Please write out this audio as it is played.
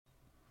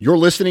You're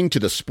listening to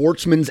the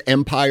Sportsman's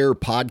Empire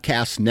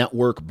Podcast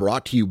Network,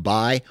 brought to you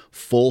by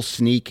Full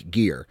Sneak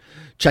Gear.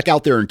 Check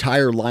out their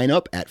entire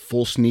lineup at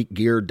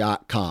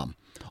fullsneakgear.com.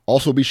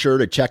 Also be sure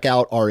to check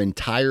out our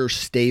entire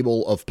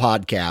stable of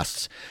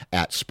podcasts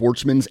at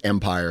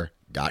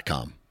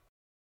sportsmansempire.com.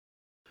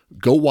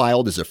 Go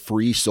Wild is a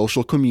free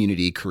social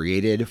community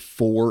created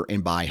for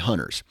and by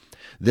hunters.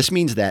 This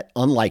means that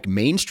unlike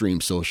mainstream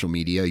social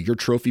media, your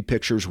trophy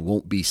pictures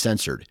won't be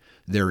censored.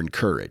 They're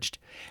encouraged.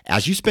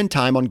 As you spend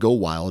time on Go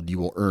Wild, you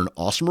will earn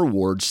awesome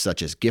rewards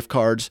such as gift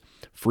cards,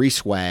 free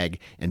swag,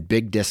 and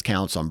big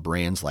discounts on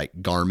brands like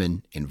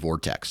Garmin and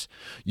Vortex.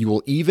 You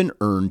will even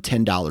earn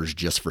 $10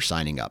 just for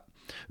signing up.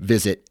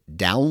 Visit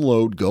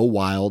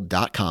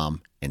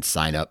downloadgowild.com and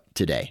sign up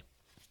today.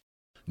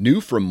 New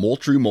from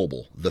Moultrie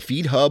Mobile, the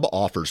Feed Hub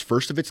offers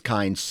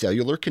first-of-its-kind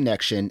cellular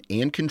connection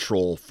and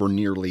control for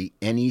nearly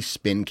any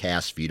spin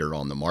cast feeder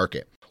on the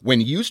market.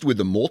 When used with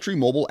the Moultrie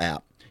Mobile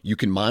app, you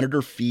can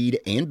monitor feed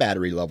and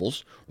battery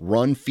levels,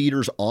 run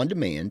feeders on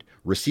demand,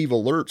 receive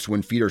alerts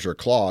when feeders are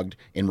clogged,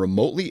 and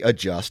remotely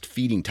adjust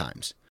feeding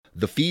times.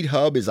 The Feed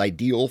Hub is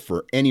ideal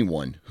for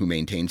anyone who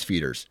maintains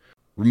feeders.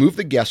 Remove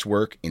the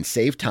guesswork and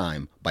save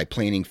time by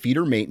planning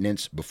feeder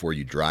maintenance before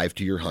you drive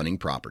to your hunting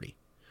property.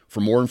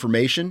 For more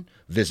information,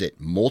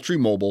 visit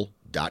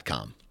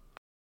moultriemobile.com.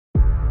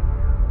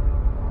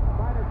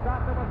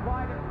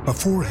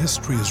 Before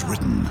history is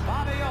written,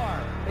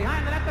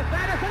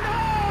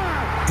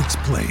 it's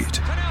played.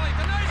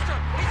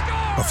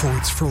 Before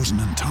it's frozen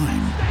in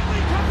time,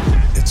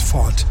 it's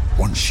fought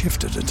one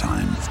shift at a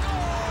time.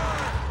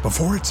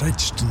 Before it's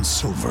etched in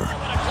silver,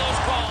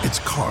 it's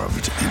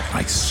carved in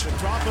ice.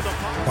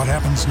 What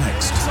happens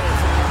next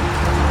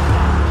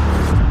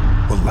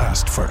will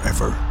last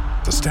forever.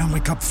 The Stanley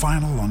Cup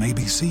Final on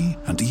ABC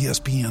and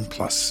ESPN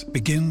Plus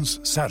begins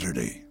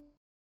Saturday.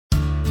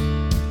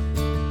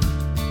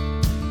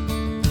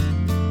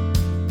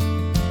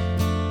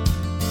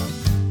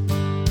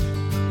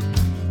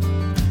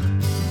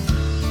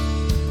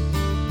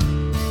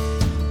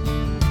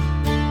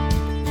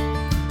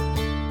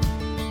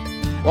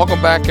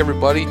 Welcome back,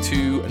 everybody,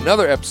 to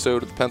another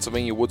episode of the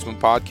Pennsylvania Woodsman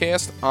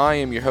Podcast. I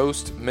am your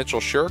host, Mitchell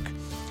Shirk,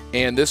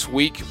 and this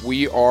week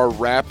we are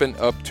wrapping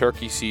up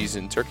turkey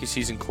season. Turkey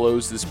season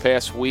closed this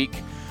past week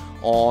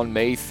on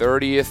May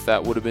 30th.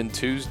 That would have been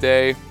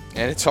Tuesday,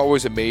 and it's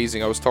always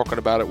amazing. I was talking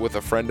about it with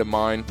a friend of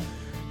mine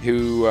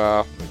who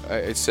I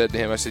said to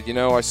him, I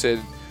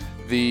said,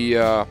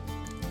 the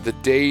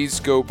days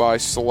go by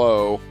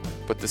slow,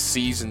 but the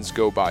seasons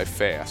go by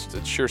fast.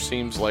 It sure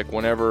seems like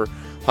whenever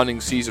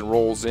hunting season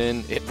rolls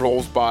in, it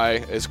rolls by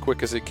as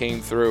quick as it came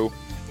through.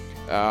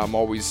 I'm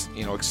always,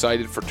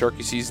 excited for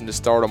turkey season to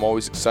start. I'm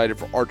always excited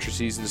for archery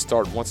season to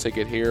start. Once they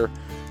get here,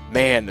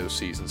 man, those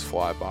seasons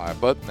fly by.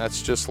 But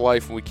that's just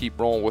life, and we keep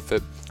rolling with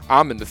it.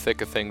 I'm in the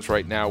thick of things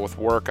right now with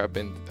work. I've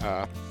been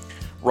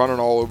running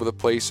all over the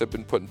place. I've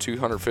been putting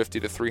 250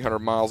 to 300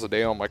 miles a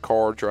day on my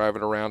car,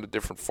 driving around to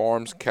different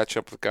farms, catching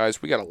up with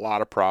guys. We got a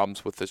lot of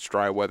problems with this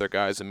dry weather,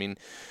 guys. I mean,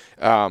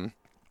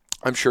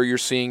 I'm sure you're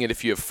seeing it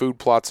if you have food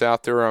plots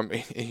out there.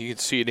 You can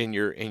see it in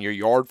your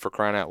yard, for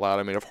crying out loud.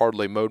 I mean, I've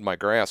hardly mowed my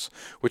grass,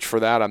 which for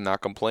that I'm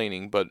not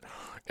complaining. But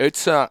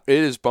it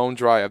is bone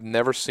dry. I've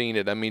never seen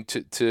it. I mean,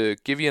 to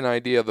give you an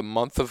idea, the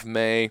month of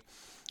May,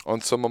 on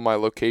some of my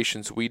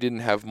locations, we didn't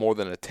have more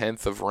than a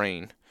tenth of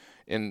rain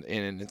in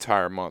an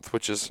entire month,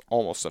 which is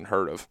almost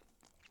unheard of.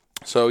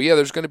 So, yeah,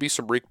 there's going to be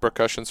some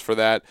repercussions for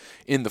that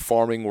in the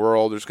farming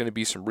world. There's going to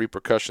be some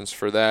repercussions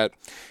for that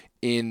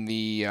in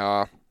the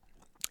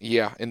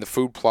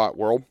food plot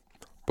world,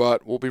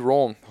 but we'll be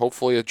rolling.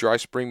 Hopefully a dry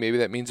spring, maybe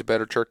that means a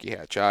better turkey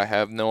hatch. I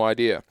have no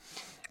idea.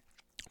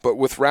 But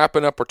with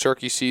wrapping up our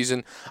turkey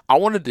season, I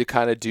wanted to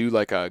kind of do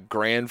like a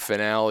grand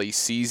finale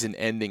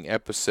season-ending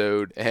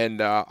episode,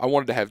 and I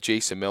wanted to have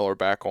Jason Miller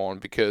back on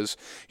because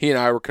he and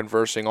I were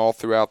conversing all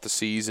throughout the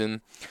season,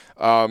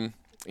 going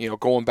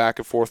back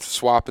and forth,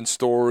 swapping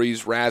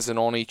stories, razzing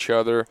on each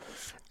other,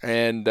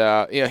 and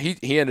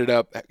he ended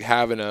up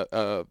having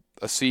a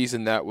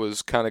season that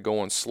was kind of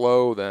going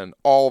slow. Then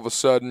all of a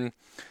sudden,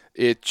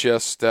 it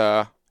just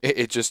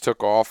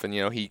took off, and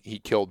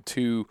he killed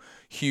two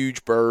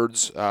huge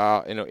birds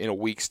in a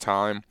week's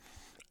time,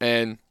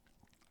 and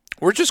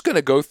we're just going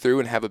to go through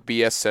and have a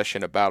BS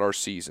session about our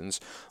seasons,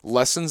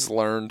 lessons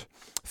learned,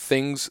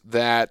 things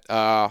that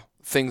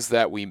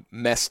we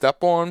messed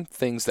up on,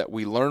 things that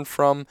we learned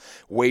from,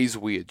 ways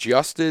we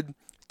adjusted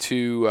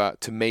to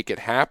make it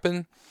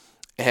happen.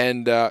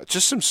 And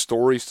just some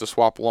stories to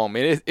swap along.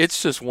 Man,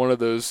 it's just one of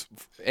those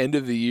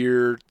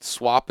end-of-the-year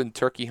swapping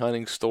turkey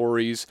hunting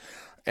stories.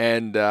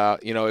 And,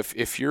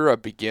 if you're a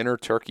beginner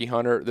turkey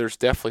hunter, there's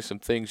definitely some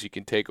things you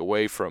can take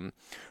away from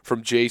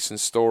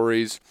Jason's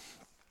stories.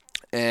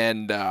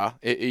 And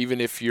even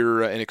if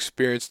you're an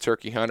experienced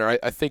turkey hunter,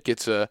 I think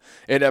it's an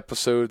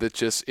episode that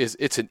just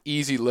it's an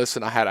easy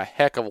listen. I had a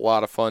heck of a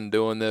lot of fun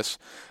doing this.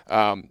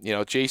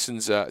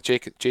 Jason's a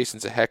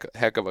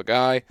heck of a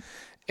guy.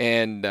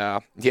 And,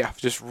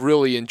 just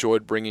really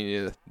enjoyed bringing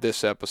you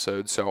this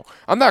episode. So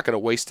I'm not going to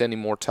waste any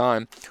more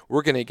time.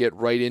 We're going to get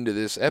right into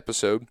this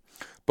episode.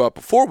 But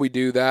before we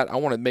do that, I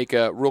want to make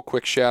a real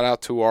quick shout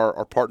out to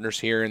our partners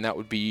here, and that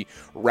would be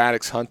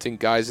Radix Hunting.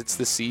 Guys, it's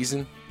the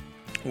season.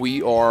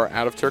 We are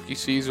out of turkey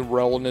season,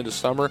 rolling into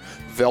summer.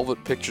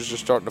 Velvet pictures are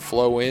starting to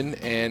flow in,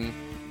 and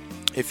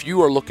if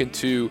you are looking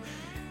to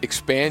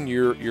expand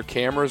your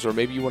cameras, or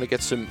maybe you want to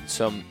get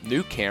some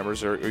new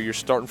cameras, or you're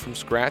starting from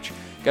scratch,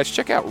 guys,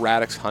 check out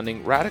Radix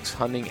Hunting. Radix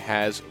Hunting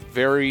has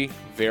very,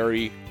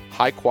 very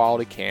high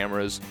quality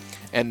cameras,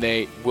 and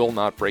they will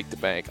not break the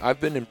bank.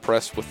 I've been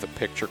impressed with the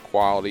picture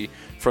quality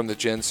from the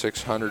Gen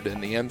 600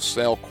 and the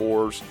M-Cell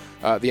cores,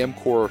 the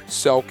M-Core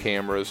cell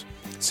cameras.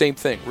 Same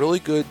thing, really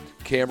good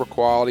camera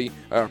quality,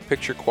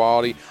 picture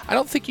quality. I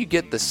don't think you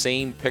get the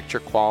same picture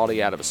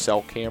quality out of a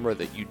cell camera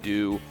that you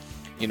do,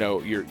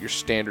 your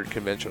standard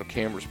conventional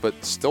cameras,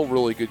 but still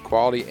really good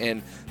quality.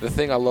 And the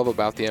thing I love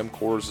about the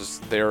M-Cores is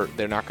they're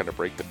not going to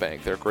break the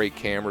bank. They're great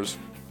cameras.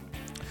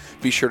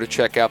 Be sure to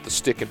check out the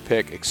Stick and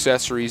Pick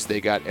accessories. They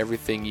got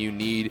everything you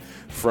need,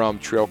 from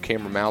trail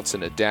camera mounts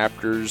and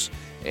adapters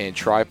and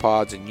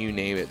tripods and you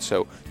name it.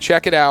 So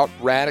check it out,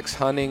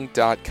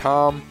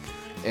 radixhunting.com,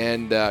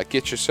 and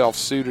get yourself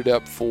suited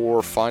up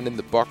for finding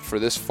the buck for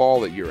this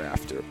fall that you're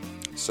after.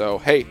 So,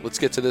 hey, let's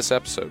get to this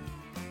episode.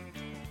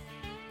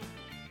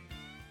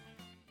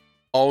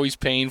 Always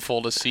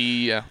painful to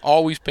see,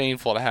 always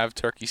painful to have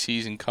turkey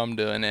season come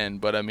to an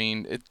end. But, I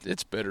mean,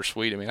 it's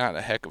bittersweet. I mean, I had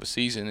a heck of a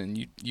season, and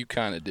you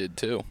kind of did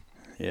too.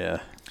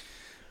 Yeah.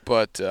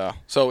 But,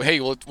 so, hey,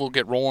 we'll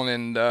get rolling,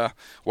 and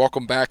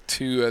welcome back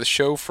to the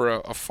show for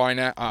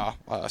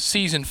a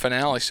season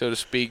finale, so to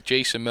speak.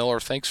 Jason Miller,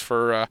 thanks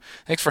for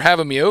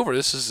having me over.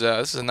 This is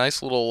a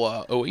nice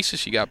little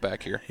oasis you got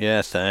back here.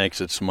 Yeah,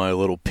 thanks. It's my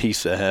little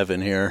piece of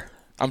heaven here.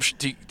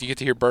 Do you get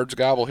to hear birds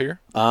gobble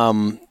here?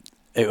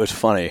 It was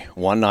funny.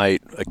 One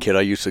night, a kid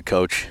I used to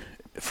coach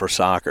for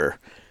soccer,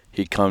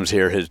 he comes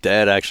here. His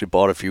dad actually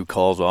bought a few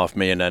calls off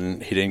me, and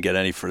then he didn't get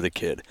any for the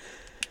kid.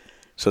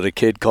 So the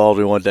kid called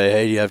me one day,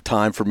 hey, do you have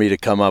time for me to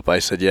come up? I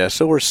said, yeah.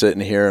 So we're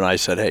sitting here, and I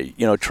said, hey,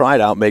 try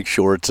it out, make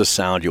sure it's the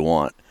sound you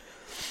want.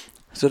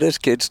 So this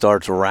kid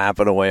starts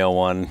rapping away on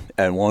one,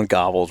 and one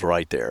gobbles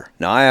right there.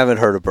 Now, I haven't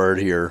heard a bird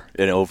here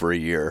in over a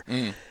year.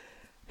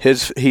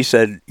 He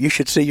said, you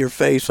should see your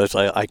face. I was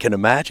like, I can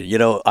imagine.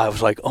 I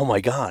was like, oh, my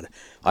God.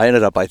 I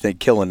ended up, I think,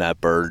 killing that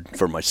bird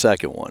for my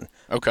second one.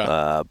 Okay.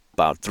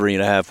 About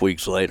 3.5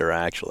 weeks later,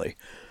 actually.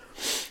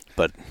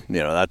 But,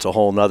 that's a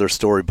whole nother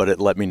story. But it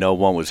let me know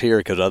one was here,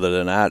 because other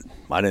than that,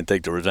 I didn't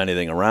think there was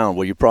anything around.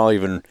 Well, you probably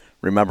even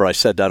remember I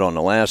said that on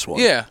the last one.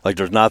 Yeah. Like,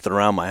 there's nothing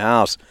around my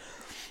house.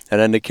 And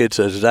then the kid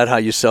says, is that how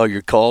you sell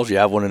your calls? You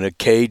have one in a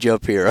cage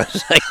up here? I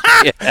was like,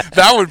 yeah.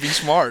 That would be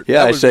smart.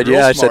 Yeah, I said,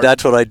 smart. I said,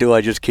 that's what I do.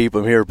 I just keep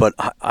them here. But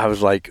I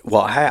was like,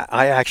 well,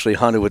 I actually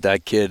hunted with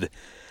that kid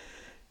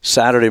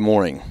Saturday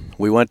morning.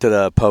 We went to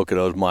the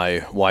Poconos.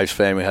 My wife's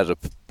family has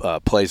a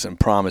place in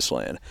Promised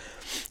Land.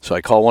 So I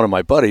called one of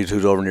my buddies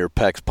who's over near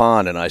Peck's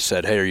Pond, and I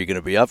said, hey, are you going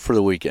to be up for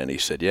the weekend? He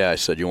said, yeah. I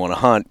said, you want to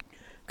hunt?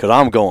 Because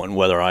I'm going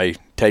whether I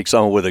take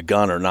someone with a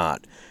gun or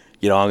not.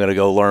 I'm going to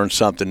go learn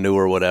something new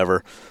or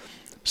whatever.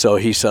 So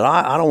he said,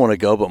 I don't want to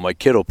go, but my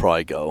kid will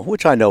probably go,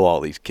 which I know all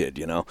these kids,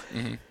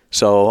 Mm-hmm.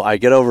 So I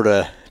get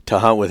over to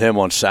hunt with him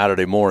on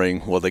Saturday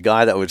morning. Well, the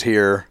guy that was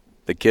here,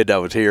 the kid that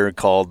was here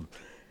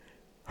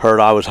heard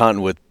I was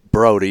hunting with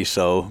Brody,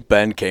 so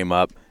Ben came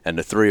up, and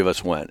the three of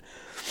us went.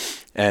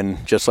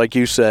 And just like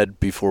you said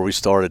before we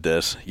started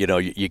this,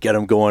 you get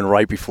them going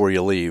right before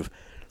you leave.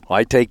 Well,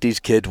 I take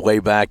these kids way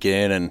back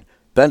in, and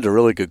Ben's a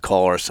really good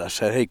caller, so I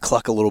said, hey,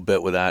 cluck a little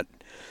bit with that.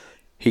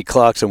 He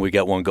clucks, and we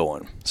get one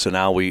going. So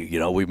now we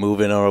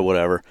move in or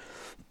whatever.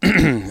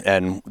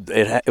 And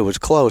it was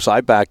close.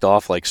 I backed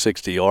off like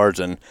 60 yards,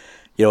 and,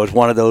 it was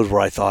one of those where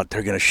I thought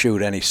they're going to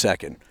shoot any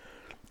second.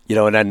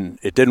 And then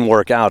it didn't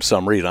work out for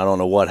some reason. I don't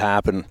know what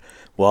happened.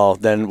 Well,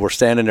 then we're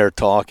standing there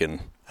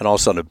talking, and all of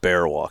a sudden a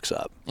bear walks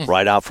up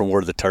right out from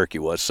where the turkey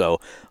was.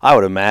 So I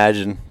would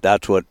imagine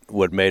that's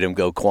what made him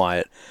go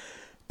quiet.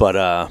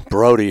 But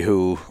Brody,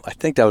 who I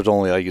think that was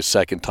only like his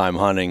second time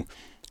hunting,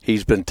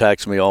 he's been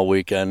texting me all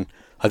weekend.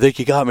 I think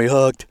he got me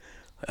hooked.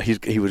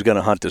 He was going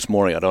to hunt this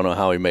morning. I don't know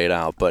how he made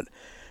out. But,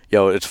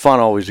 it's fun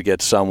always to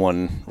get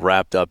someone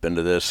wrapped up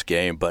into this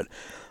game. But,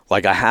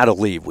 like, I had to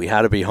leave. We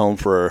had to be home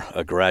for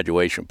a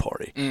graduation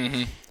party.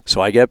 Mm-hmm.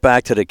 So I get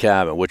back to the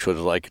cabin, which was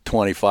like a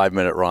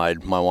 25-minute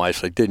ride. My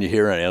wife's like, didn't you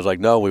hear any? I was like,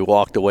 no, we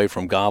walked away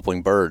from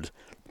gobbling birds.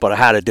 But I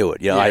had to do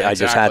it. I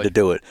just had to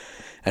do it.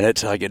 And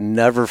it's like it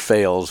never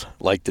fails.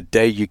 Like the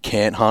day you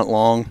can't hunt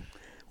long.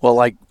 Well,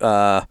 like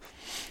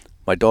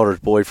my daughter's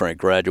boyfriend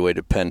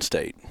graduated Penn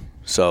State.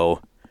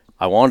 So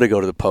I wanted to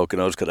go to the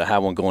Poconos because I had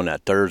one going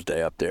that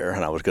Thursday up there,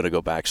 and I was going to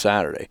go back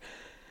Saturday.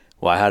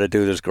 Well, I had to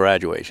do this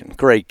graduation.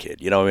 Great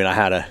kid. I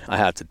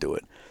had to do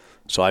it.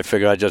 So I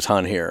figured I'd just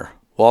hunt here.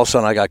 Well, all of a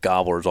sudden I got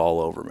gobblers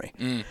all over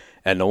me.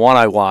 And the one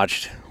I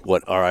watched,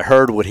 I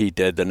heard what he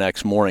did the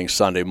next morning,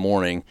 Sunday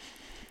morning,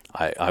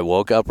 I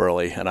woke up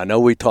early, and I know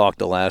we talked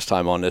the last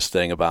time on this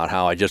thing about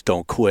how I just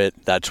don't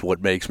quit. That's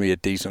what makes me a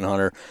decent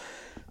hunter.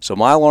 So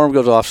my alarm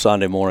goes off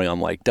Sunday morning. I'm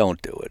like, don't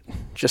do it.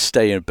 Just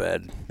stay in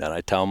bed. And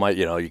I tell him,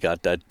 you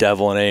got that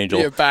devil and angel.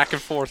 Yeah, back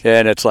and forth.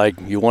 And it's like,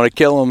 you want to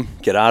kill him,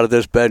 get out of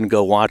this bed and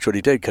go watch what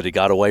he did, because he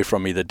got away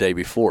from me the day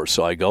before.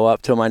 So I go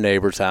up to my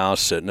neighbor's house,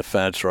 sit in the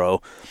fence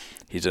row.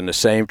 He's in the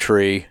same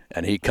tree,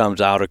 and he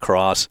comes out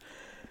across,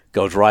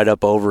 goes right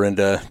up over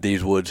into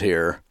these woods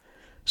here.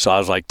 So I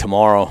was like,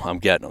 tomorrow I'm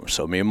getting him.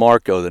 So me and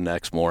Mark go the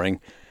next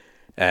morning,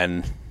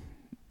 and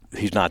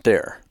he's not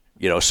there.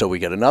 So we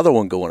get another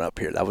one going up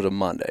here. That was a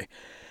Monday.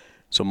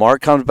 So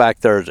Mark comes back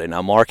Thursday.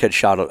 Now, Mark had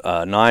shot a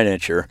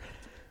 9-incher.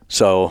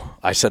 So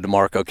I said to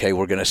Mark, okay,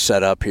 we're going to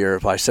set up here.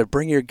 I said,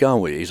 bring your gun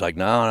with you. He's like,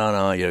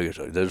 no, this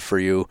is for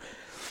you.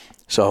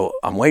 So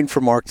I'm waiting for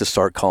Mark to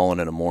start calling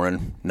in the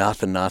morning.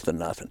 Nothing.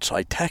 So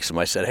I text him.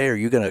 I said, hey, are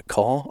you going to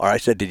call? Or I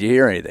said, did you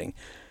hear anything?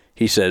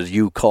 He says,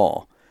 you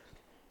call.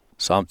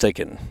 So I'm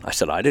thinking, I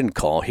said, I didn't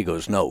call. He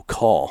goes, no,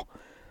 call.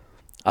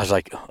 I was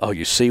like, oh,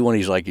 you see one?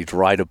 He's like, he's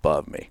right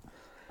above me.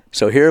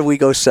 So here we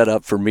go set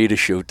up for me to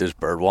shoot this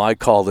bird. Well, I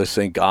call this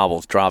thing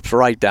Gobbles, drops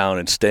right down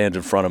and stands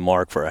in front of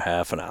Mark for a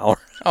half an hour.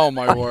 Oh,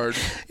 my word.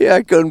 Yeah,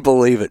 I couldn't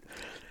believe it.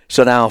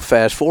 So now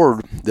fast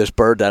forward, this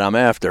bird that I'm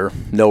after,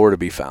 nowhere to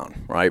be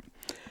found, right?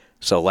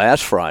 So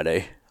last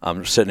Friday,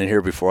 I'm sitting in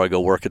here before I go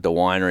work at the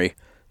winery.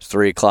 It's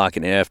 3 o'clock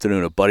in the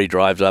afternoon. A buddy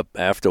drives up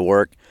after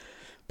work.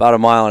 About a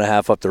mile and a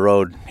half up the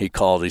road, he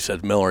calls. He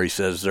says, Miller, he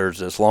says, there's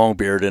this long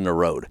beard in the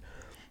road.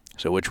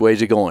 So which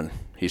way's he going?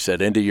 He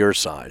said, into your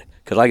side,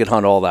 because I could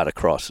hunt all that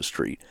across the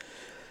street.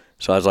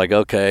 So I was like,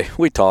 okay.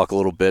 We talk a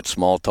little bit,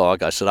 small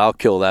talk. I said, I'll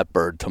kill that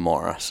bird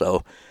tomorrow.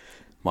 So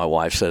my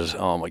wife says,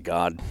 oh, my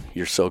God,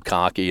 you're so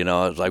cocky.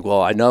 I was like,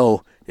 well, I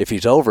know if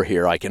he's over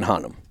here, I can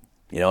hunt him.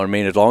 You know what I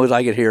mean? As long as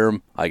I can hear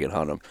him, I can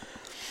hunt him.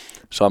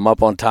 So I'm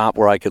up on top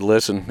where I could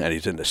listen, and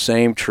he's in the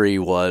same tree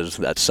was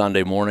that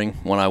Sunday morning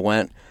when I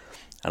went,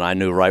 and I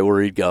knew right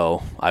where he'd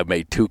go. I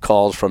made 2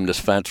 calls from this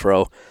fence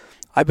row.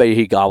 I bet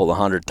he gobbled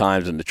 100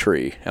 times in the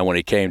tree, and when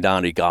he came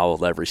down, he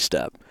gobbled every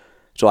step.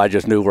 So I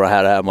just knew where I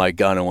had to have my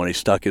gun, and when he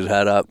stuck his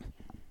head up,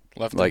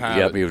 left like,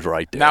 yep, he was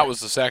right there. That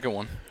was the second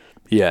one.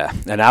 Yeah,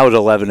 and that was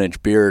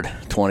 11-inch beard,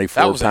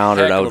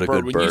 24-pounder. That was a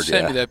good bird. When you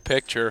sent me that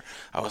picture,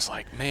 I was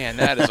like, man,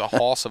 that is a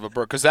hoss of a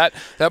bird. Because that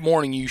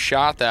morning you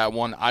shot that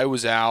one, I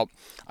was out.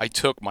 I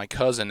took my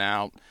cousin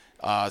out,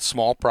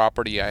 small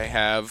property I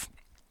have,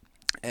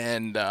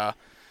 and I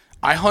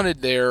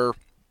hunted there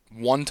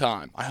one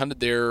time. I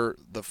hunted there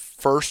the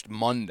first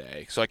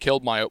Monday. So I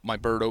killed my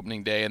bird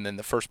opening day, and then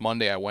the first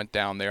Monday I went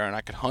down there, and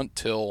I could hunt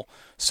till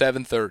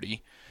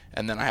 7:30,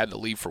 and then I had to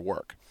leave for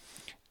work.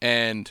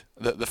 And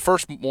the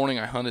first morning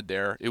I hunted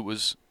there, it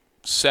was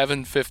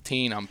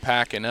 7:15. I'm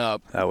packing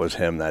up. That was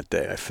him that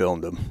day. I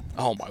filmed him.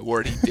 Oh, my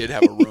word. He did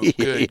have a rope. Good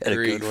He had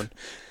grief. a good one.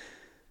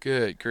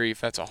 Good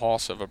grief. That's a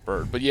hoss of a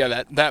bird. But,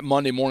 yeah, that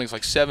Monday morning is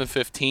like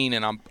 7:15,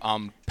 and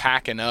I'm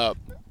packing up.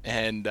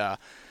 And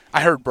I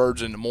heard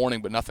birds in the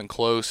morning, but nothing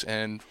close.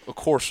 And, of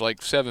course,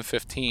 like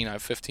 7:15, I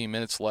have 15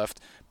 minutes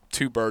left.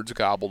 2 birds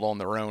gobbled on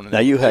their own. And now,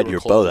 you had your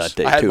bow that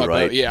day, too,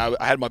 right? Bow. Yeah,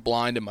 I had my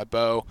blind and my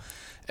bow.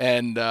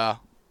 And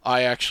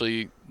I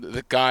actually,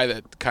 the guy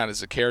that kind of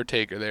is the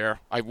caretaker there,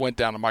 I went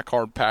down to my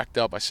car and packed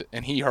up. I said,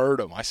 and he heard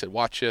him. I said,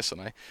 watch this.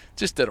 And I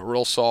just did a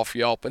real soft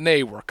yelp, and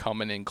they were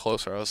coming in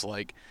closer. I was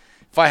like,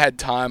 if I had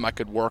time, I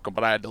could work them,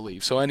 but I had to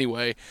leave. So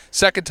anyway,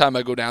 second time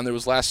I go down there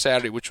was last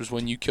Saturday, which was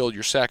when you killed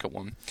your second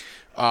one.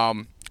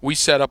 We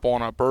set up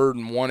on a bird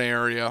in one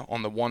area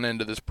on the one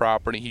end of this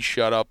property. He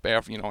shut up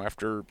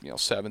after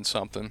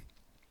 7-something.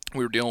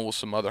 We were dealing with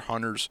some other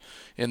hunters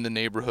in the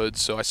neighborhood,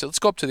 so I said, let's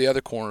go up to the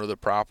other corner of the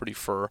property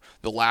for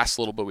the last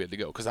little bit we had to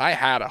go, because I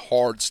had a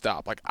hard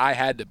stop. Like, I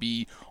had to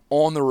be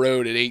on the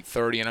road at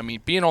 8:30, and I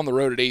mean, being on the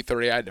road at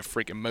 8:30, I had to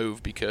freaking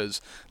move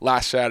because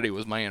last Saturday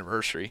was my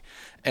anniversary,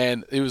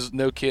 and it was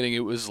no kidding.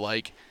 It was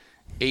like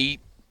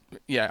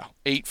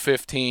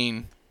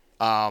 8:15.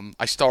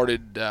 I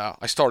started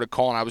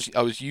calling.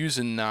 I was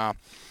using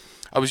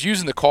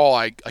the call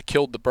I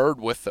killed the bird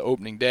with the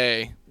opening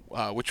day.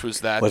 Which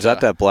was that? Was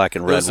that black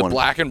and red one? It was the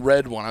black and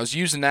red one. I was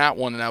using that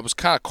one, and I was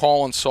kind of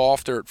calling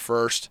softer at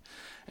first,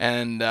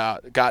 and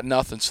got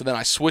nothing. So then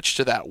I switched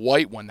to that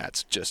white one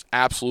that's just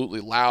absolutely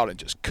loud and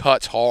just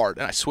cuts hard,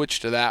 and I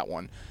switched to that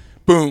one.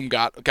 Boom,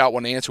 got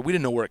one answer. We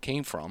didn't know where it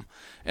came from,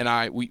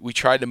 and we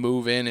tried to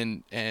move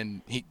in,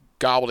 and he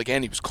gobbled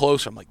again. He was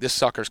closer. I'm like, this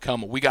sucker's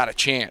coming. We got a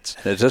chance.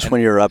 Is this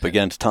when you're up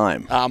against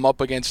time? I'm up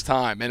against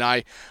time. And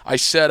I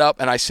set up,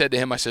 and I said to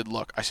him,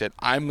 look,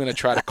 I'm going to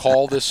try to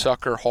call this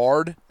sucker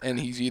hard, and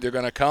he's either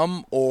going to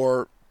come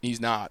or he's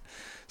not.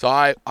 So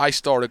I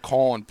started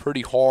calling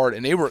pretty hard,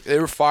 and they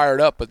were fired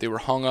up, but they were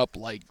hung up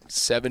like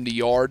 70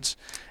 yards.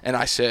 And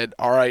I said,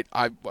 all right,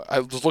 I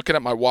was looking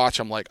at my watch.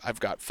 I'm like, I've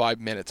got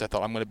 5 minutes. I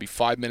thought I'm going to be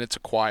 5 minutes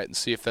of quiet and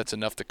see if that's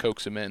enough to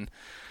coax him in.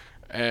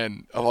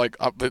 And I'm like,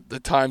 the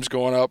time's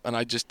going up, and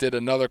I just did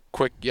another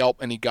quick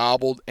yelp, and he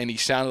gobbled, and he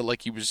sounded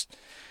like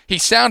he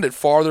sounded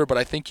farther, but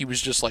I think he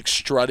was just like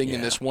strutting in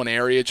this one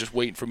area, just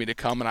waiting for me to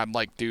come. And I'm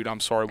like, dude, I'm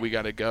sorry, we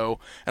got to go.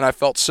 And I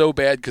felt so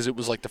bad because it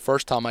was like the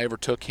first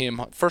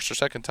or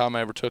second time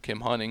I ever took him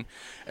hunting.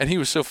 And he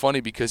was so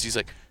funny because he's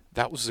like,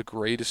 that was the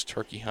greatest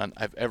turkey hunt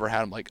I've ever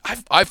had. I'm like,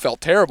 I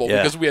felt terrible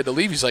because we had to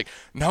leave. He's like,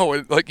 no,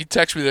 and like he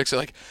texted me the next day,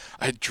 like,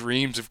 I had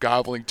dreams of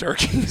gobbling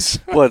turkeys.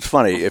 Well, it's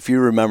funny. If you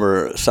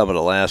remember some of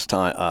the last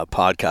time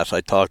podcasts, I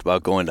talked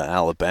about going to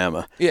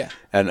Alabama. Yeah.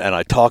 And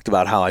I talked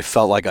about how I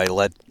felt like I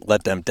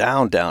let them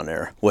down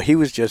there. Well, he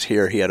was just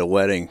here. He had a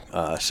wedding.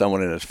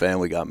 Someone in his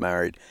family got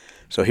married.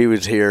 So he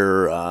was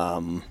here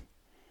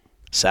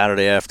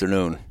Saturday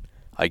afternoon.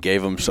 I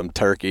gave them some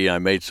turkey. I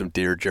made some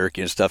deer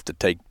jerky and stuff to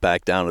take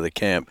back down to the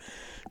camp.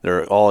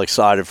 They're all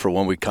excited for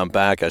when we come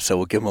back. I said,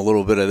 we'll give them a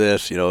little bit of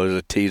this. As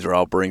a teaser,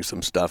 I'll bring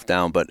some stuff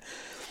down. But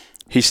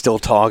he's still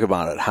talking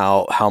about it,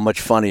 how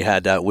much fun he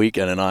had that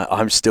weekend. And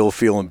I'm still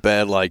feeling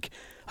bad, like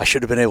I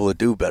should have been able to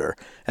do better.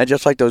 And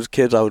just like those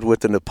kids I was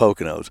with in the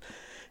Poconos,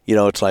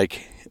 it's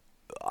like,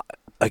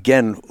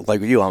 again,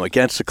 like you, I'm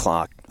against the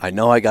clock. I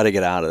know I got to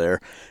get out of there.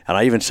 And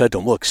I even said to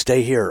him, look,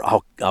 stay here.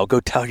 I'll go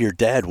tell your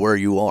dad where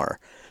you are.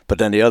 But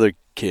then the other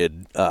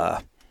kid,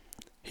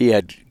 he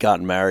had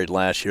gotten married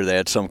last year. They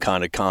had some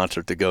kind of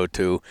concert to go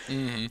to,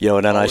 and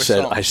then I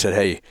said,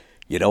 hey,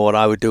 you know what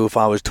I would do if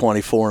I was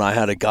 24 and I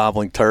had a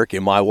gobbling turkey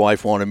and my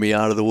wife wanted me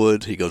out of the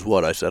woods? He goes,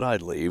 what? I said,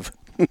 I'd leave.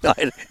 You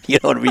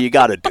know what I mean? You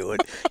got to do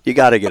it. You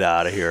got to get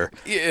out of here.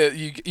 Yeah,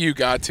 you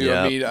got to.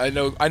 Yeah. I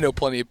mean, I know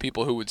plenty of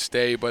people who would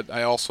stay, but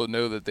I also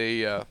know that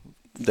they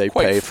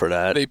pay for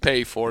that. They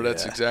pay for it.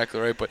 That's exactly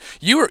right. But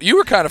you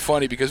were kind of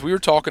funny because we were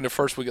talking the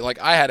first week. Like,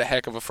 I had a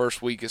heck of a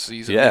first week of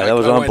season. Yeah, that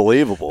was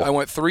unbelievable. I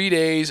went 3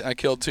 days. I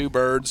killed 2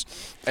 birds,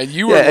 and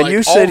you were like,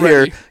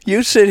 and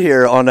you sit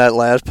here on that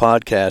last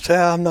podcast.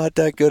 I'm not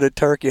that good at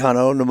turkey hunt.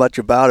 I don't know much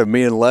about it.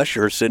 Me and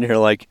Lesher are sitting here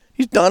like,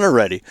 he's done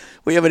already.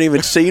 We haven't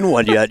even seen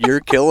one yet. You're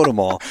killing them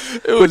all,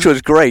 which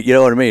was great. You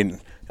know what I mean?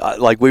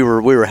 Like we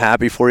were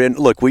happy for you. And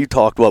look, we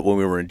talked when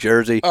we were in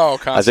Jersey. Oh,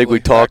 constantly. I think we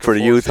talked for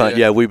the youth hunt.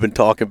 Yeah, we've been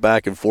talking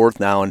back and forth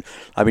now. And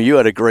I mean, you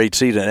had a great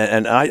season.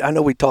 And I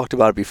know we talked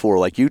about it before.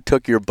 Like, you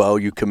took your bow,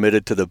 you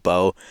committed to the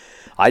bow.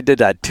 I did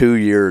that 2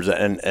 years,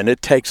 and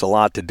it takes a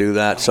lot to do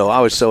that. So I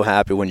was so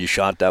happy when you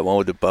shot that one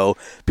with the bow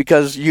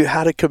because you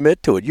had to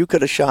commit to it. You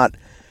could have shot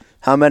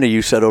how many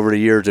you said over the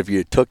years if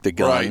you took the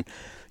gun. Right.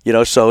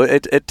 So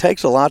it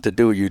takes a lot to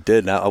do what you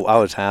did, and I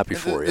was happy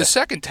for you. The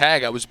second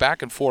tag, I was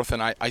back and forth,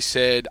 and I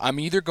said, I'm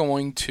either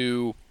going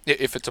to,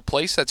 if it's a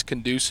place that's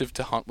conducive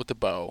to hunt with the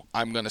bow,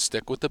 I'm going to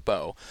stick with the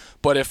bow.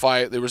 But if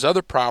there was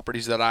other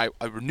properties that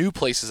new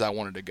places I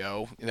wanted to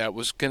go, that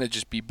was going to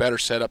just be better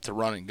set up to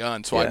run and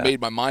gun. So I made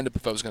my mind up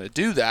if I was going to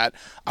do that,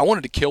 I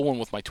wanted to kill one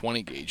with my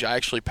 20 gauge. I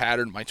actually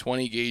patterned my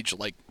 20 gauge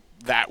like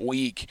that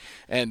week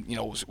and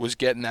was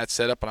getting that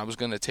set up, and I was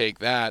going to take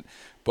that.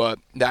 But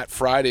that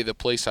Friday, the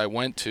place I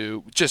went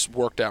to just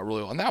worked out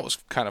really well. And that was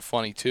kind of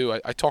funny, too.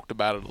 I talked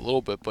about it a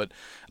little bit, but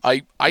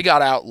I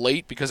got out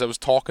late because I was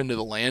talking to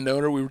the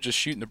landowner. We were just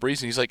shooting the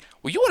breeze, and he's like,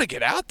 well, you want to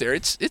get out there.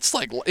 It's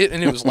like –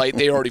 and it was late.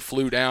 They already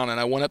flew down, and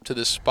I went up to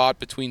this spot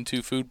between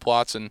 2 food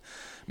plots and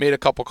made a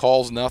couple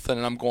calls, nothing,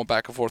 and I'm going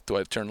back and forth. Do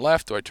I turn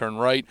left? Do I turn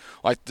right?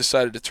 I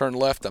decided to turn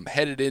left. I'm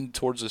headed in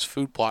towards this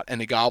food plot,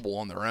 and they gobble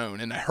on their own.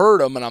 And I heard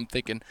them, and I'm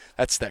thinking,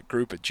 that's that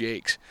group of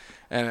Jakes.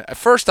 And at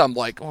first I'm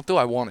like, well, do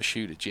I want to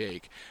shoot a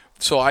Jake?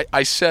 So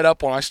I set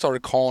up when I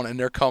started calling, and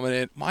they're coming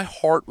in. My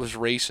heart was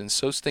racing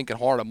so stinking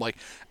hard. I'm like,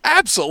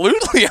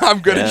 absolutely,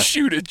 I'm going to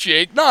shoot a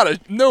Jake.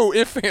 No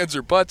ifs, ands,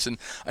 or buts. And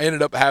I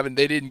ended up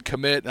they didn't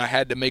commit, and I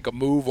had to make a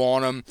move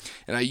on them.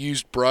 And I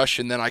used brush,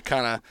 and then I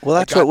kind of. Well,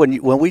 that's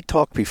when we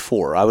talked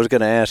before, I was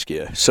going to ask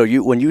you. So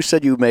when you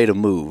said you made a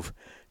move,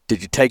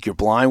 did you take your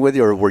blind with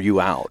you, or were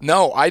you out?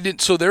 No, I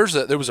didn't. So there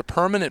was a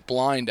permanent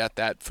blind at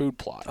that food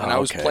plot, and I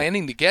was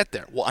planning to get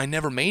there. Well, I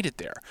never made it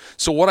there.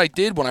 So what I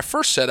did when I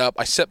first set up,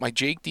 I set my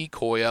Jake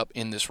decoy up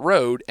in this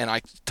road, and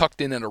I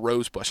tucked in a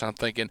rose bush. And I'm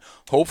thinking,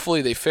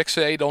 hopefully they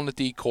fixate on the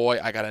decoy.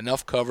 I got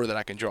enough cover that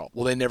I can draw.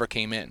 Well, they never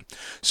came in.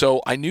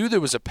 So I knew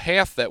there was a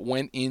path that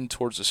went in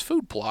towards this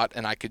food plot,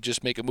 and I could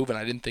just make a move, and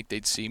I didn't think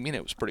they'd see me, and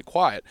it was pretty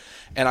quiet.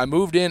 And I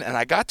moved in, and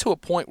I got to a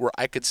point where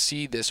I could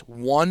see this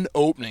one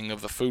opening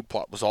of the food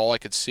plot was all I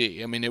could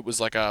see. I mean, it was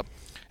like an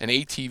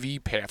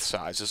ATV path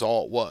size is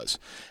all it was.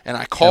 And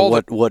I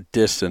called what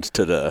distance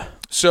to the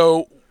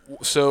So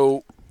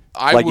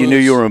I you knew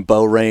you were in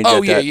bow range.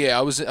 Oh yeah.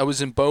 I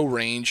was in bow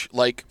range.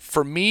 Like,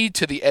 for me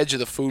to the edge of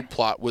the food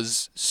plot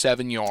was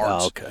 7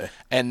 yards. Oh, okay.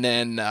 And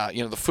then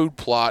the food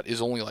plot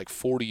is only like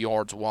 40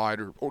 yards wide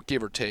or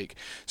give or take.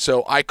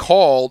 So I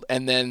called,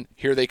 and then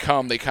here they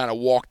come. They kind of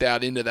walked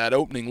out into that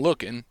opening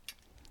looking,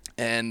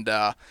 and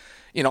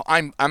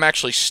I'm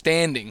actually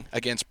standing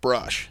against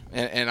brush,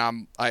 and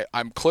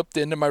I'm clipped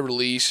into my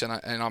release, and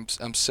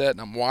I'm set,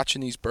 and I'm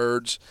watching these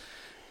birds,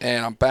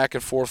 and I'm back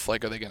and forth.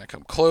 Like, are they going to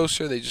come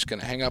closer? Are they just going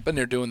to hang up? And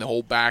they're doing the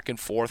whole back and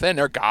forth, and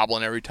they're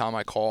gobbling every time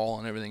I call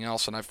and everything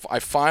else. And I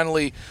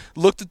finally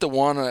looked at the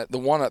one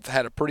that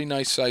had a pretty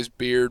nice sized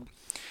beard,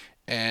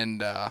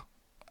 and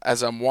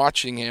as I'm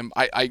watching him,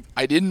 I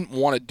didn't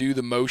want to do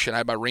the motion. I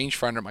had my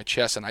rangefinder in my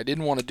chest, and I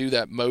didn't want to do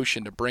that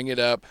motion to bring it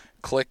up,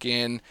 click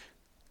in,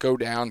 go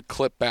down,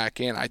 clip back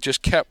in. I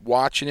just kept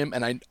watching him,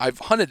 and I've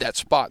hunted that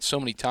spot so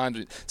many times.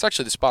 It's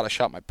actually the spot I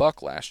shot my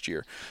buck last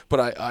year.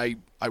 But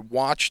I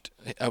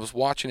was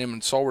watching him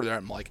and saw where they're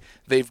at. I'm like,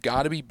 they've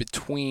got to be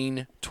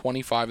between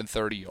 25 and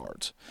 30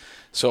 yards.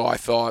 So I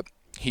thought,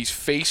 he's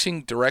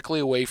facing directly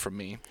away from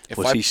me.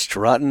 Was he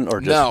strutting or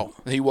just? No,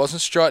 he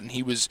wasn't strutting.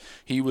 He was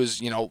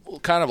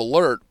kind of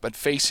alert but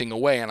facing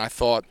away. And I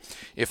thought,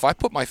 if I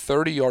put my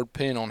 30-yard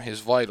pin on his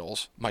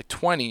vitals, my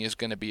 20 is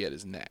going to be at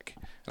his neck.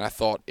 And I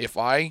thought, if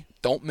I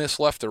don't miss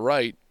left or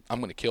right, I'm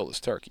going to kill this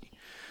turkey.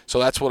 So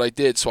that's what I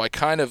did. So I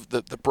kind of,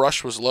 the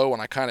brush was low,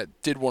 and I kind of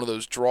did one of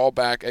those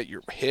drawback at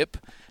your hip,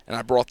 and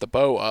I brought the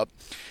bow up.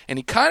 And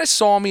he kind of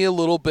saw me a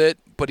little bit,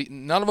 but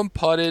none of them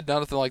putted,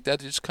 nothing like that.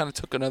 They just kind of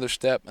took another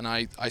step, and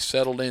I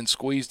settled in,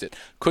 squeezed it.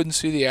 Couldn't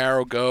see the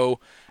arrow go,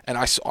 and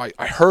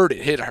I heard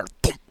it hit. I heard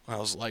boom. I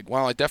was like,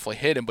 well, I definitely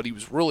hit him, but he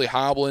was really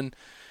hobbling.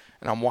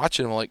 And I'm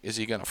watching him like, is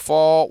he going to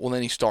fall? Well,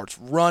 then he starts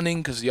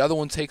running because the other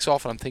one takes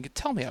off, and I'm thinking,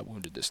 tell me I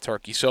wounded this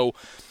turkey. So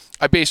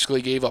I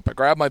basically gave up. I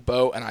grabbed my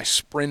bow, and I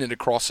sprinted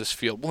across this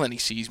field. Well, then he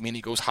sees me, and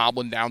he goes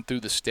hobbling down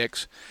through the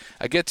sticks.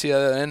 I get to the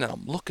other end, and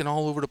I'm looking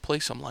all over the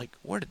place. I'm like,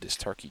 where did this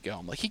turkey go?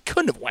 I'm like, he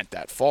couldn't have went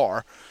that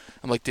far.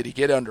 I'm like, did he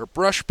get under a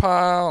brush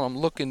pile? I'm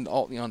looking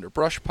under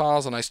brush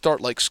piles, and I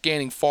start like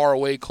scanning far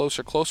away,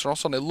 closer. And all of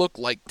a sudden, I look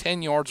like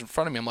 10 yards in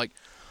front of me. I'm like,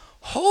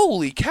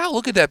 holy cow,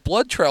 look at that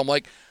blood trail. I'm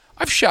like,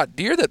 I've shot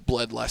deer that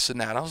bled less than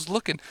that. I was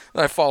looking,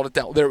 and I followed it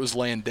down. There it was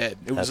laying dead.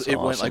 It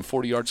awesome. Went like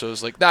 40 yards, so I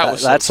was like,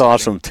 that's so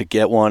awesome to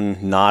get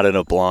one not in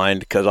a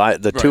blind, because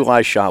the two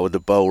I shot with the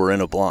bow were in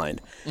a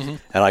blind,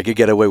 and I could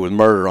get away with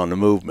murder on the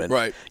movement.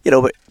 Right.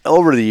 But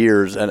over the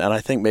years, and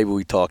I think maybe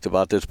we talked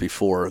about this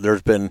before,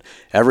 there's been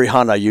every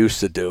hunt I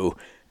used to do,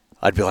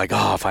 I'd be like,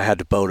 oh, if I had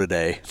the bow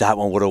today, that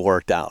one would have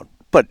worked out.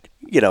 But,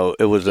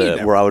 it was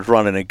where I was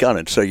running and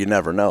gunning, so you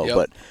never know. Yep.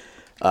 But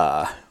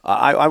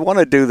I want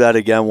to do that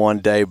again one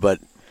day, but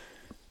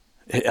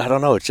I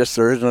don't know. It's just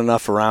there isn't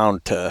enough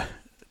around to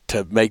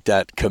make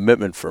that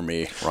commitment for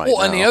me right now.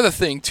 Well, and the other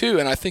thing, too,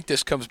 and I think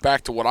this comes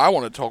back to what I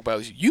want to talk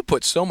about, is you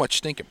put so much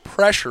stinking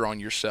pressure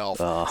on yourself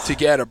to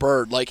get a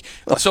bird. Like,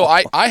 so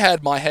I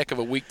had my heck of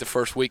a week the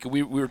first week, and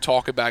we were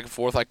talking back and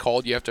forth. I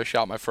called you after I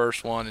shot my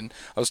first one, and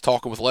I was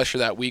talking with Lesher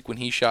that week when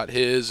he shot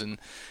his, and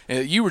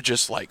you were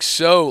just like,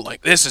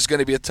 this is going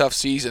to be a tough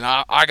season.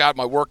 I got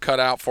my work cut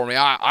out for me.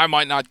 I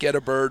might not get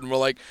a bird, and we're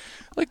like,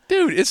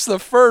 dude, it's the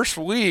first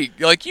week.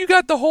 Like, you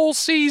got the whole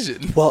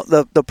season. Well,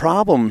 the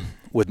problem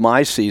with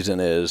my season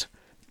is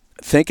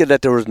thinking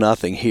that there was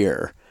nothing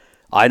here.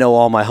 I know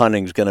all my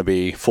hunting's going to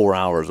be 4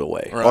 hours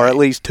away, or at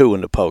least 2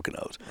 in the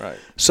Poconos. Right.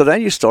 So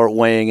then you start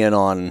weighing in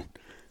on,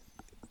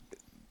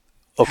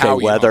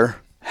 weather.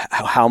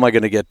 How am I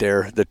going to get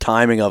there? The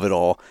timing of it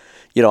all.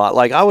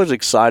 I was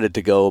excited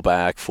to go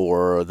back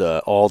for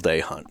the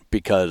all-day hunt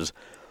because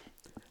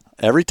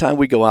every time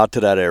we go out to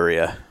that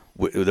area,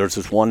 there's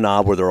this one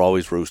knob where they're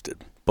always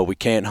roosted, but we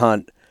can't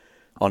hunt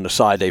on the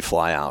side they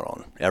fly out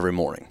on every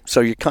morning.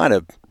 So you're kind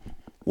of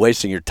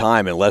wasting your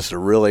time unless they're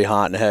really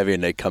hot and heavy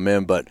and they come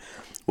in. But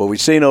what we've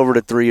seen over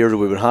the 3 years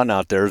we've been hunting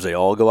out there is they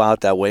all go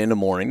out that way in the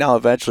morning. Now,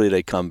 eventually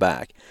they come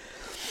back.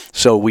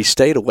 So we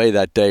stayed away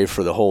that day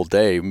for the whole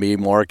day. Me,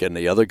 Mark, and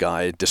the other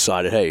guy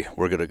decided, hey,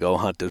 we're going to go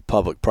hunt this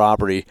public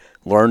property,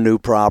 learn new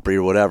property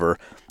or whatever,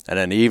 and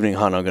then the evening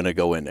hunt I'm going to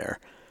go in there.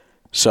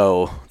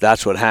 So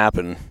that's what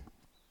happened.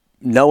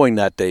 Knowing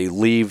that they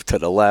leave to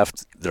the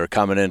left, they're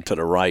coming in to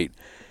the right.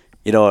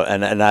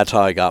 And that's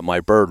how I got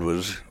my bird,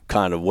 was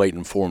kind of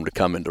waiting for him to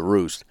come into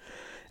roost.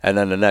 And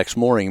then the next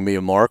morning, me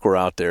and Mark were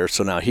out there.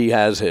 So now he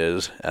has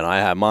his, and I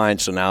have mine.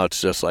 So now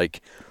it's just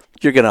like,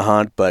 you're going to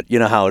hunt, but you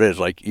know how it is.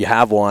 Like, you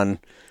have one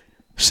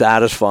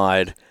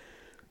satisfied.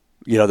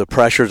 The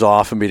pressure's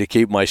off of me to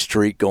keep my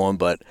streak going.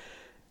 But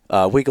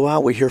we go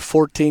out, we hear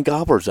 14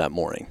 gobblers that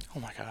morning.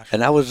 Oh, my gosh.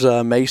 And that was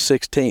May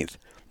 16th.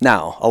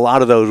 Now, a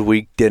lot of those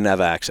we didn't have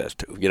access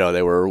to.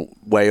 They were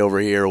way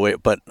over here.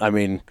 But,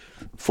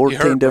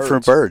 14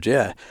 different birds,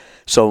 yeah.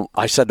 So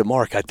I said to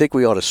Mark, I think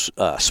we ought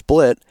to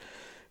split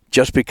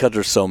just because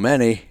there's so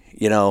many,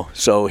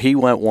 So he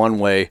went one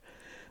way,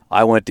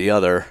 I went the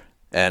other,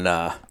 and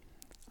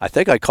I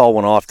think I called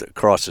one off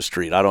across the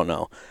street. I don't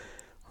know.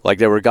 Like,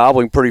 they were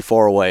gobbling pretty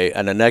far away,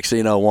 and the next thing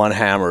you know, one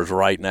hammer's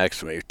right next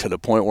to me to the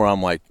point where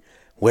I'm like,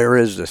 where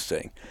is this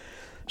thing?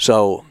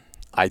 So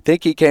I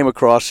think he came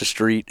across the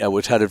street and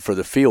was headed for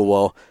the field.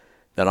 Well,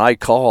 then I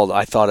called.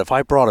 I thought if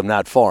I brought him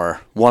that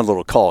far, one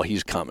little call,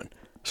 he's coming.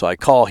 So I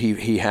call,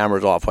 he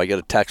hammers off. I get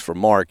a text from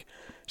Mark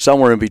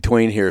somewhere in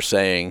between here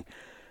saying,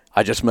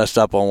 I just messed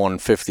up on one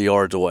 50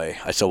 yards away.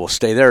 I said, well,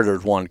 stay there.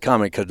 There's one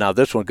coming, because now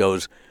this one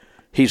goes,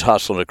 he's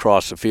hustling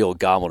across the field,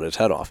 gobbling his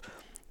head off.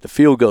 The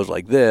field goes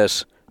like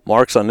this.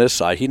 Mark's on this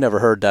side. He never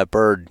heard that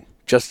bird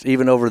just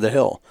even over the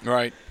hill.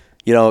 Right.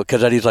 Because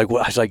then he's like, I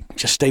was like,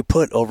 just stay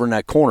put over in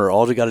that corner.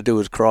 All you got to do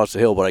is cross the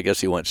hill. But I guess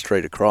he went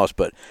straight across.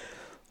 But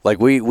like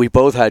we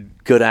both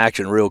had good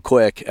action real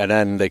quick, and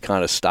then they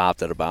kind of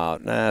stopped at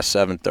about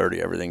 7:30.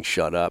 Everything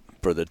shut up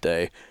for the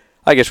day.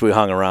 I guess we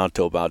hung around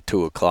till about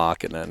 2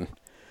 o'clock and then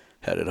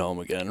headed home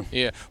again.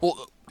 Yeah.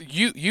 Well,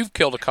 You've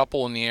killed a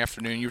couple in the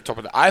afternoon. You were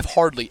talking about. I've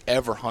hardly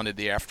ever hunted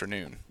the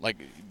afternoon, like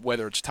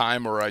whether it's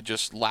time or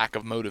just lack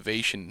of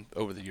motivation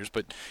over the years.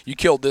 But you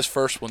killed this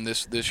first one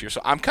this year,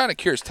 so I'm kind of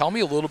curious. Tell me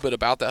a little bit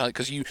about that hunt,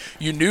 because you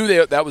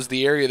knew that was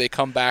the area they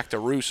come back to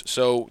roost.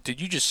 So did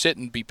you just sit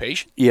and be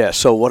patient? Yeah.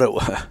 So what it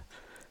was,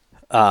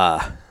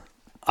 I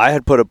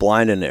had put a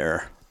blind in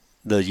there,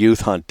 the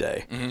youth hunt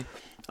day,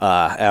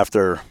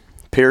 after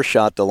Pierce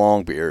shot the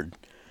longbeard.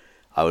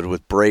 I was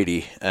with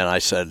Brady, and I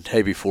said,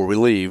 hey, before we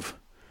leave,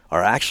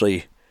 or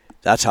actually,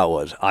 that's how it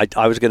was.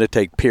 I was going to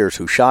take Pierce,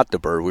 who shot the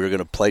bird. We were going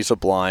to place a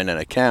blind and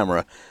a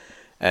camera,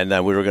 and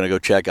then we were going to go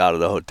check out of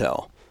the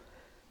hotel.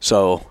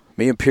 So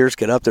me and Pierce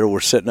get up there.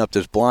 We're sitting up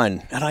this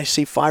blind, and I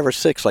see 5 or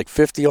 6, like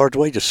 50 yards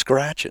away, just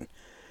scratching.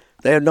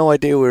 They had no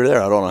idea we were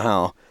there. I don't know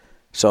how.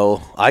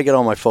 So I get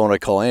on my phone. I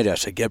call Andy. I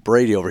said, get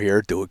Brady over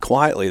here. Do it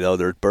quietly, though.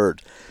 There's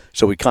birds.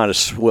 So we kind of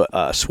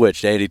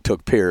switched. Andy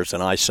took Pierce,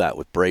 and I sat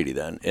with Brady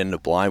then. In the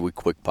blind, we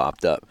quick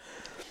popped up.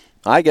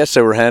 I guess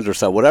they were hens or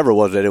something. Whatever it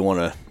was, they didn't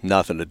want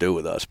nothing to do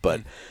with us.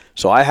 But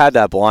so I had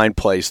that blind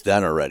placed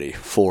then already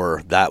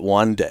for that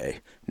one day,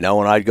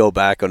 knowing I'd go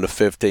back on the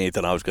 15th,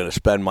 and I was going to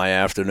spend my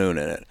afternoon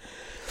in it.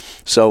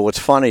 So what's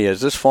funny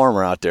is this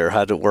farmer out there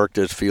hasn't worked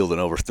his field in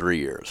over 3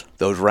 years.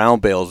 Those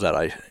round bales that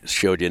I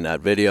showed you in that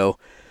video,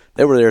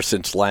 they were there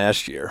since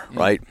last year,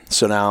 right?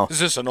 So now is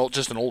this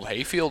just an old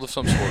hayfield of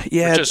some sort?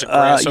 Yeah, just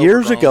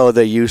years ago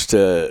they used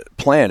to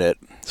plant it.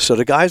 So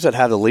the guys that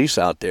have the lease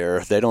out there,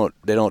 they don't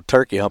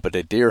turkey hunt, but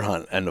they deer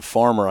hunt. And the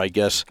farmer, I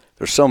guess,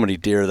 there's so many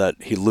deer that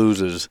he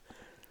loses,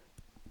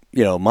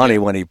 money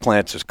when he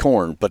plants his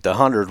corn. But the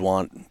hunters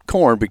want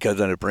corn because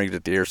then it brings the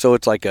deer. So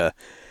it's like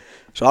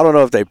so I don't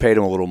know if they paid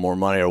him a little more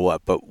money or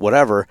what, but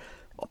whatever.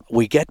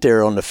 We get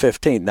there on the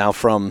 15th. Now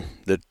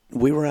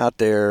we were out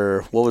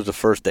there, what was the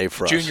first day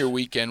for us? Junior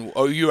weekend.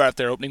 Oh, you were out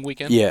there opening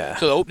weekend? Yeah.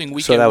 So the opening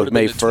weekend so that was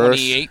May the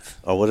 1st? 28th?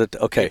 Or was it?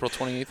 Okay. April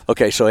 28th?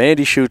 Okay, so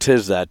Andy shoots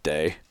his that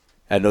day,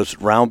 and those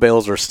round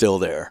bales are still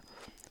there.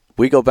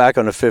 We go back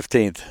on the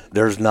 15th.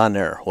 There's none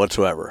there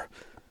whatsoever.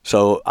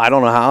 So I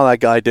don't know how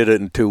that guy did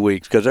it in 2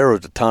 weeks, because there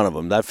was a ton of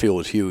them. That field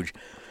was huge.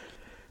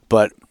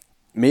 But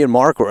me and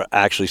Mark were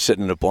actually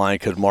sitting in the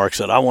blind because Mark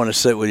said, I want to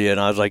sit with you. And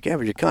I was like, yeah,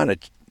 but you're kind of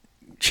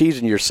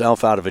cheesing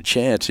yourself out of a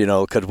chance,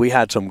 because we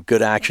had some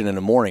good action in the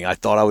morning. I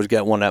thought I was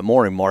getting one that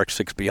morning. Mark's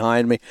 6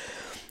 behind me.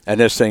 And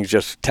this thing's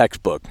just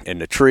textbook, in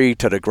the tree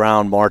to the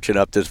ground, marching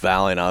up this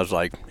valley. And I was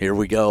like, here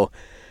we go.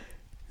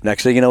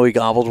 Next thing you know, he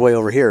gobbles way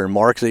over here. And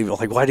Mark's even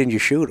like, why didn't you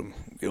shoot him?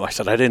 I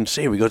said, I didn't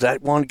see him. He goes,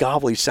 that one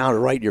gobble, he sounded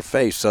right in your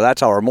face. So that's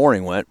how our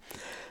morning went.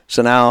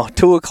 So now,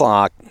 2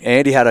 o'clock,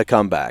 Andy had to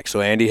come back. So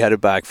Andy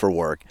headed back for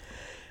work.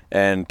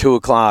 And 2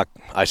 o'clock,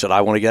 I said,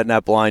 I want to get in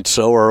that blind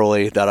so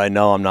early that I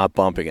know I'm not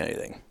bumping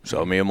anything.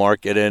 So me and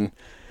Mark get in.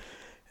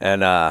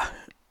 And I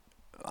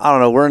don't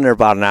know, we're in there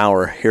about an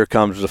hour. Here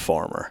comes the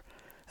farmer.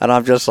 And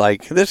I'm just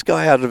like, this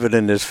guy hasn't been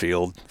in this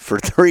field for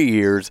 3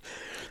 years.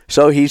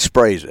 So he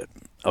sprays it,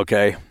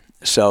 okay?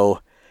 So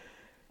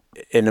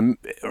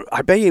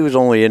I bet he was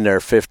only in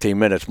there 15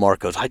 minutes. Mark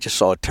goes, I just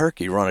saw a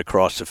turkey run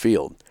across the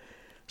field.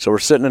 So we're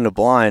sitting in the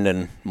blind,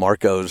 and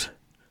Mark goes,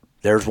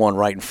 there's one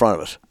right in front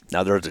of us.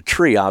 Now, there's a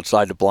tree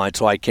outside the blind,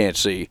 so I can't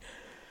see.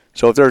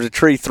 So if there's a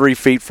tree 3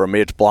 feet from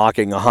me, it's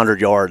blocking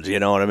 100 yards, you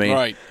know what I mean?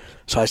 Right.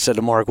 So I said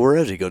to Mark, where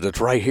is he? He goes, it's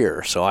right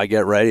here. So I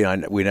get ready,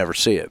 and we never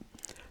see it.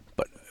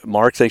 But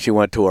Mark thinks he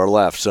went to our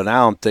left. So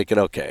now I'm thinking,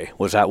 okay,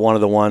 was that one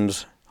of the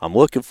ones I'm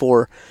looking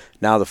for?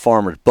 Now the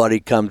farmer's buddy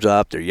comes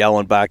up. They're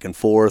yelling back and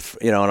forth,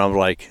 and I'm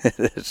like,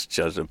 it's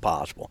just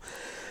impossible.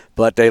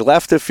 But they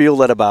left the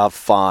field at about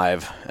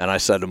 5, and I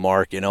said to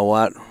Mark, you know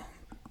what?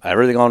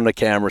 Everything on the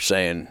camera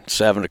saying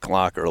 7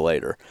 o'clock or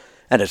later.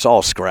 And it's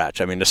all scratch.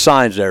 I mean, the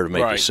sign's there to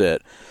make you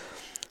sit.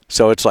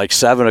 So it's like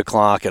 7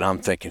 o'clock, and I'm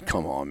thinking,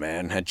 come on,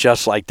 man. And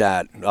just like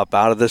that, up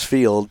out of this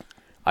field,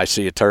 I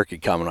see a turkey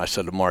coming. I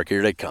said to Mark,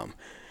 here they come.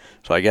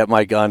 So I get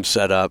my gun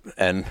set up,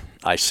 and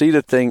I see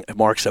the thing.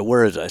 Mark said,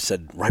 where is it? I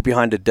said, right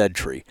behind a dead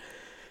tree.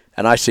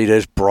 And I see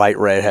this bright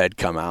red head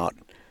come out.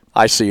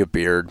 I see a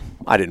beard.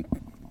 I didn't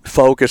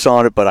focus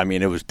on it, but, I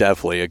mean, it was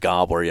definitely a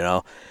gobbler,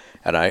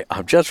 And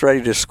I'm just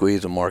ready to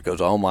squeeze, and Mark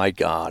goes, oh, my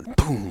God.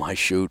 Boom, I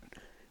shoot.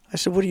 I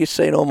said, what are you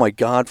saying, oh, my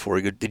God, for?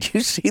 He goes, did you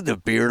see the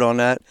beard on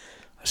that?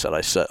 I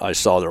said, I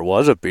saw there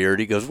was a beard.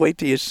 He goes, wait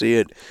till you see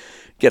it.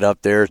 Get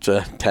up there. It's a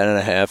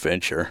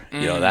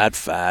 10.5-incher, that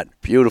fat,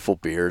 beautiful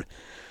beard.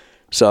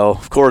 So,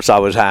 of course, I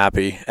was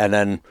happy. And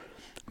then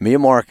me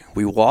and Mark,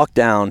 we walked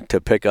down to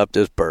pick up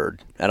this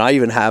bird. And I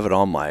even have it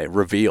on my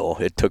reveal.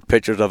 It took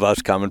pictures of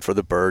us coming for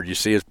the bird. You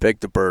see us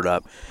pick the bird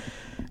up.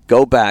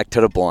 Go back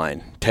to the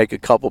blind, take a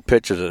couple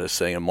pictures of this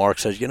thing, and Mark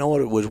says, you know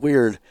what, it was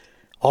weird.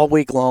 All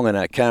week long on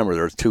that camera,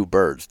 there's 2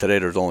 birds. Today,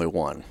 there's only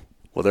 1.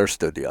 Well, there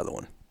stood the other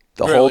one.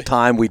 The whole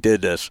time we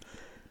did this,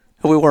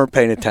 we weren't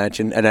paying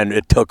attention, and then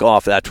it took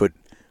off. That's what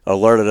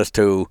alerted us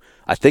to,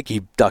 I think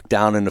he ducked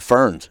down in the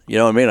ferns. You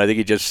know what I mean? I think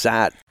he just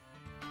sat.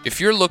 If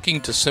you're looking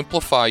to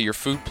simplify your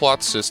food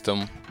plot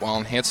system while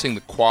enhancing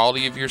the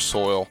quality of your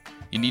soil,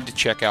 you need to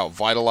check out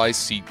Vitalized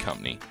Seed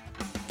Company.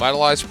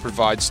 Vitalizer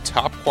provides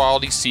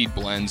top-quality seed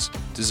blends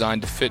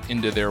designed to fit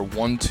into their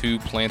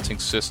 1-2 planting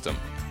system.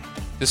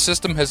 This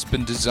system has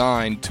been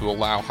designed to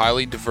allow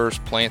highly diverse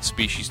plant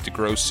species to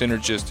grow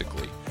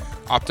synergistically,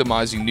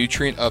 optimizing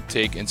nutrient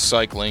uptake and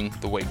cycling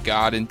the way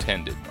God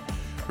intended.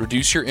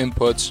 Reduce your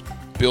inputs,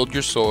 build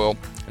your soil,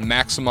 and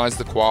maximize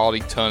the quality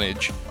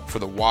tonnage for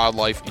the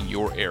wildlife in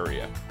your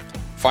area.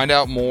 Find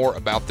out more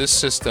about this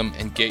system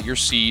and get your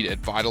seed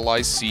at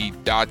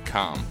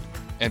vitalizeseed.com.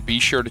 And be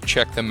sure to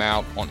check them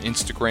out on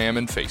Instagram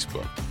and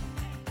Facebook.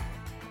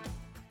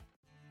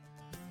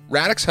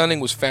 Radix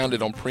Hunting was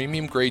founded on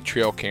premium-grade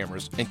trail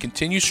cameras and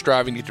continues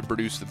striving to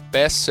produce the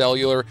best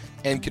cellular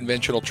and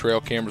conventional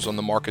trail cameras on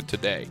the market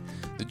today.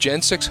 The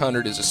Gen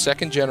 600 is a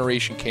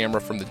second-generation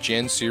camera from the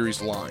Gen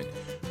series line.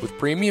 With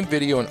premium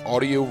video and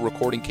audio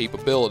recording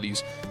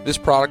capabilities, this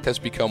product has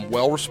become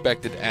well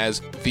respected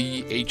as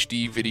the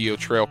HD video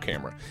trail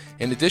camera.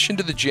 In addition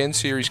to the Gen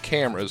series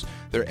cameras,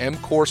 their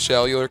M-Core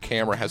cellular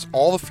camera has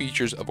all the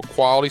features of a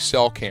quality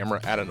cell camera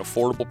at an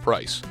affordable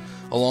price.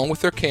 Along with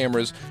their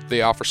cameras,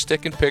 they offer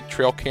stick and pick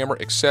trail camera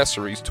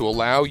accessories to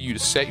allow you to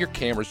set your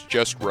cameras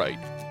just right.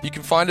 You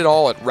can find it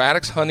all at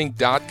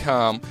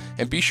radixhunting.com,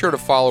 and be sure to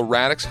follow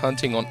Radix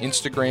Hunting on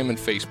Instagram and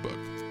Facebook.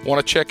 Want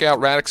to check out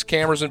Radix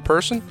cameras in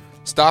person?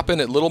 Stop in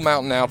at Little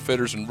Mountain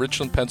Outfitters in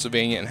Richland,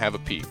 Pennsylvania and have a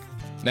peek.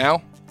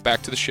 Now,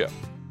 back to the show.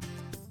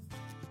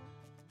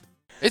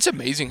 It's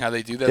amazing how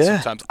they do that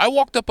sometimes. I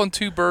walked up on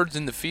two birds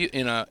in the field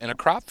in a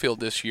crop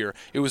field this year.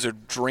 It was a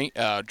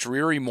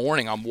dreary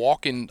morning. I'm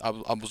walking. I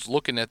was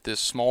looking at this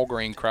small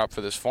grain crop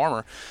for this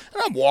farmer,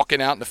 and I'm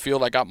walking out in the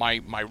field. I got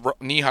my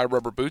knee-high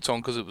rubber boots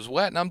on because it was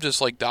wet, and I'm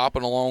just like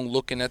dopping along,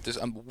 looking at this.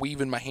 I'm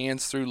weaving my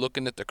hands through,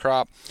 looking at the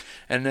crop,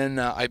 and then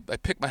I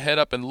picked my head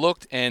up and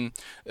looked, and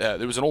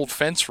there was an old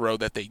fence row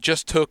that they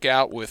just took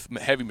out with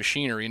heavy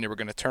machinery, and they were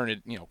going to turn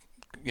it,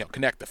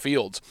 connect the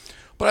fields.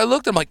 But I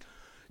looked, I'm like,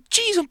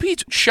 geez, and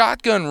Pete's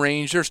shotgun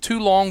range, there's two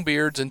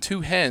longbeards and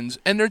two hens,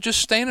 and they're just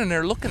standing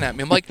there looking at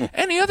me. I'm like,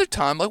 any other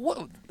time, like,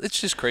 what?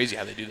 It's just crazy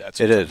how they do that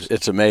sometimes. It is.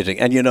 It's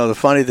amazing. And, the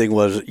funny thing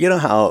was,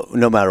 how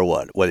no matter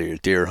what, whether you're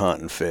deer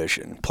hunting,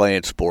 fishing,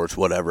 playing sports,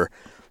 whatever,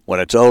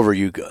 when it's over,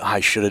 you go, I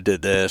should have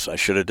did this, I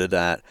should have did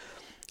that.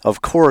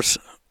 Of course,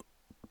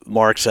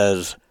 Mark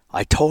says,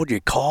 I told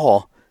you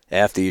call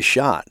after you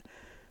shot.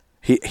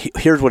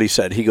 Here's what he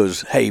said. He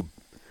goes, hey,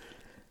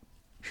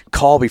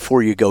 call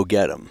before you go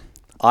get him.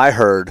 I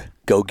heard,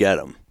 go get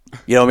him.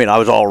 You know what I mean? I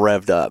was all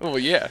revved up. Oh,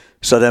 yeah.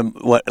 So then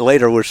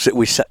later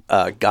we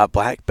got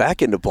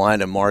back into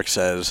blind, and Mark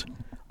says,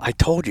 I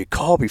told you,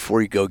 call before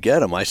you go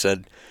get him. I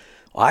said,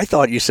 I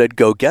thought you said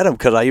go get him,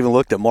 because I even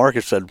looked at Mark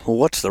and said, well,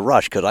 what's the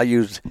rush?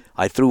 Because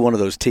I threw one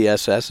of those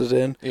TSSs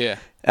in. Yeah.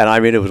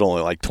 And, it was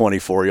only like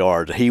 24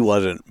 yards. He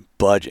wasn't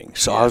budging.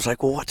 So I was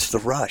like, well, what's the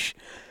rush?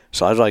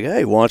 So I was like, hey,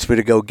 he wants me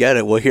to go get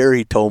it. Well, here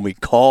he told me,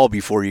 call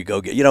before you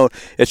go get it.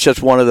 It's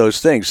just one of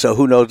those things. So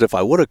who knows if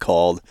I would have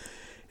called,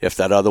 if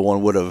that other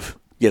one would have,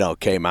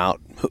 came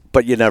out.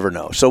 But you never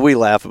know. So we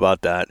laugh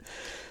about that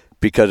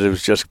because it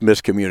was just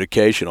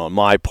miscommunication on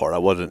my part. I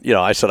wasn't,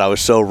 I said I was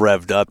so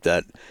revved up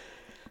that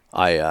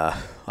I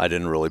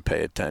didn't really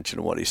pay attention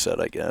to what he said,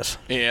 I guess.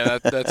 Yeah,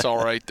 that's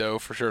all right, though,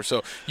 for sure.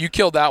 So you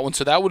killed that one.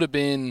 So that would have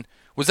been,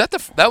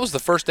 that was the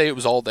first day it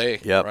was all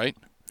day, right?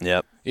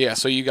 Yep. Yeah,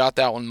 so you got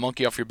that one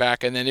monkey off your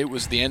back, and then it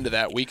was the end of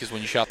that week is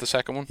when you shot the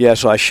second one? Yeah,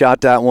 so I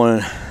shot that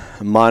one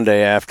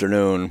Monday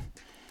afternoon,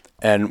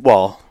 and,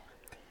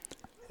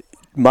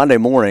 Monday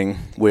morning,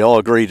 we all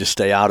agreed to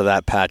stay out of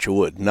that patch of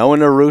wood. Knowing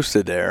they're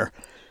roosted there,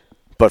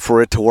 but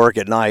for it to work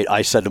at night,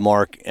 I said to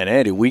Mark and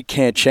Andy, we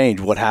can't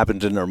change what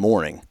happens in their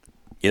morning.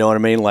 You know what I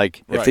mean?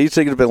 Like, if these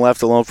things have been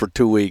left alone for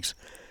 2 weeks,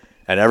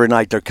 and every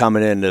night they're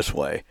coming in this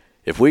way,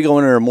 if we go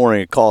in their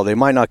morning and call, they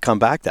might not come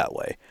back that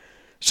way.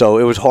 So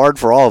it was hard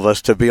for all of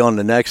us to be on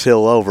the next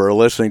hill over,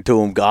 listening to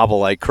them gobble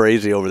like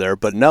crazy over there,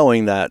 but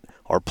knowing that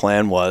our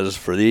plan was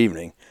for the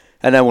evening.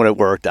 And then when it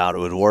worked out, it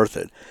was worth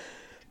it.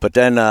 But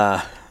then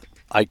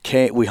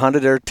we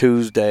hunted there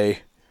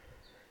Tuesday.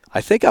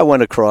 I think I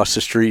went across the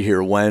street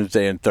here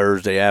Wednesday and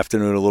Thursday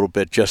afternoon a little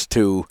bit just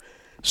to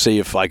see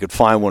if I could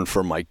find one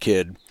for my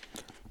kid.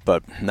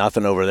 But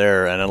nothing over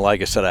there. And then, like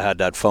I said, I had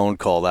that phone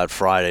call that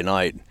Friday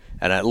night.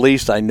 And at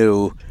least I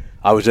knew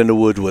I was in the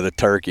woods with a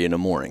turkey in the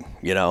morning,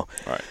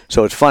 Right.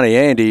 So it's funny,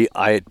 Andy,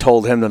 I had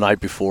told him the night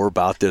before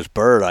about this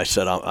bird. I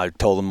said, I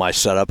told him my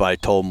setup. I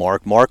told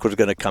Mark. Mark was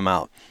going to come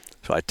out.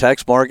 So I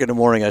text Mark in the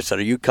morning. I said,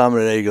 are you coming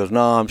today? He goes,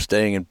 no, I'm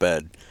staying in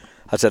bed.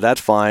 I said, that's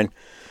fine.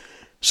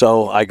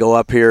 So I go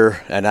up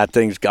here, and that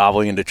thing's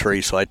gobbling in the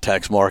tree. So I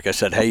text Mark. I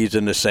said, hey, he's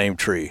in the same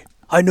tree.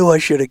 I knew I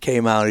should have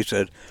came out, he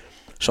said.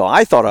 So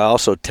I thought I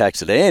also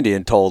texted Andy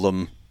and told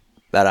him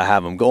that I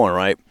have him going,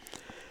 right?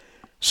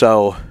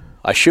 So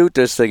I shoot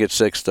this thing at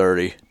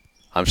 6:30.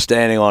 I'm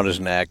standing on his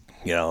neck,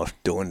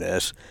 doing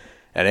this.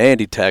 And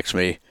Andy texts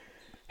me,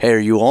 hey, are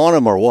you on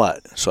him or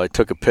what? So I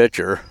took a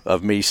picture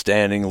of me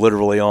standing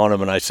literally on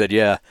him, and I said,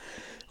 yeah.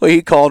 Well,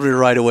 he called me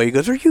right away. He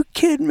goes, "Are you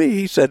kidding me?"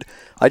 He said,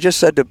 "I just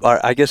said to,"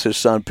 I guess his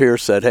son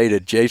Pierce said, "Hey,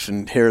 did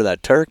Jason hear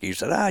that turkey?" He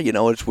said,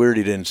 it's weird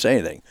he didn't say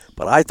anything.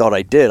 But I thought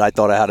I did. I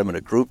thought I had him in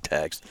a group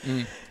text.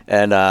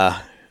 And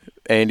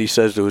Andy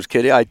says to his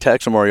kid, "I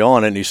text him, are you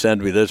on it?" And he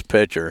sends me this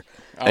picture.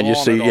 And you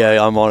see,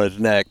 I'm on his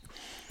neck.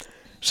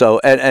 So,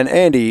 and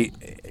Andy,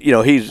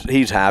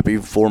 he's happy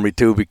for me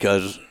too,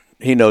 because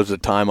he knows the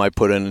time I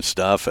put in and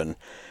stuff. And,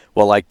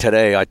 well, like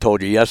today, I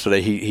told you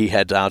yesterday, he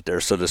heads out there.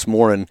 So this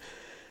morning,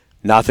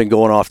 nothing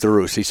going off the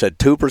roost. He said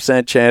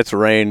 2% chance of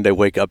rain. They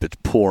wake up, it's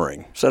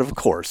pouring. I said, of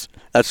course.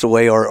 That's the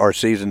way our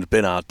season's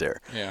been out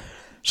there. Yeah.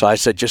 So I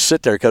said, just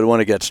sit there, because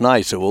when it gets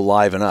nice, it will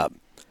liven up.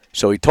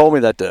 So he told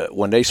me that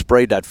when they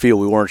sprayed that field,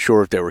 we weren't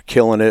sure if they were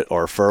killing it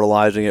or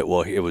fertilizing it.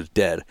 Well, it was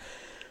dead.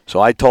 So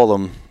I told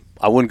him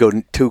I wouldn't go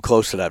too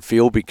close to that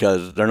field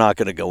because they're not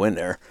going to go in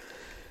there.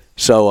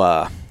 So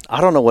I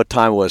don't know what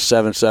time it was,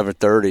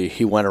 7:30.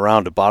 He went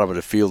around the bottom of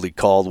the field. He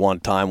called one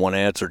time, one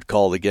answered,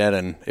 called again,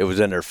 and it was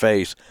in their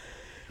face.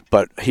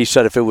 But he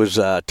said if it was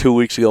 2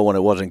 weeks ago when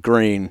it wasn't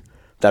green,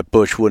 that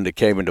bush wouldn't have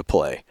came into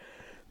play.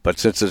 But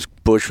since this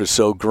bush was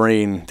so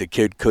green, the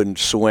kid couldn't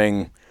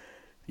swing.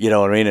 You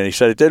know what I mean? And he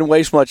said it didn't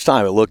waste much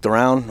time. It looked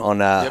around on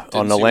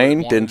the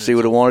lane, didn't see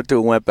what it wanted to,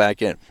 and went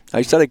back in.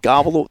 He said it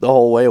gobbled the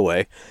whole way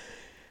away.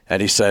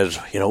 And he says,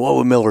 what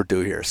would Miller do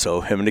here? So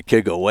him and the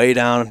kid go way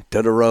down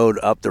to the road,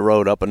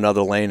 up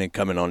another lane, and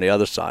come in on the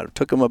other side. It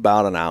took him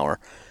about an hour.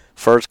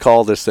 First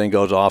call, this thing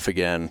goes off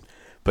again,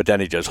 but then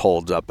he just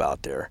holds up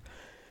out there.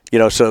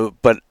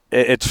 But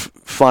it's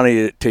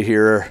funny to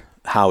hear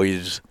how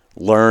he's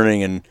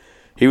learning, and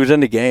he was in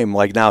the game.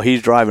 Like now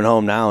he's driving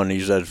home now, and he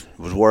says it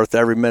was worth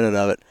every minute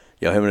of it.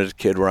 Him and his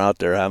kid were out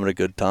there having a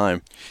good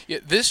time. Yeah,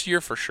 this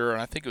year for sure,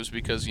 and I think it was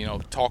because,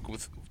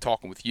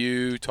 talking with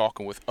you,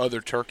 talking with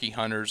other turkey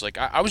hunters, like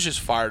I was just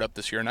fired up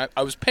this year, and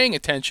I was paying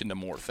attention to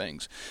more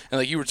things. And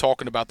like you were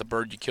talking about the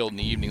bird you killed in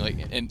the evening, like,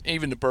 and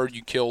even the bird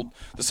you killed,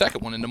 the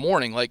second one in the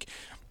morning, like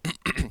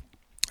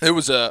There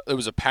was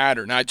a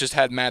pattern. I just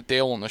had Matt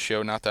Dale on the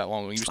show not that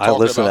long ago. He was talking I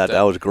listened about to that.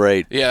 That was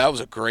great. Yeah, that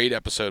was a great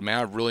episode, man.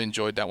 I really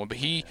enjoyed that one. But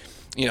he,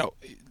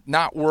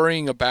 not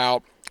worrying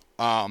about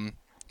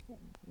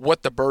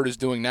what the bird is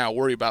doing now,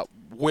 worry about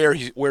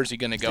where's he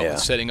going to go and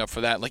setting up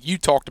for that. Like you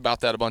talked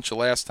about that a bunch of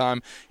last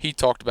time. He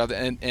talked about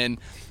that, and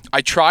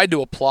I tried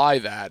to apply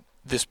that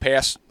this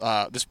past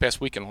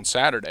weekend on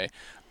Saturday.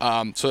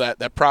 So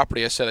that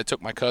property, I said I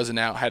took my cousin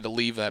out, had to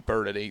leave that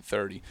bird at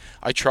 8:30.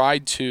 I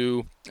tried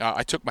to.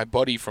 I took my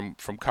buddy from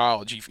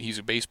college. He's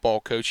a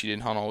baseball coach. He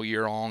didn't hunt all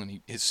year long,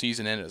 and his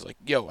season ended. I was like,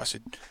 I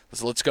said,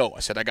 let's go. I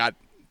said, I got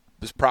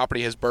this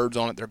property has birds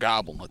on it. They're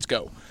gobbling. Let's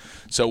go.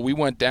 So we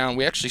went down.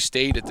 We actually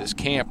stayed at this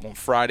camp on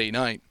Friday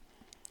night.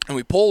 And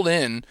we pulled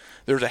in,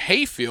 there's a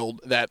hayfield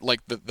that,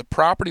 like, the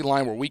property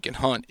line where we can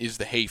hunt is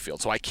the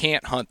hayfield. So I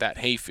can't hunt that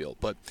hayfield.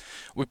 But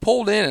we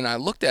pulled in, and I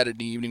looked at it in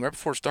the evening, right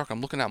before it's dark.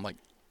 I'm looking at it, I'm like,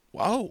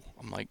 whoa.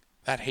 I'm like,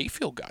 that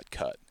hayfield got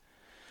cut.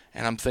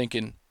 And I'm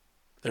thinking,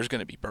 there's going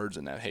to be birds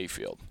in that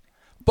hayfield.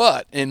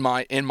 But in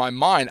my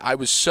mind, I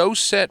was so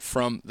set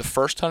from the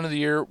first hunt of the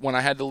year when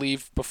I had to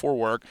leave before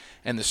work,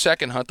 and the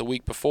second hunt the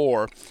week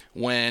before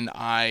when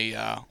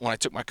I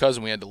took my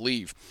cousin, we had to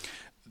leave.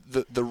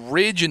 The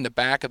ridge in the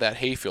back of that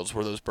hayfield is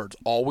where those birds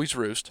always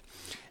roost.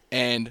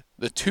 And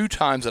the two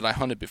times that I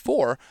hunted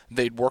before,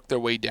 they'd work their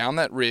way down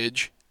that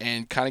ridge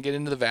and kind of get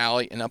into the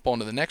valley and up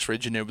onto the next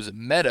ridge. And there was a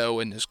meadow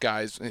in this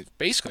guy's,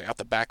 basically out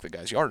the back of the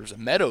guy's yard. There's a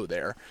meadow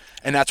there,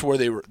 and that's where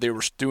they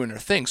were doing their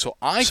thing. So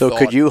thought,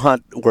 could you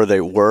hunt where they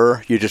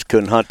were? You just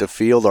couldn't hunt the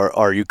field,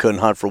 or you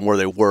couldn't hunt from where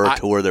they were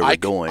to where they were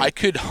going? I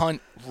could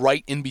hunt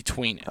right in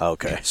between it.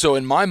 Okay. So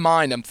in my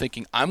mind, I'm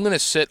thinking, I'm going to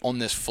sit on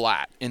this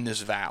flat in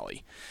this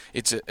valley.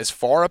 It's as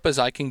far up as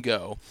I can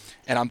go,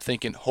 and I'm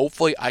thinking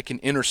hopefully I can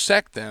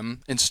intersect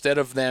them instead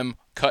of them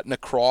cutting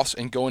across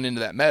and going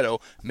into that meadow.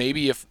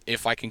 Maybe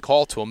if I can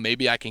call to them,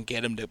 maybe I can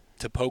get them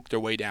to poke their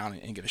way down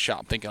and get a shot.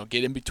 I'm thinking I'll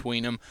get in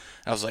between them.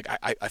 And I was like,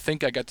 I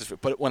think I got this.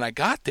 But when I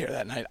got there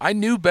that night, I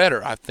knew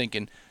better. I'm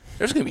thinking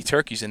there's going to be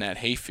turkeys in that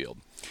hayfield.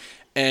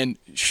 And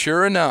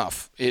sure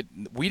enough,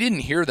 we didn't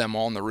hear them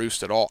on the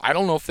roost at all. I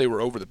don't know if they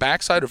were over the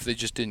backside or if they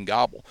just didn't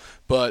gobble.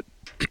 But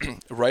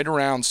right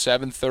around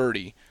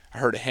 7:30, I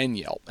heard a hen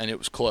yelp, and it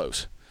was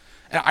close.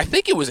 And I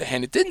think it was a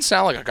hen. It didn't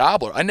sound like a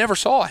gobbler. I never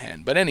saw a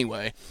hen. But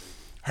anyway,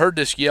 heard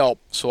this yelp,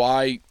 so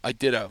I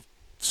did a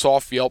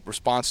soft yelp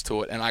response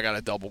to it, and I got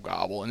a double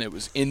gobble. And it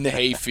was in the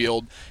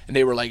hayfield, and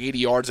they were like 80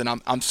 yards. And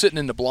I'm sitting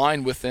in the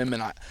blind with them,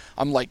 and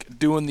I'm like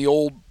doing the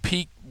old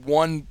peek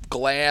one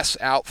glass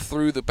out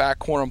through the back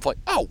corner. I'm like,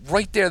 oh,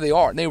 right there they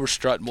are. And they were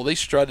strutting. Well, they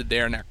strutted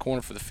there in that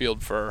corner for the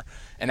field for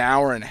an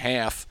hour and a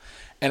half.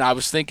 And I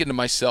was thinking to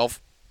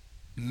myself,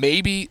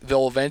 maybe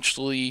they'll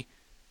eventually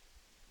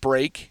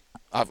break.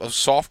 I was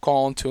soft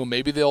calling to them.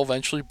 Maybe they'll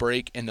eventually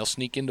break, and they'll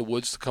sneak into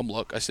woods to come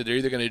look. I said, they're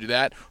either going to do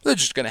that, or they're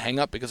just going to hang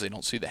up because they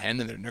don't see the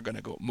hen, and they're going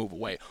to go move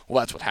away. Well,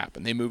 that's what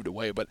happened. They moved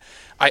away. But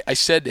I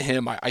said to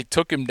him, I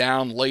took him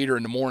down later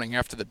in the morning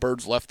after the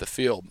birds left the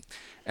field,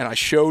 and I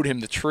showed him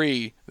the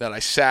tree that I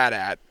sat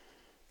at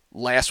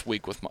last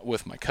week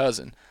with my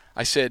cousin.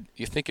 I said,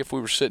 you think if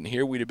we were sitting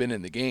here, we'd have been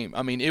in the game?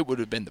 I mean, it would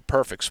have been the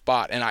perfect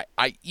spot. And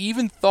I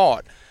even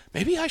thought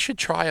maybe I should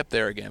try up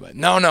there again. But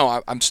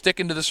no, I'm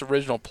sticking to this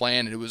original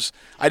plan. And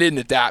I didn't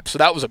adapt. So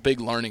that was a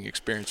big learning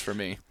experience for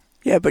me.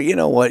 Yeah, but you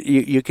know what?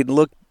 You can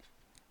look,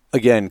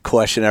 again,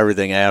 question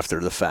everything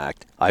after the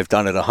fact. I've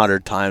done it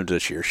 100 times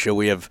this year. Should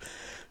we have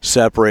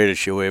separated?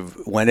 Should we have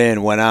went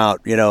in, went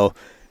out?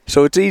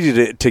 So it's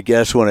easy to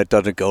guess when it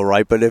doesn't go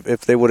right. But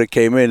if they would have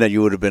came in, then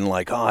you would have been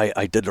like, oh,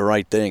 I did the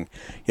right thing.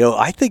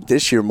 I think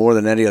this year more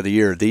than any other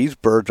year, these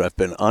birds have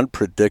been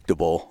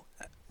unpredictable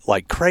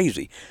like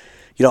crazy.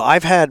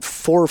 I've had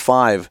 4 or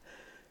 5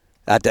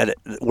 at that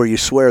where you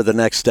swear the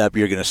next step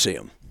you're going to see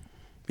them.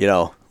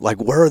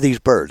 Like, where are these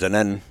birds? And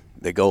then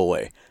they go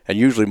away. And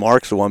usually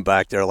Mark's the one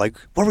back there like,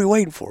 what are we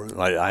waiting for?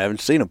 I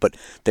haven't seen them, but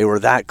they were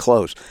that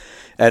close.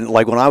 And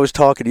like when I was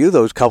talking to you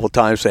those couple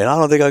times saying, I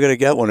don't think I'm going to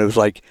get one, it was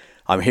like,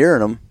 I'm hearing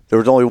them. There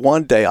was only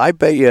one day. I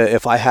bet you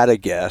if I had a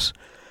guess,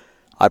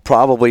 I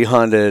probably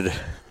hunted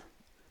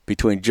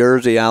between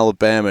Jersey,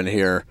 Alabama, and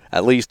here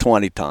at least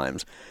 20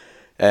 times.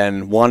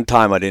 And one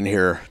time I didn't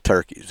hear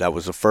turkeys. That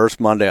was the first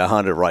Monday I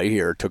hunted right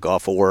here. Took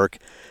off of work.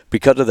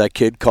 Because of that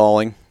kid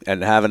calling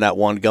and having that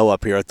one go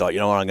up here, I thought, you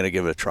know what, I'm going to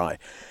give it a try.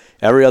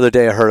 Every other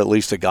day I heard at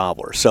least a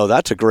gobbler. So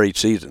that's a great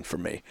season for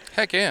me.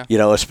 Heck yeah.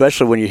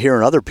 Especially when you're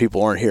hearing other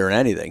people aren't hearing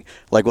anything.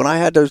 Like when I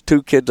had those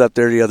 2 kids up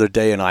there the other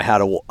day and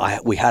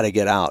we had to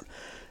get out.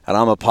 And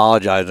I'm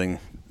apologizing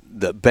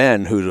that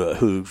Ben,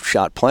 who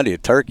shot plenty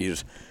of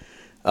turkeys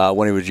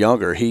when he was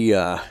younger, he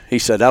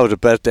said that was the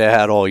best day I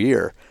had all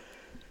year.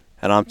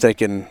 And I'm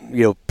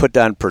thinking, put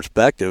that in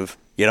perspective.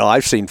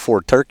 I've seen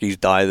 4 turkeys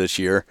die this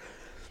year.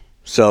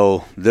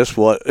 So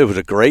it was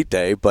a great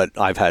day, but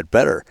I've had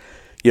better.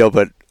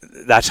 But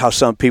that's how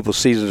some people's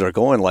seasons are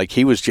going. Like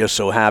he was just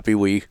so happy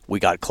we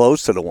got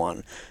close to the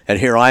one. And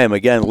here I am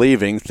again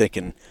leaving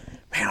thinking,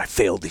 man, I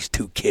failed these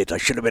 2 kids. I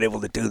should have been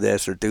able to do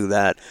this or do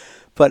that.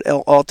 But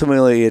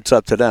ultimately it's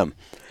up to them.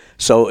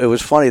 So it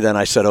was funny then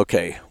I said,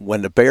 okay,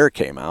 when the bear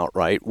came out,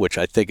 right, which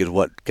I think is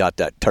what got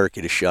that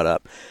turkey to shut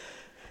up,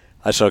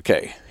 I said,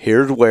 okay,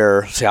 here's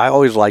where, see, I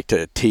always like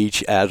to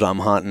teach as I'm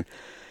hunting,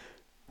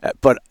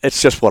 but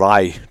it's just what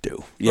I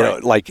do.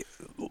 Like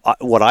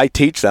what I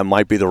teach them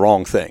might be the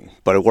wrong thing,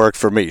 but it worked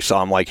for me. So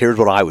I'm like, here's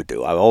what I would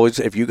do. I always,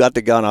 if you got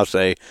the gun, I'll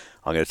say,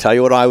 I'm going to tell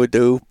you what I would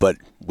do, but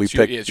it's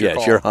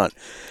your hunt.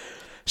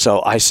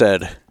 So I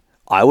said,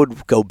 I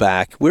would go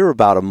back. We were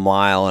about 1.75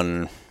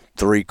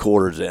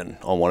 miles in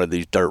on one of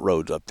these dirt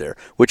roads up there,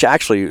 which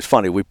actually is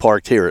funny. We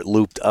parked here. It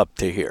looped up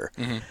to here.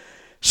 Mm-hmm.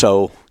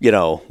 So,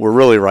 we're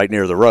really right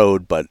near the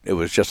road, but it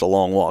was just a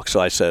long walk. So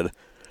I said,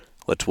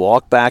 let's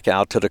walk back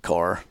out to the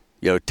car.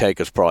 Take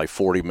us probably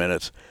 40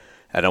 minutes,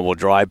 and then we'll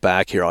drive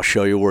back here. I'll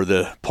show you where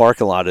the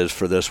parking lot is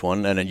for this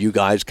one, and then you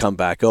guys come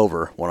back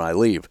over when I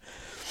leave.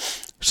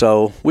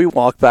 So we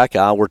walk back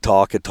out. We're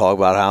talk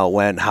about how it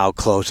went, how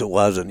close it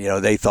was, and,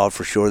 they thought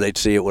for sure they'd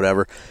see it,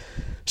 whatever.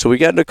 So we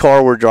get in the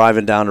car. We're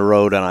driving down the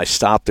road, and I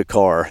stop the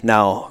car.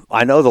 Now,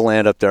 I know the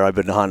land up there. I've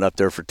been hunting up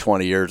there for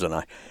 20 years,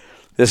 and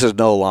this is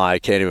no lie. I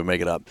can't even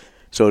make it up.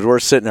 So as we're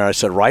sitting there, I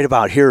said, right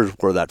about here is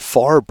where that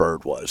far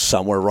bird was,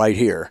 somewhere right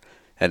here.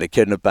 And the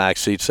kid in the back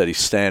seat said he's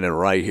standing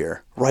right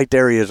here. Right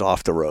there he is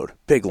off the road.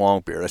 Big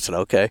long beard. I said,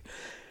 okay.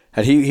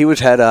 And he was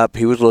head up.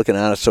 He was looking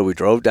at us. So we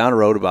drove down the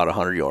road about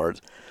 100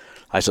 yards.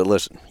 I said,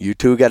 listen, you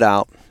 2 get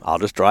out. I'll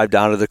just drive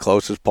down to the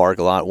closest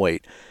parking lot and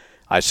wait.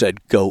 I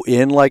said, go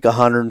in like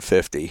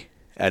 150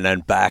 and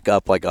then back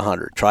up like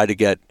 100. Try to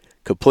get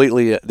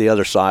completely the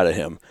other side of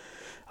him.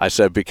 I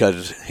said,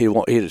 because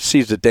he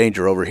sees the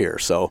danger over here.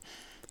 So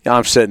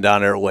I'm sitting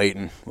down there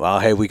waiting. Well,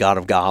 hey, we got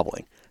him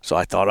gobbling. So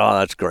I thought, oh,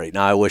 that's great.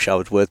 Now I wish I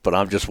was with, but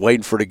I'm just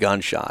waiting for the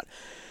gunshot.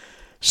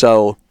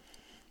 So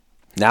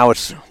now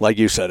it's, like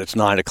you said, it's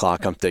 9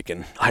 o'clock. I'm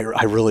thinking, I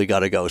really got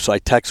to go. So I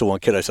texted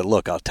one kid. I said,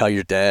 look, I'll tell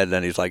your dad.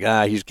 And he's like,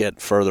 he's getting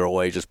further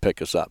away. Just pick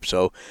us up.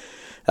 So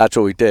that's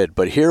what we did.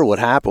 But here what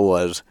happened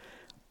was,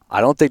 I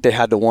don't think they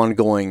had the one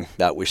going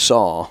that we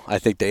saw. I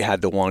think they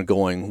had the one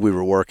going we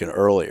were working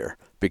earlier,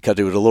 because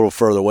he was a little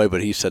further away,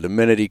 but he said the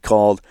minute he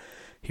called,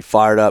 he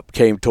fired up,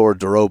 came towards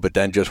the road, but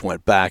then just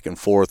went back and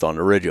forth on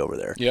the ridge over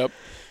there. Yep.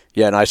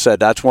 Yeah, and I said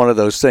that's one of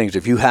those things.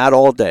 If you had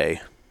all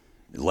day,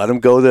 let him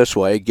go this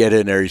way, get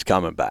in there, he's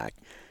coming back.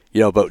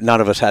 But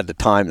none of us had the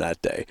time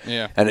that day.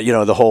 Yeah. And,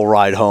 the whole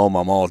ride home,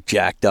 I'm all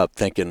jacked up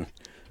thinking,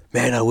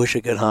 man, I wish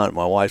I could hunt.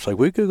 My wife's like,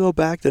 we could go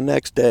back the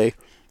next day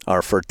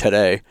or for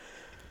today.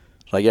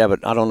 Like, yeah,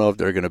 but I don't know if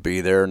they're going to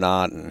be there or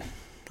not, and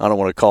I don't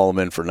want to call them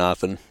in for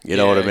nothing. You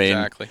know what I mean?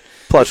 Exactly.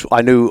 Plus,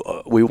 I knew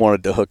we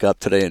wanted to hook up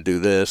today and do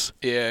this.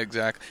 Yeah,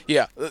 exactly.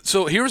 Yeah.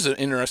 So here's an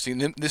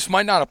interesting. This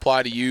might not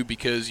apply to you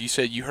because you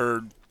said you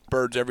heard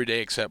birds every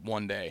day except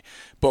one day.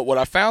 But what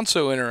I found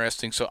so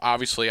interesting, so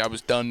obviously I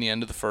was done the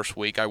end of the first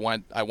week. I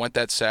went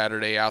that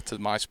Saturday out to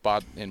my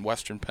spot in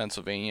western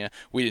Pennsylvania.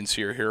 We didn't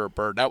see or hear a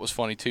bird. That was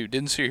funny too.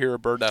 Didn't see or hear a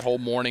bird that whole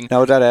morning.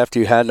 Now was that after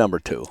you had number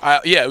 2?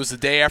 Yeah, it was the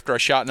day after I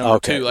shot number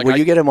 2. Like,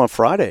 you get him on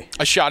Friday?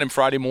 I shot him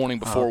Friday morning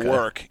before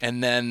work,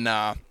 and then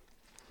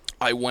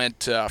I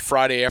went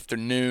Friday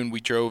afternoon. We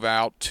drove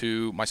out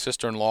to my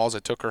sister-in-law's. I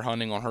took her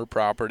hunting on her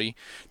property.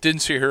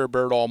 Didn't see her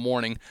bird all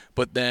morning,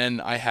 but then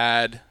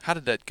how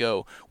did that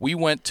go? We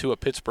went to a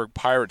Pittsburgh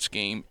Pirates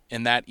game,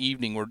 and that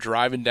evening we're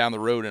driving down the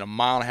road, and a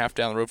mile and a half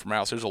down the road from our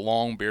house, there's a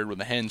longbeard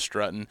with a hen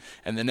strutting,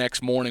 and the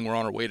next morning we're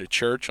on our way to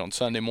church on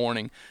Sunday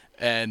morning,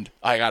 and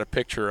I got a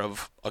picture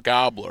of a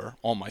gobbler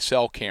on my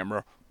cell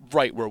camera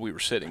right where we were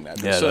sitting that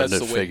day. Yeah, so that's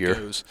the way it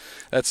goes.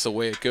 That's the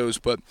way it goes.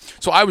 But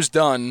so I was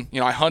done.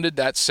 I hunted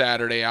that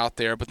Saturday out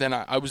there, but then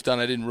I was done.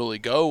 I didn't really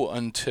go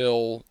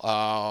until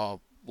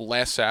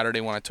last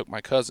Saturday when I took my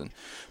cousin.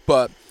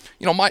 But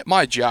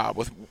my job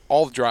with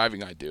all the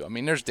driving I do, I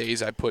mean, there's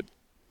days I put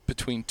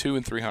between 200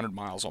 and 300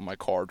 miles on my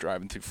car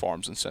driving through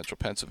farms in central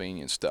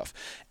Pennsylvania and stuff.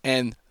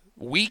 And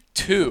week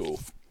 2,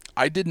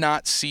 I did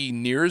not see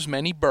near as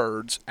many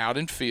birds out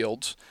in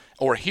fields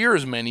or hear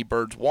as many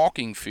birds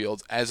walking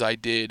fields as I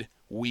did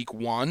week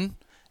 1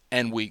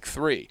 and week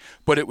 3.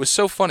 But it was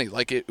so funny.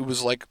 Like it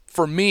was like,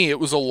 for me, it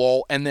was a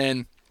lull. And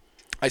then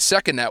I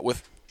second that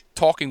with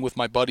talking with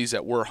my buddies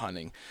that were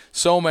hunting.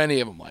 So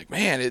many of them like,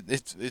 man,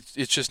 it's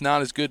just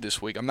not as good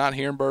this week. I'm not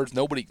hearing birds.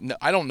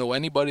 I don't know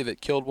anybody that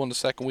killed one the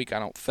second week, I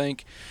don't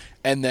think.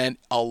 And then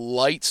a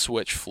light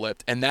switch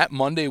flipped. And that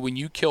Monday when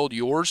you killed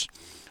yours,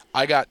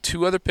 I got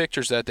 2 other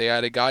pictures that day. I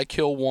had a guy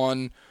kill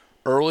one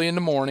early in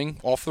the morning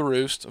off the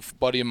roost, a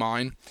buddy of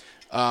mine.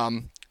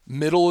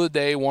 Middle of the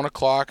day, 1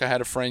 o'clock, I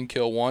had a friend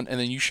kill one, and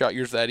then you shot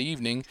yours that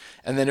evening.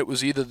 And then it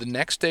was either the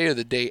next day or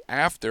the day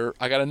after.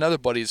 I got another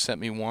buddy that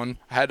sent me one.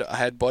 I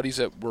had buddies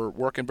that were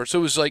working birds. So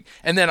it was like,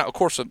 and then of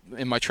course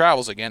in my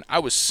travels again, I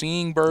was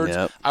seeing birds.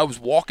 Yep. I was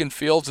walking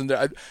fields, and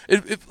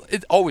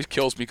it always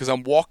kills me because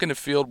I'm walking the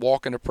field,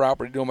 walking the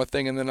property, doing my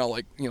thing, and then I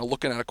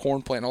looking at a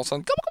corn plant, and all of a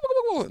sudden,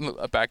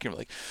 and back here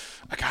like,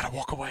 I gotta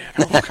walk away.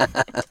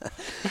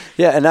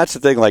 Yeah, and that's the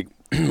thing. Like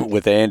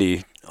with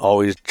Andy,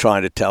 always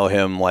trying to tell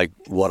him like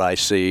what I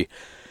see.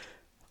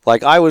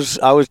 Like I was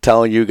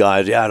telling you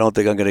guys, I don't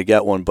think I'm going to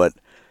get one, but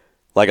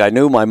like I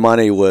knew my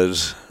money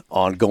was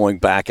on going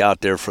back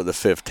out there for the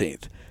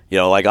 15th.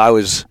 Like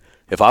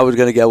if I was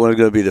going to get one, it was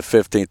going to be the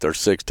 15th or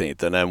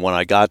 16th. And then when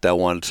I got that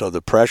one, so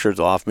the pressure's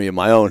off me in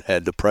my own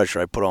head, the pressure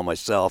I put on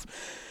myself.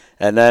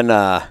 And then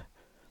I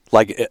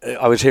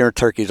was hearing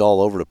turkeys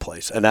all over the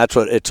place. And that's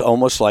what it's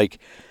almost like.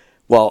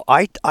 Well,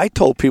 I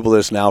told people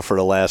this now for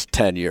the last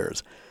 10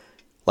 years.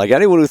 Like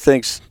anyone who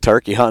thinks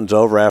turkey hunting's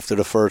over after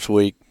the first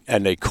week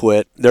and they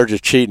quit, they're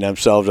just cheating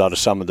themselves out of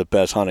some of the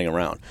best hunting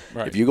around.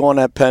 Right. If you go on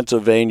that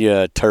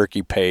Pennsylvania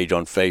turkey page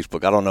on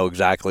Facebook, I don't know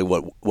exactly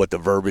what the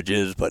verbiage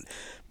is, but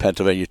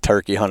Pennsylvania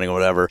turkey hunting or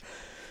whatever,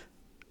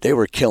 they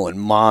were killing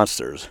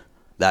monsters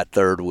that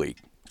third week.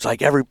 It's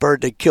like every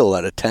bird they kill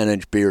had a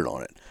 10-inch beard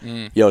on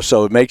it.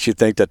 So it makes you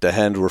think that the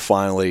hens were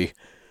finally,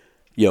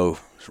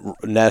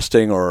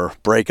 nesting or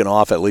breaking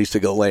off at least to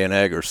go lay an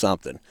egg or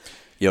something.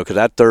 Because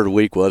that third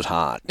week was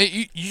hot.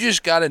 You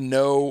just got to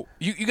know,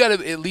 you got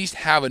to at least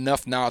have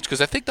enough knowledge. Because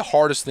I think the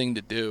hardest thing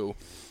to do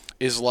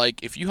is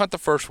like if you hunt the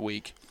first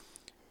week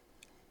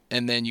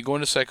and then you go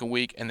into the second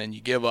week and then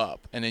you give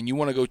up and then you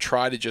want to go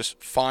try to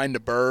just find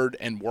a bird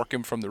and work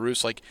him from the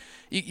roost. Like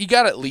you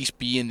got to at least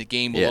be in the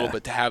game a little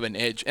bit to have an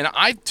edge. And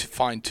I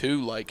find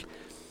too, like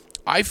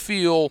I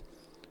feel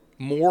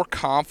more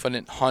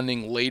confident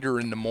hunting later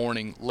in the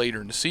morning,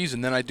 later in the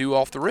season than I do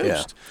off the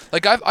roost. Yeah.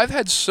 Like I've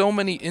had so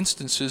many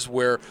instances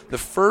where the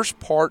first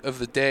part of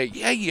the day,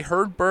 you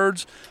heard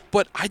birds,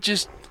 but I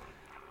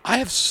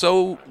have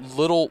so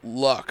little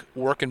luck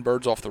working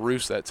birds off the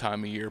roost that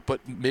time of year.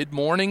 But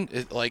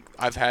mid-morning,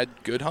 I've had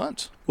good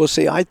hunts. Well,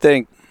 see, I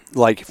think,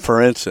 like,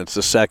 for instance,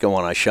 the second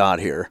one I shot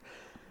here,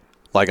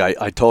 like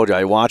I told you,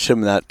 I watched him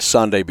that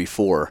Sunday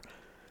before.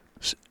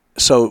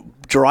 So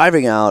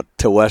driving out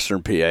to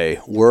Western PA,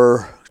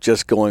 we're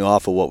just going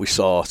off of what we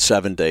saw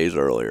 7 days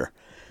earlier.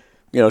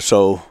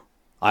 So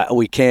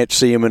we can't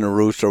see him in the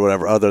roost or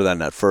whatever other than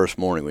that first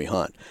morning we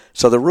hunt.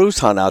 So the roost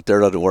hunt out there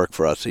doesn't work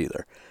for us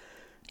either.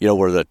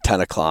 We're the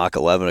 10 o'clock,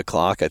 11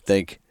 o'clock, I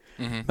think.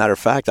 Mm-hmm. Matter of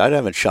fact, I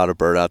haven't shot a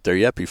bird out there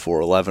yet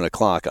before 11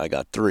 o'clock. I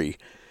got 3.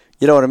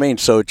 You know what I mean?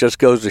 So it just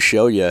goes to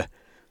show you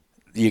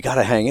got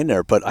to hang in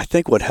there. But I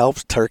think what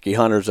helps turkey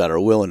hunters that are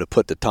willing to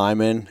put the time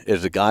in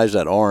is the guys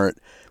that aren't.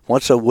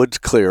 Once the woods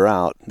clear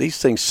out, these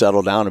things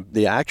settle down and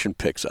the action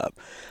picks up.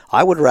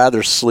 I would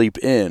rather sleep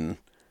in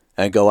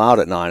and go out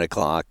at 9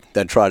 o'clock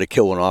than try to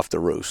kill one off the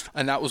roost.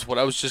 And that was what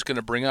I was just going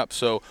to bring up.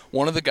 So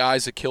one of the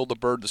guys that killed the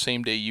bird the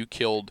same day you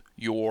killed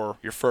your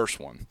first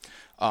one,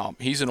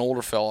 he's an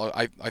older fellow.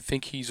 I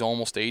think he's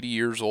almost 80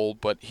 years old,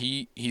 but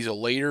he's a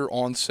later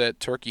onset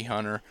turkey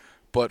hunter.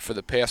 But for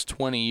the past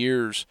 20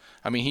 years,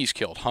 I mean, he's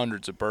killed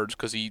hundreds of birds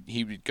because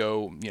he would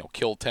go,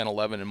 kill 10,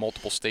 11 in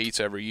multiple states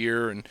every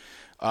year.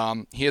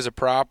 And he has a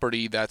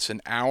property that's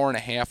an hour and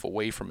a half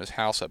away from his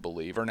house, I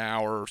believe, or an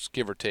hour,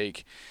 give or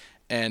take.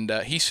 And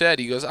he said,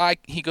 he goes, I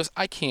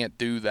can't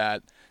do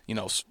that,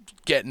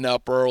 getting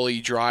up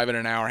early, driving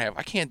an hour and a half.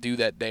 I can't do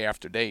that day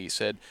after day, he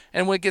said.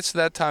 And when it gets to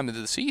that time of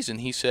the season,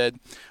 he said,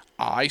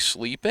 I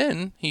sleep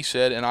in, he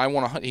said, and I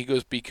want to hunt. He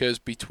goes, because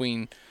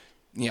between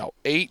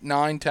 8,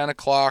 9, 10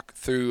 o'clock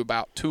through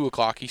about 2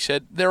 o'clock. He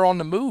said they're on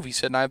the move. He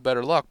said, and I have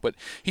better luck. But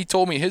he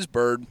told me his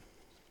bird,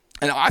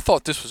 and I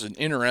thought this was an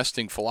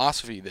interesting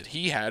philosophy that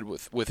he had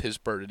with his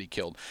bird that he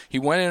killed. He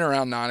went in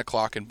around 9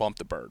 o'clock and bumped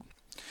the bird.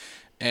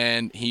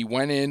 And he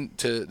went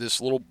into this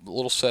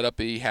little setup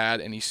that he had,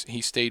 and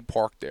he stayed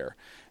parked there.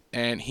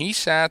 And he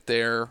sat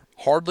there,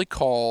 hardly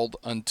called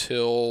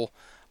until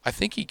I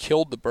think he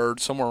killed the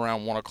bird somewhere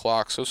around 1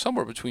 o'clock, so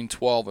somewhere between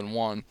 12 and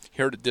 1,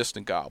 he heard a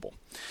distant gobble.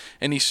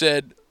 And he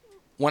said,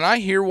 when I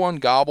hear one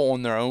gobble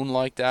on their own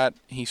like that,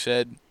 he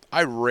said,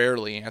 I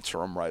rarely answer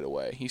them right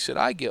away. He said,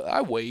 I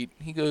wait.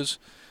 He goes,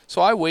 so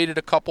I waited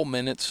a couple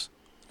minutes.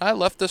 I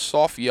left a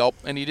soft yelp,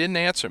 and he didn't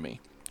answer me.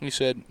 He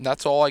said,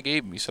 that's all I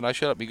gave him. He said, I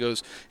shut up. He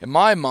goes, in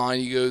my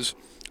mind, he goes,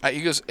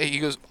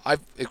 I've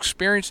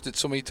experienced it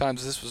so many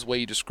times. This was the way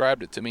he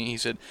described it to me. He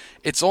said,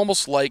 it's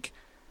almost like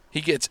he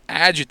gets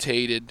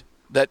agitated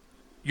that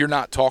you're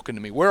not talking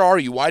to me. Where are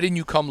you? Why didn't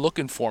you come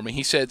looking for me?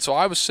 He said, so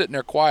I was sitting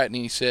there quiet, and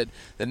he said,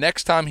 the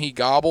next time he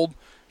gobbled,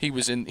 he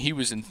was in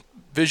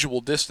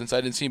visual distance.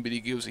 I didn't see him, but he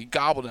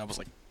gobbled, and I was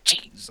like,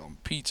 jeez, on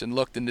Pete's, and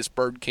looked, and this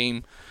bird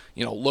came,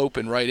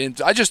 loping right in.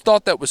 I just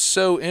thought that was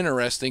so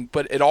interesting,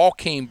 but it all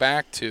came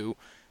back to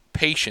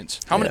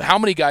patience. How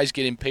many guys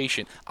get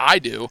impatient? I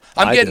do.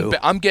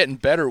 I'm getting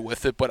better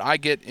with it, but I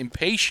get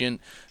impatient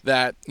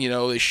that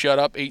they shut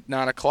up 8,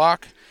 9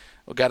 o'clock.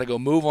 We got to go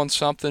move on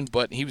something.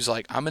 But he was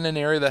like, I'm in an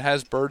area that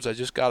has birds. I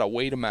just got to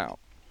wait them out.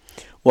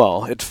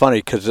 Well, it's funny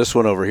because this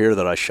one over here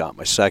that I shot,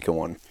 my second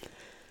one,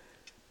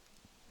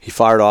 he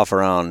fired off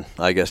around,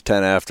 I guess,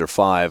 10 after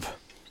 5,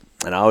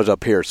 and I was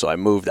up here, so I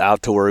moved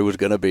out to where he was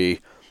going to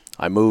be.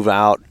 I moved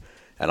out,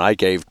 and I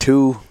gave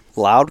 2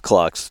 loud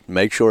clucks to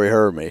make sure he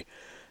heard me.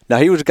 Now,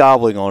 he was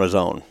gobbling on his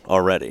own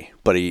already,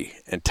 but he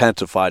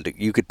intensified it.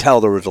 You could tell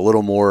there was a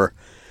little more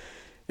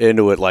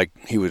into it, like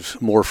he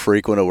was more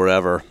frequent or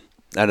whatever.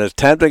 And as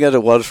tempting as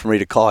it was for me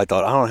to call, I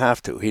thought, I don't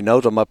have to. He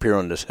knows I'm up here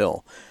on this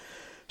hill.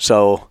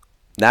 So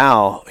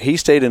now he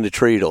stayed in the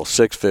tree till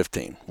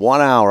 6:15.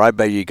 1 hour, I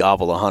bet you he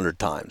gobbled 100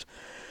 times.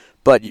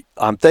 But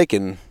I'm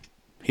thinking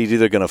he's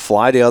either going to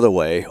fly the other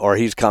way or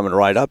he's coming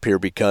right up here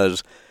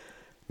because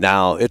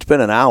now it's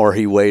been an hour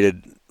he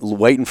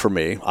waiting for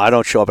me. I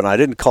don't show up, and I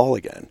didn't call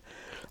again.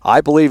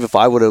 I believe if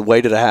I would have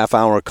waited a half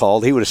hour and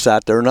called, he would have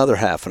sat there another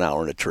half an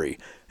hour in a tree.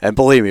 And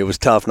believe me, it was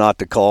tough not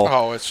to call.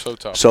 Oh, it's so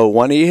tough. So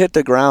when he hit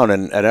the ground,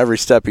 and at every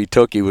step he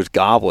took, he was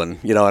gobbling,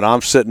 and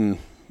I'm sitting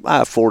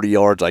 40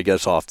 yards, I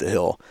guess, off the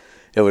hill.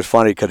 It was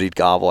funny because he'd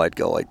gobble, I'd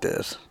go like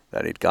this.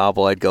 Then he'd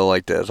gobble, I'd go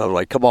like this. I was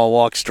like, come on,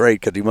 walk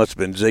straight, because he must have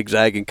been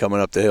zigzagging coming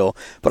up the hill.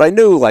 But I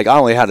knew, I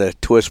only had to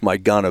twist my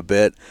gun a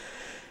bit.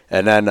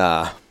 And then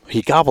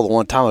he gobbled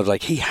one time. I was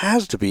like, he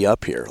has to be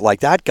up here.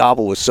 That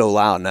gobble was so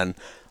loud. And then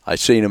I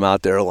seen him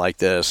out there like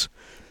this.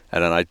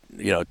 And then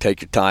I,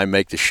 take your time,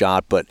 make the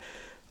shot. But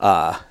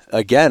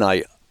again,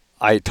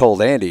 I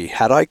told Andy,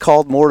 had I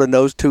called more than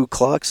those 2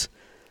 clucks,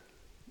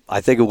 I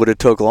think it would have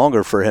took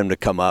longer for him to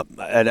come up.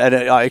 And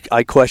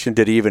I questioned,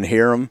 did he even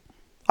hear him?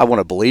 I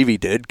want to believe he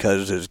did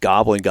because his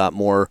gobbling got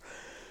more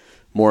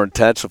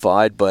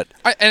intensified. But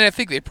I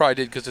think they probably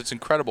did because it's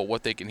incredible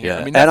what they can hear. Yeah.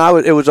 I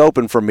mean, it was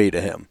open for me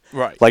to him.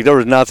 Right. There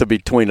was nothing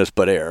between us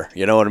but air.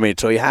 You know what I mean?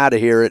 So he had to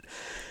hear it.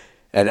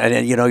 And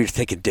then, you're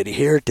thinking, did he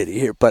hear it? Did he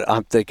hear it? But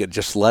I'm thinking,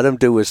 just let him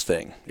do his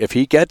thing. If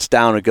he gets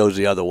down and goes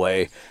the other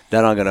way,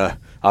 then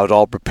I was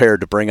all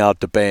prepared to bring out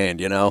the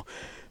band,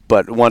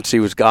 But once he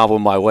was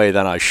gobbling my way,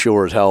 then I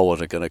sure as hell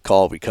wasn't going to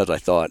call because I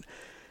thought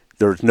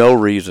there's no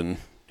reason.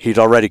 He's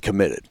already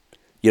committed.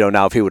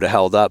 Now if he would have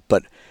held up.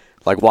 But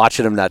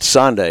watching him that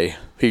Sunday,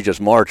 he just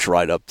marched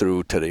right up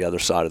through to the other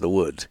side of the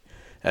woods.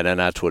 And then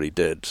that's what he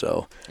did.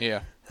 So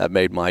yeah. That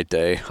made my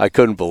day. I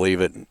couldn't believe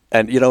it.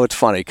 And, it's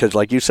funny because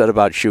like you said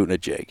about shooting a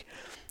jig,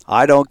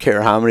 I don't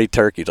care how many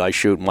turkeys I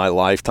shoot in my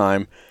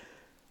lifetime.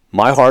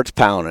 My heart's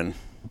pounding,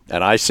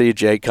 and I see a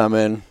jig come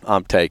in,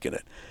 I'm taking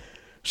it.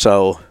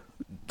 So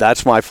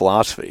that's my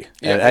philosophy.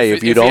 Yeah, and,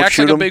 if you don't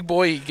shoot like him, a big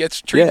boy, he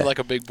gets treated like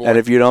a big boy. And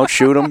if you don't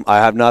shoot him, I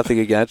have nothing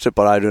against it,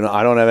 but I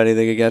don't have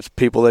anything against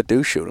people that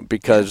do shoot him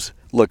because,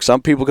 look,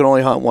 some people can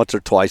only hunt once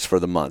or twice for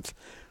the month.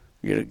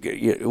 What are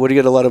you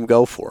going to let them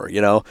go for,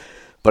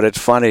 But it's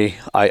funny,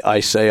 I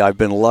say I've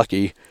been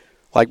lucky.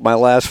 My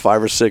last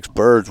 5 or 6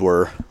 birds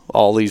were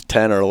all these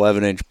 10 or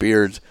 11-inch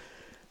beards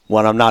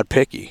when I'm not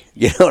picky.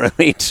 You know what I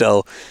mean?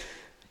 So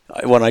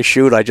when I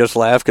shoot, I just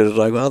laugh because it's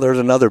well, there's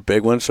another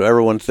big one. So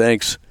everyone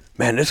thinks,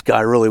 man, this guy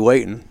really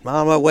waiting. No,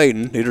 I'm not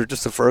waiting. These are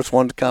just the first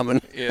ones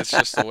coming. Yeah, it's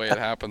just the way it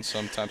happens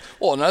sometimes.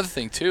 Well, another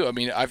thing, too, I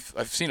mean, I've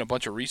seen a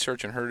bunch of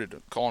research and heard it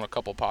calling a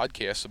couple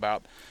podcasts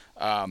about,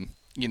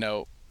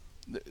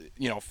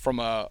 from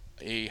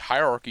a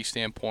hierarchy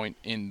standpoint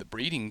in the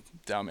breeding,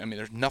 I mean,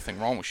 there's nothing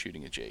wrong with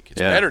shooting a jake.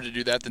 It's better to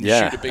do that than to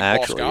shoot a big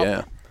false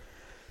gobbler.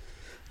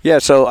 Yeah,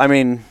 so, I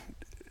mean,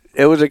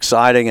 it was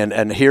exciting,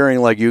 and hearing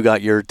like you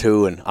got your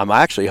 2, and I'm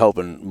actually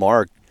hoping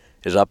Mark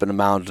is up in the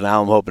mountains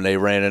now. I'm hoping they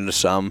ran into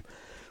some,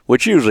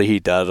 which usually he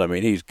does. I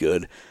mean, he's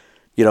good.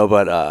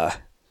 But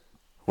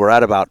we're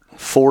at about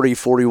 40,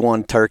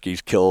 41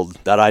 turkeys killed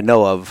that I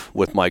know of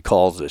with my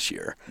calls this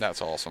year.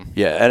 That's awesome.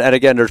 Yeah, and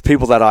again, there's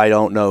people that I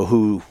don't know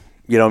who,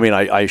 you know what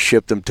I mean, I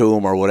shipped them to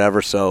them or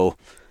whatever, so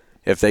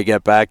if they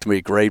get back to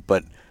me, great,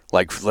 but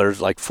there's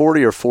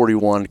 40 or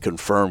 41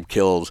 confirmed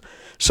kills.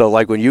 So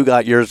when you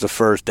got yours the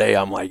first day,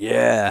 I'm like,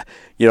 yeah,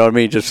 you know what I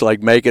mean, just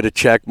make it a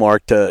check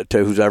mark to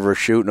who's ever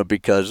shooting them,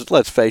 because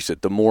let's face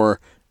it, the more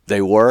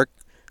they work,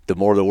 the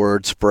more the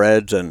word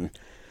spreads, and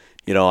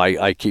you know,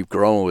 I keep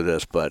growing with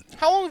this. But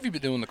how long have you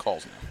been doing the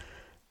calls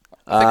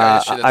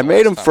now? I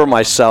made them for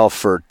myself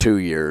for 2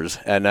 years,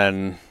 and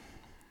then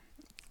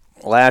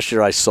last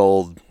year I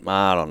sold,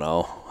 I don't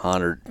know,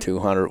 100,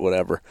 200,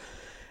 whatever.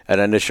 And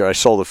then this year I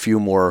sold a few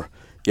more.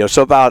 You know,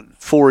 so about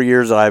 4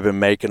 years that I've been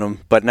making them.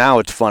 But now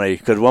it's funny,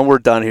 because when we're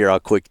done here,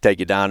 I'll quick take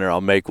you down there. I'll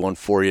make one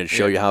for you and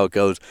show you how it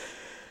goes.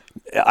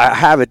 I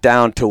have it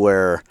down to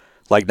where,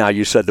 now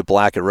you said the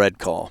black and red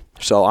call.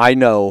 So I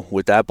know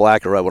with that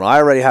black and red one, I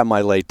already have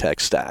my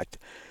latex stacked,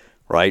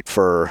 right,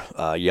 for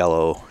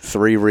yellow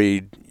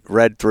 3-reed,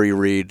 red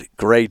 3-reed,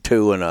 gray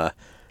 2, and a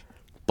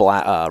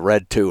black,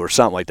 red 2 or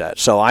something like that.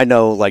 So I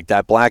know,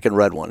 that black and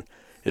red one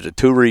is a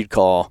 2-reed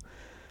call.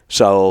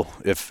 So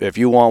if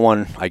you want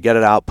one, I get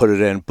it out, put it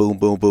in, boom,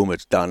 boom, boom,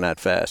 it's done that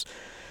fast.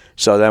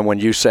 So then when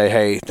you say,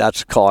 hey,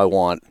 that's the call I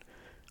want,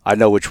 I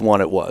know which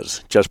one it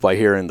was just by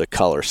hearing the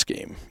color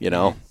scheme, you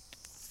know?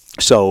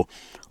 So,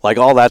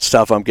 all that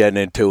stuff I'm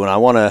getting into,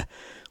 and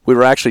we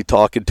were actually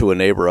talking to a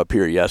neighbor up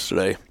here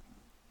yesterday.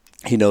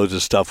 He knows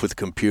his stuff with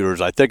computers.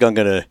 I think I'm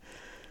going to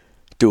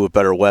do a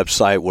better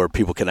website where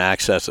people can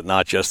access it,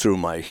 not just through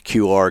my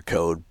QR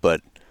code, but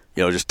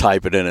you know, just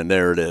type it in and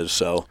there it is.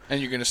 So. And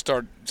you're going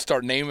to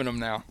start naming them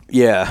now.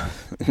 Yeah,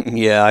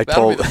 yeah.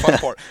 That'll be the fun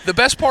part. The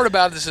best part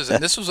about this is,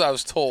 and this was I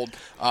was told.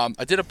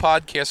 I did a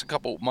podcast a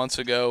couple months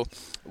ago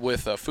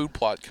with a food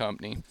plot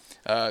company,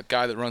 a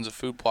guy that runs a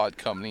food plot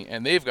company,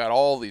 and they've got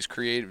all these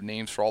creative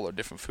names for all their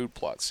different food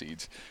plot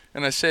seeds.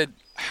 And I said,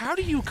 how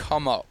do you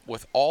come up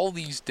with all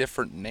these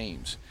different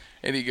names?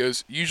 And he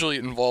goes, usually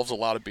it involves a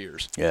lot of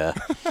beers. Yeah.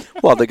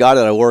 Well, the guy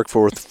that I work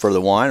for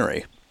the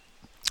winery,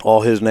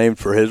 all his names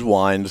for his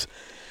wines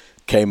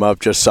came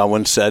up, just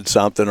someone said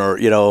something or,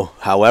 you know,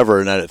 however,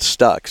 and then it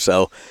stuck.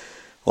 So,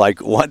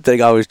 one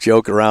thing I was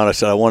joking around, I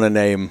said, I want to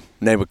name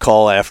a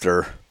call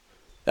after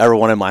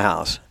everyone in my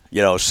house,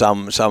 you know,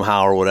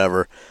 somehow or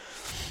whatever.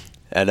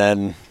 And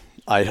then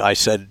I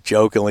said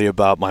jokingly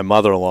about my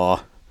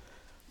mother-in-law.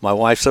 My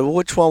wife said, well,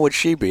 which one would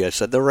she be? I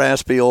said, the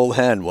raspy old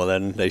hen. Well,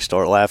 then they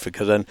start laughing,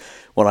 because then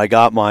when I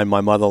got mine,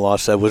 my mother-in-law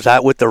said, was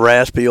that with the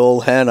raspy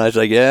old hen? I was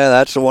like, yeah,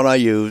 that's the one I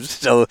used.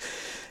 So,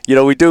 you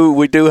know, we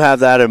do have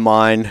that in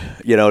mind,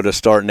 you know, to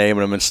start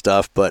naming them and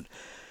stuff. But,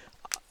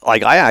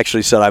 I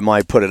actually said I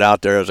might put it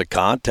out there as a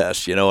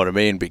contest, you know what I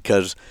mean?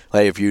 Because,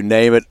 hey, if you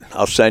name it,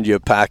 I'll send you a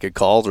pack of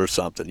calls or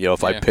something, you know,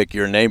 if I pick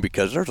your name,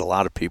 because there's a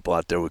lot of people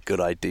out there with good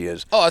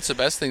ideas. Oh, that's the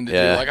best thing to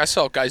do. I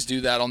saw guys do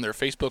that on their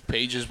Facebook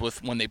pages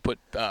when they put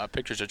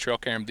pictures of trail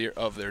cam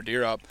of their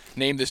deer up.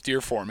 Name this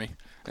deer for me.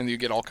 And you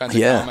get all kinds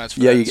of comments for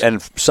that.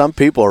 And some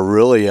people are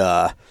really,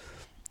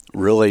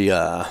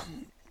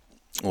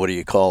 what do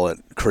you call it,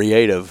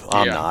 creative.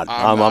 I'm not.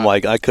 I'm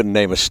like, I couldn't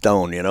name a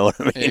stone, you know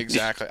what I mean?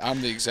 Exactly.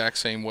 I'm the exact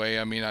same way.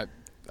 I mean, I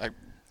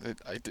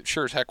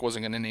sure as heck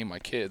wasn't going to name my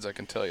kids, I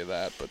can tell you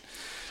that. But,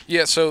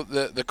 yeah, so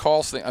the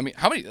calls thing, I mean,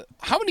 how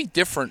many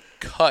different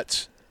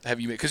cuts have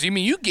you made? Because,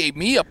 you gave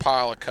me a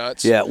pile of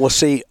cuts. Yeah, well,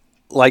 see,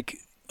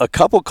 a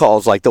couple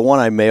calls, like the one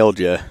I mailed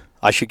you,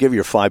 I should give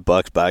your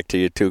 $5 back to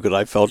you too, because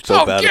I felt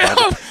so bad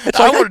about it. It's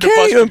I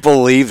can't even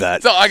believe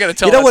that. So I got to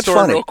tell that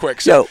story real quick.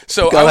 So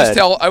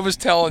I was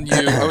telling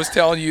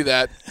you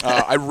that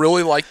I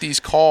really like these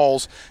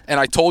calls, and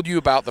I told you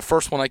about the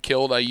first one I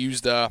killed. I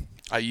used a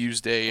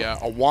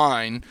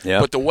wine,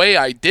 but the way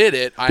I did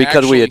it,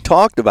 we had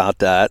talked about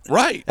that,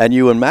 right? And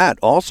you and Matt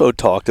also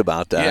talked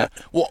about that.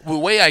 Yeah. Well, the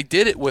way I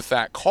did it with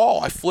that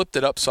call, I flipped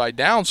it upside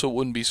down so it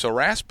wouldn't be so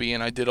raspy,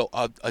 and I did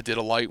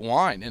a light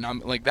wine, and I'm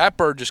like, that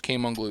bird just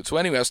came unglued. So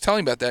anyway, I was telling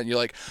you about that, and you're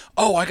like,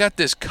 oh, I got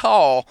this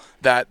call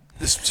that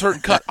this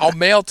certain cut I'll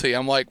mail to you.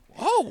 I'm like,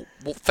 oh,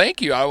 well,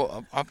 thank you.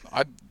 I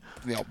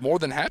more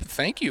than happy.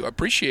 Thank you. I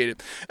appreciate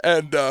it.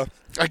 And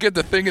I get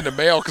the thing in the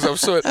mail because I was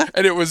so,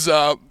 and it was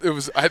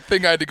I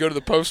think I had to go to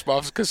the post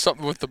office because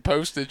something with the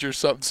postage or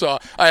something. So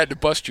I had to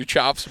bust your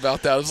chops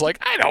about that. I was like,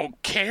 I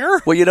don't care.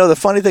 Well, you know, the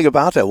funny thing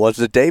about that was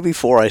the day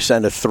before I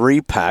sent a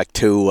 3-pack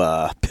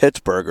to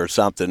Pittsburgh or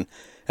something,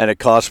 and it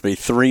cost me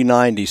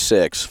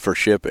 $3.96 for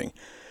shipping.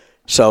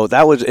 So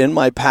that was in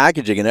my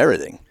packaging and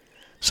everything.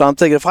 So I'm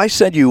thinking, if I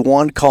send you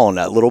one call in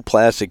that little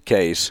plastic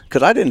case,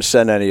 because I didn't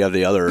send any of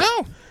the other.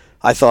 No.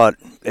 I thought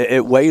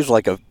it weighs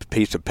like a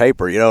piece of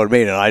paper, you know what I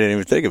mean? And I didn't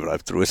even think of it. I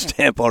threw a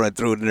stamp on it,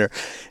 threw it in there.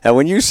 And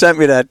when you sent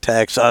me that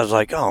text, I was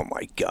like, oh,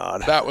 my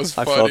God. That was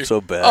funny. I felt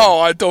so bad. Oh,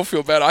 I don't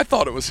feel bad. I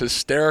thought it was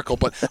hysterical.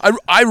 But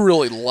I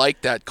really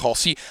like that call.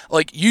 See,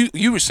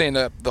 you were saying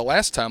that the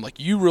last time,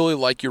 you really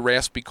like your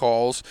raspy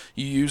calls.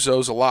 You use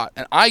those a lot.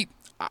 And I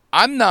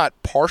I'm not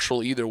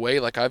partial either way.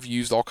 Like, I've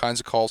used all kinds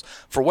of calls.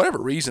 For whatever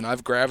reason,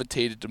 I've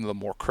gravitated to the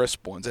more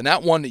crisp ones. And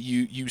that one that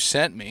you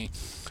sent me,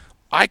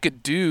 I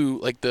could do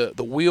like the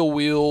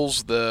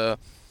wheels, the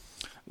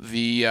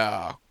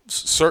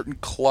certain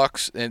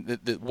clucks, and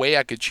the way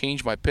I could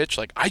change my pitch.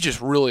 Like, I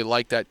just really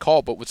like that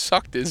call. But what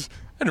sucked is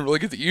I didn't really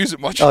get to use it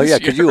much. Oh, this yeah, year.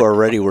 because you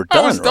already were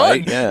done, I was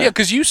right? done. Yeah,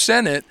 because you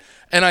sent it,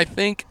 and I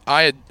think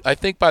by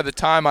the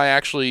time I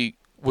actually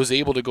was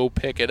able to go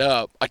pick it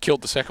up, I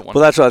killed the second one.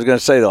 Well, that's what I was going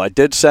to say, though. I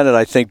did send it,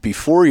 I think,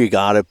 before you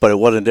got it, but it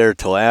wasn't there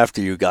till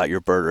after you got your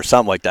bird or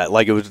something like that.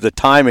 Like, it was the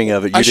timing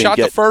of it. I shot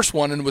the first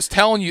one and was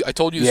telling you, I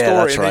told you the story,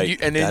 that's and right.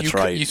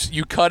 then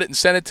you cut it and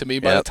sent it to me.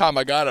 By the time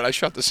I got it, I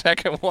shot the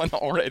second one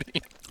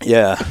already.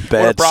 Yeah,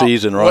 bad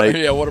season,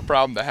 right? What a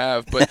problem to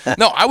have. But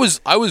no, I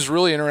was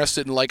really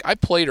interested in, like, I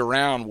played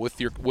around with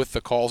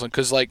the calls, and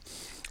because, like,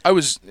 I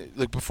was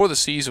like, before the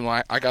season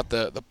when I got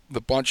the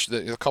bunch,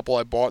 the couple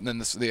I bought, and then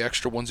the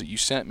extra ones that you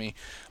sent me.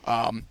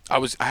 I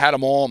had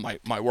them all in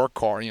my work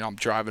car. I'm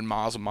driving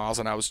miles and miles,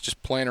 and I was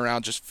just playing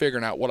around, just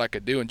figuring out what I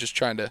could do, and just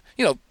trying to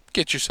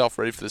get yourself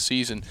ready for the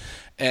season.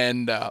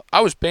 And I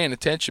was paying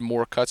attention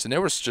more cuts, and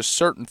there was just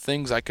certain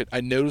things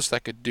I noticed I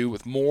could do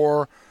with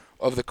more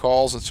of the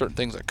calls, and certain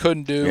things I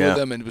couldn't do with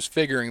them, and was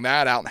figuring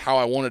that out and how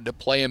I wanted to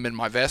play them in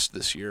my vest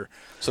this year.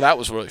 So that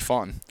was really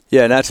fun.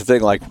 Yeah, and that's the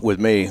thing, like with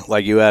me,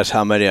 like you asked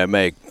how many I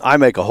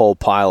make a whole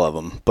pile of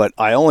them, but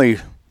I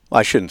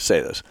shouldn't say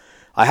this.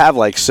 I have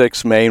like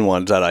 6 main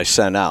ones that I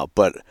send out,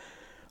 but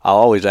I'll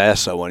always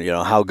ask someone,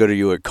 how good are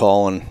you at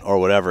calling or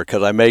whatever,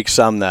 because I make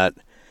some that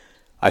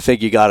I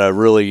think you got to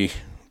really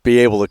be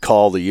able to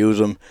call to use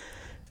them.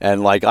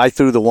 And like I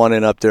threw the one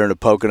in up there in the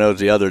Poconos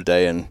the other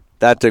day, and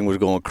that thing was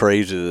going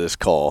crazy to this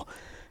call.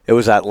 It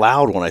was that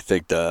loud one, I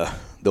think, the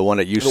one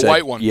that you said. The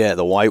white one. Yeah,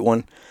 the white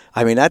one.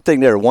 I mean, that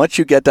thing there, once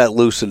you get that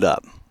loosened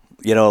up,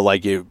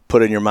 like you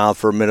put it in your mouth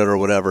for a minute or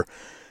whatever,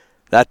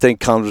 that thing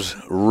comes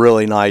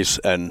really nice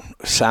and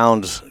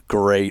sounds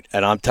great.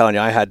 And I'm telling you,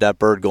 I had that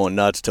bird going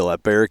nuts till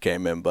that bear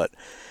came in. But,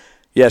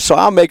 yeah, so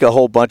I'll make a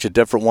whole bunch of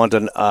different ones.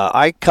 And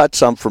I cut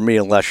some for me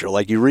and Lesher.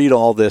 Like, you read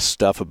all this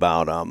stuff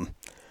about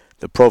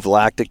the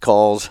prophylactic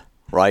calls,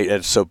 right?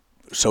 It's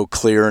so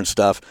clear and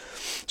stuff.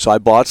 So I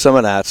bought some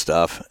of that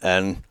stuff,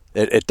 and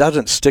it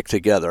doesn't stick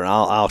together. And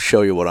I'll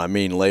show you what I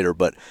mean later.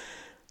 But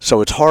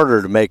so it's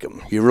harder to make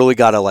them. You really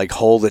got to like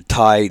hold it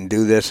tight and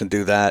do this and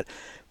do that.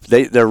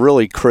 They're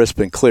really crisp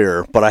and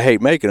clear, but I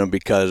hate making them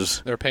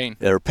because they're pain.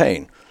 They're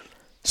pain.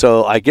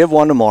 So I give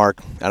one to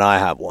Mark, and I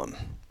have one.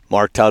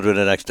 Mark tells me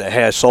the next day,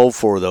 "Hey, I sold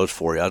 4 of those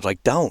for you." I was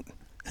like, "Don't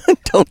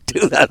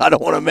do that. I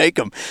don't want to make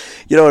them."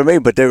 You know what I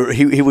mean? But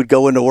he would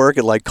go into work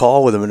and like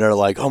call with them, and they're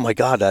like, "Oh my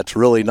God, that's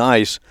really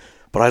nice."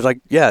 But I was like,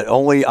 "Yeah,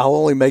 I'll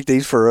only make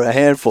these for a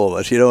handful of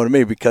us." You know what I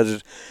mean? Because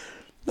it's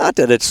not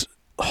that it's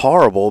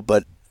horrible,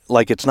 but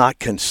like it's not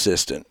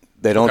consistent.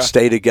 They don't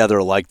stay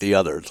together like the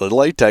others. The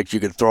latex you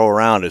can throw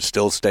around, it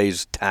still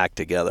stays tacked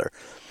together.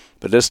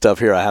 But this stuff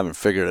here, I haven't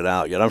figured it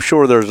out yet. I'm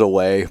sure there's a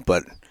way,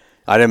 but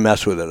I didn't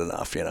mess with it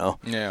enough,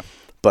 Yeah.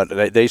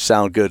 But they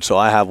sound good, so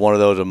I have one of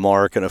those, a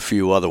Mark, and a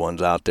few other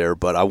ones out there.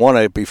 But I want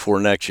it before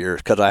next year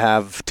because I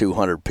have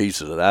 200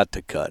 pieces of that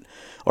to cut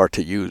or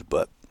to use.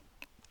 But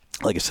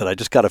like I said, I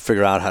just got to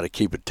figure out how to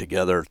keep it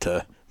together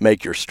to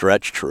make your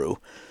stretch true.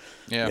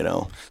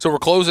 Yeah. So we're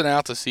closing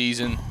out the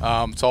season.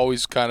 It's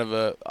always kind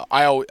of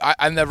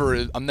I'm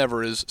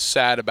never as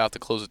sad about the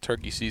close of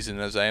turkey season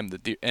as I am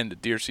the end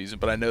of deer season.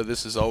 But I know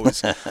this is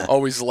always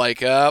always like,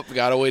 we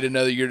gotta wait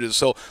another year to.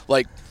 So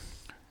like,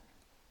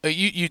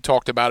 you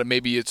talked about it.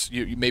 Maybe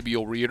maybe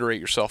you'll reiterate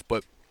yourself.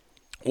 But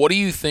what do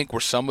you think were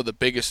some of the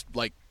biggest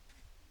like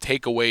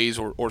takeaways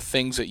or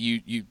things that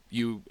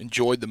you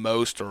enjoyed the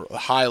most, or a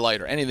highlight,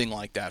 or anything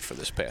like that for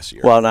this past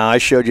year? Well, now I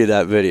showed you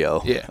that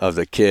video of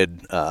the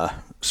kid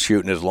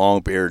shooting his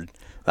long beard.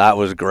 That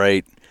was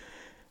great.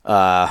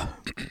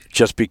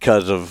 Just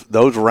because of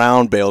those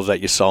round bales that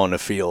you saw in the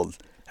field.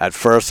 At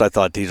first I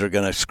thought these are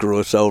going to screw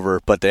us over,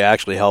 but they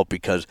actually helped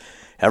because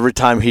every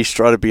time he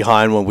strutted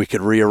behind when we could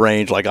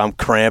rearrange, like I'm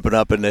cramping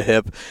up in the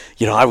hip,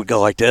 I would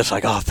go like this,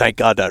 like, oh, thank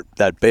God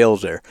that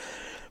bale's there.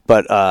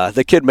 But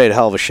the kid made a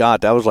hell of a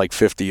shot. That was like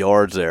 50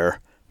 yards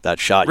there, that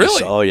shot. Really? You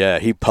saw. Oh, yeah,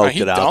 he poked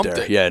it out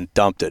there. Yeah, and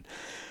dumped it.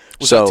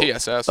 Was that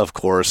TSS? Of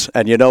course.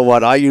 And you know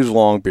what? I use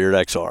Longbeard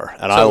XR,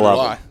 and I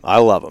love them. I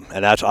love them.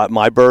 And that's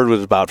my bird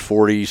was about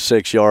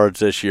 46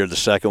 yards this year, the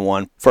second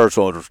one. First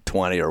one was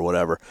 20 or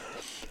whatever.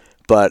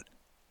 But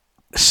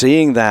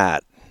seeing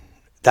that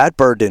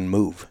bird didn't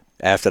move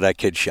after that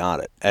kid shot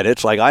it. And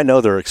it's like, I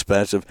know they're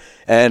expensive.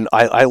 And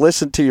I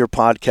listened to your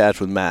podcast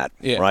with Matt,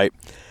 right?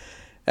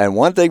 And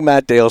one thing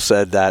Matt Dale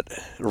said that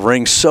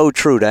rings so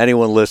true to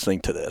anyone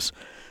listening to this.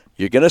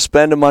 You're going to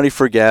spend the money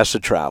for gas to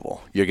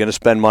travel. You're going to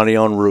spend money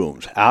on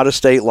rooms,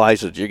 out-of-state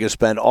license. You're going to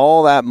spend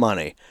all that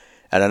money,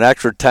 and an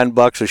extra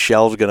 $10 a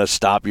shell is going to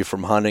stop you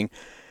from hunting.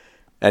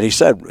 And he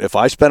said, if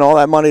I spend all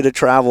that money to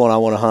travel and I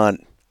want to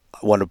hunt,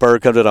 when the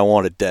bird comes in, I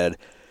want it dead.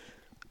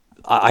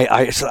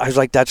 I was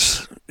like,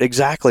 that's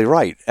exactly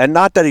right. And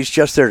not that he's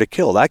just there to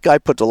kill. That guy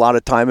puts a lot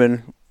of time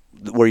in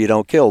where you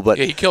don't kill. But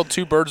yeah, he killed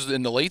 2 birds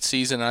in the late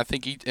season. And I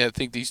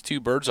think these 2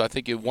 birds.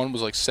 One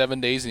was like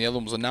 7 days, and the other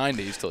one was 9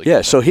 days till he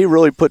killed so he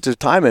really puts his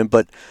time in.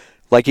 But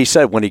like he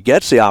said, when he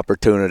gets the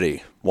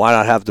opportunity, why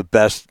not have the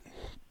best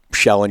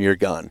shell in your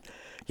gun?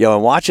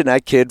 And watching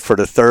that kid for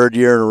the 3rd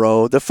year in a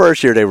row. The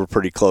first year they were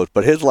pretty close,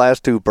 but his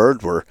last 2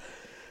 birds were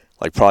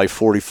like probably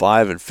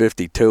 45 and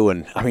 52,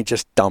 and I mean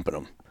just dumping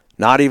them.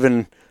 Not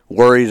even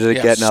worried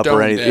at getting up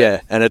or anything.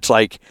 Dead. Yeah, and it's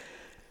like,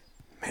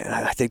 man,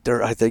 I think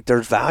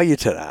there's value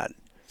to that.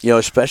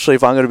 Especially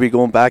if I'm going to be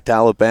going back to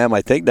Alabama.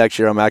 I think next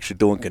year I'm actually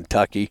doing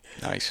Kentucky.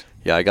 Nice.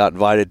 Yeah, I got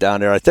invited down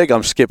there. I think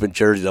I'm skipping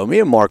Jersey though. Me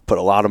and Mark put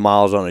a lot of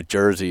miles on a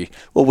Jersey.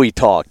 Well, we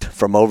talked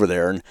from over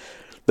there, and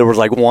there was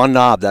like one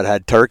knob that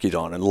had turkeys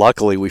on, and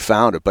luckily we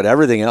found it. But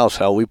everything else,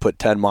 hell, we put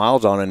 10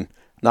 miles on, and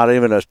not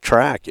even a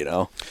track,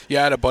 Yeah, I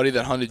had a buddy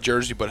that hunted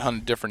Jersey, but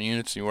hunted different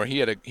units. Where he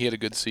had a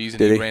good season.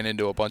 Did he ran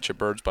into a bunch of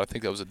birds, but I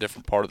think that was a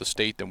different part of the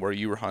state than where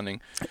you were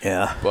hunting.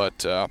 Yeah.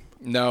 But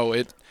no,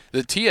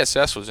 the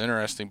TSS was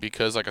interesting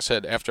because, like I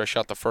said, after I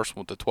shot the first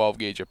one with the 12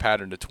 gauge, I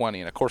patterned to 20,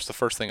 and of course the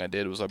first thing I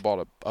did was I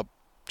bought a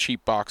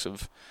cheap box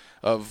of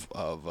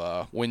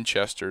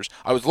Winchesters.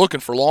 I was looking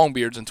for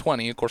Longbeards in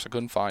 20. Of course, I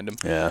couldn't find them.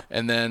 Yeah.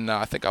 And then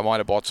I think I might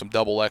have bought some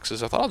double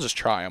X's. I thought I'll just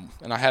try them.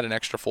 And I had an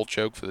extra full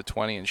choke for the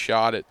 20 and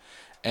shot it.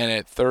 And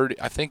at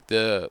 30, I think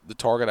the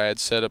target I had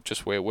set up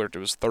just the way it worked, it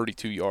was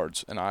 32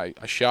 yards. And I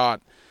shot,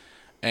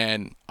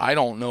 and I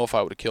don't know if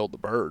I would have killed the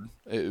bird.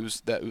 It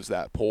was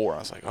that poor. I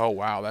was like, oh,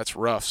 wow, that's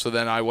rough. So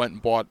then I went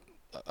and bought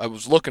 – I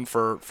was looking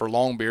for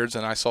Longbeards,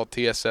 and I saw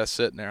TSS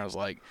sitting there. I was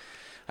like,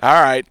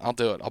 all right, I'll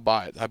do it. I'll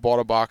buy it. I bought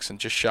a box and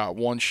just shot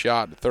one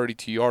shot at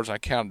 32 yards. And I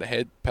counted the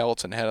head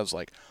pellets in the head. I was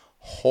like,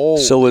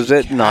 holy So was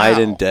it cow. night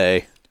and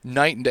day?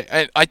 Night and day.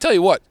 And I tell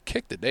you what,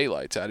 kicked the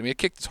daylights out of me. It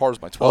kicked as hard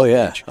as my 12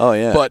 gauge. Oh,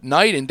 yeah. But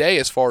night and day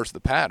as far as the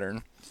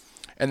pattern.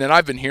 And then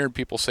I've been hearing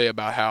people say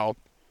about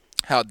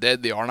how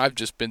dead they are. And I've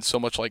just been so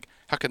much like,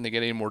 how can they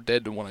get any more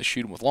dead than when I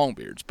shoot them with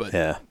Longbeards?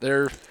 But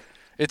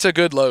it's a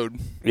good load.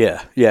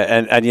 Yeah.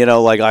 And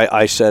like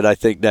I said, I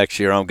think next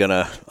year I'm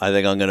gonna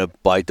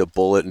bite the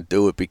bullet and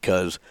do it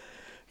because,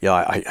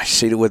 I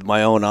see it with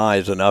my own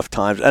eyes enough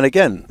times. And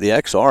again, the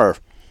XR,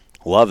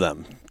 love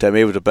them. To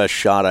me, it was the best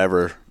shot I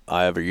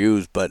ever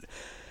used. But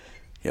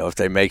if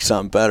they make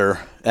something better,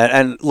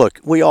 and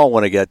look, we all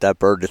want to get that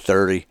bird to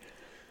 30,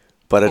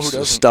 but it's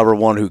the stubborn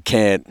one who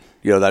can't.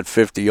 That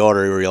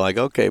 50-yarder where you're like,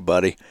 okay,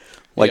 buddy.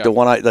 Like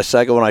the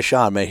second one I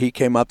shot, man, he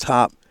came up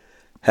top,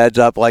 heads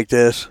up like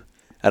this.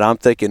 And I'm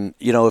thinking,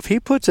 if he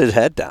puts his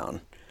head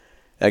down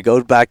and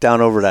goes back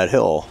down over that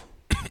hill,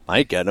 I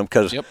ain't getting him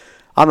because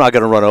I'm not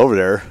going to run over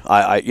there.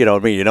 It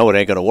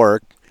ain't going to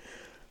work.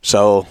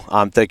 So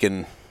I'm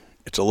thinking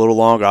it's a little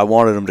longer. I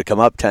wanted him to come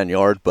up 10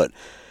 yards, but,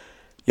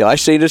 I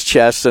seen his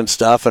chest and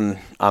stuff, and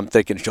I'm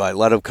thinking, should I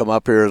let him come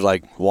up here? It's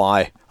like,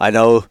 why? I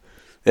know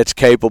it's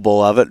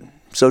capable of it,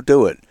 so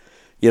do it.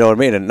 You know what I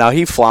mean? And now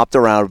he flopped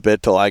around a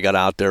bit till I got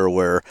out there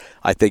where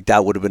I think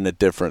that would have been the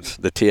difference.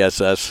 The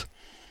TSS,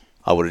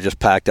 I would have just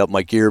packed up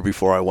my gear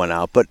before I went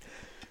out. But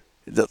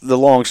the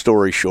long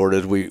story short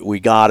is we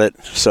got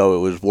it, so it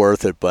was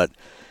worth it. But,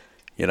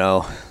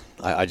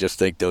 I just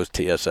think those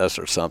TSS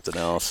are something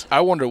else. I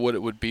wonder what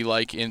it would be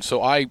like.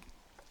 So I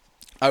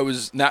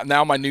was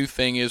now my new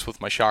thing is with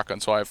my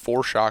shotgun. So I have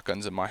 4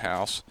 shotguns in my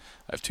house.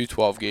 I have 2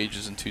 12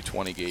 gauges and 2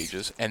 20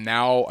 gauges. And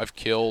now I've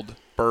killed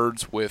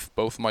birds with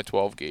both of my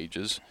 12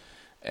 gauges.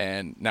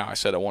 And now I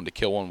said I wanted to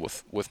kill one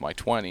with my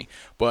 20.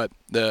 But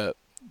the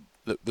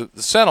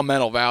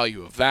sentimental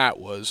value of that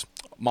was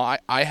my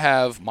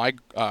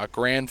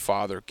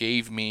grandfather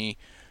gave me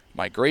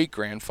my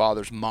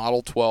great-grandfather's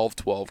Model 12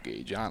 12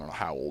 gauge. I don't know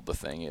how old the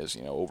thing is,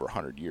 over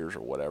 100 years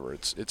or whatever.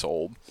 It's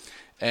old.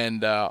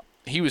 And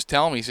he was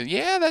telling me, he said,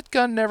 yeah, that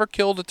gun never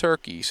killed a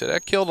turkey. He said,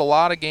 that killed a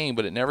lot of game,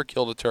 but it never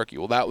killed a turkey.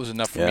 Well, that was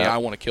enough for me. I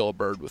want to kill a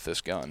bird with this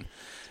gun.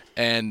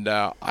 And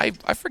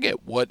I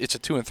forget what, it's a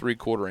 2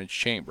 3/4 inch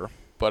chamber.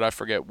 But I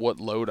forget what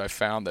load I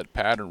found that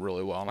patterned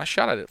really well. And I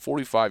shot it at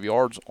 45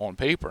 yards on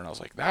paper, and I was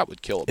like, that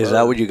would kill a bird. Is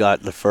that what you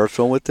got the first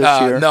one with this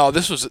year? No,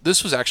 this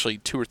was actually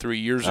 2 or 3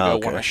 years ago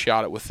when I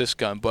shot it with this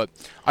gun. But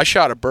I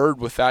shot a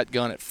bird with that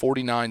gun at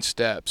 49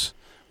 steps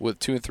with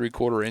 2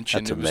 3/4 inch.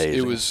 That's and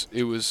amazing.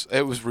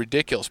 It was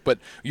ridiculous. But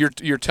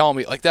you're telling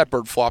me, like, that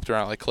bird flopped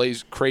around like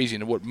crazy.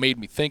 And what made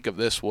me think of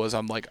this was,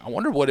 I'm like, I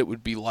wonder what it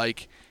would be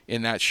like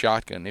in that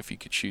shotgun if you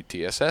could shoot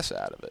TSS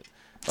out of it.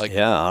 Like,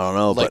 I don't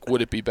know. Like,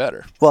 would it be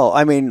better? Well,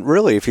 I mean,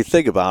 really, if you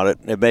think about it,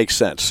 it makes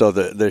sense. So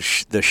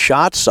the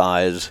shot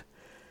size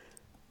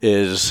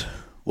is,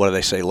 what do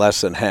they say, less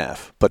than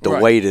half, but the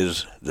weight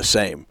is the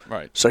same.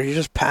 Right. So you're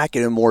just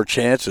packing in more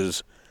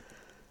chances,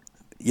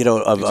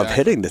 of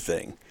hitting the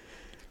thing.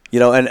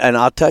 And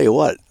I'll tell you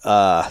what,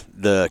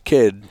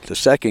 the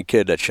second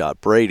kid that shot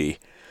Brady,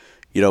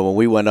 when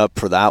we went up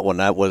for that one,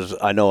 that was,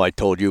 I know I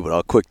told you, but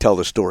I'll quick tell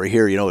the story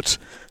here. It's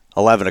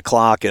 11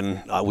 o'clock,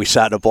 and we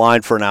sat in a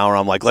blind for an hour.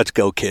 I'm like, let's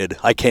go, kid.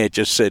 I can't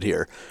just sit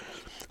here.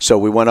 So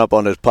we went up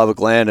on this public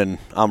land, and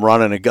I'm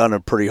running a gun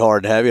and pretty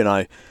hard and heavy, and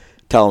I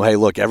tell him, hey,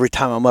 look, every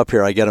time I'm up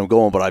here, I get them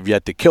going, but I've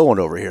yet to kill one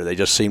over here. They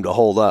just seem to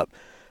hold up.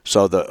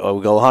 So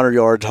we go 100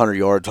 yards, 100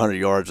 yards, 100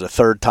 yards. The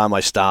third time I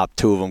stopped,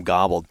 2 of them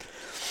gobbled.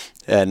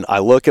 And I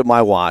look at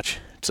my watch.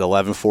 It's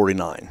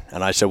 11:49.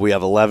 And I said, we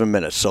have 11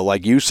 minutes. So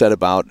like you said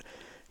about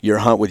your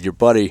hunt with your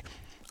buddy,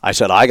 I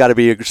said, I got to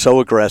be so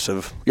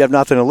aggressive. You have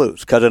nothing to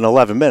lose because in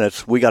 11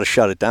 minutes, we got to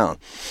shut it down.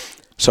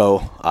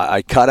 So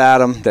I cut at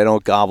them. They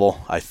don't gobble.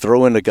 I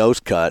throw in the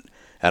ghost cut,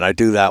 and I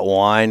do that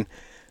whine,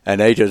 and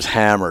they just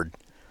hammered.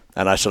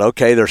 And I said,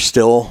 okay, they're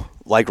still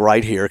like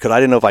right here because I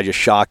didn't know if I just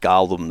shot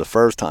gobbled them the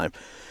first time.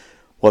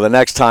 Well, the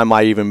next time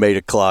I even made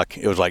a cluck,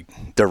 it was like,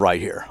 they're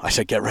right here. I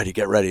said, get ready,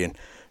 get ready. And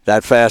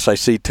that fast, I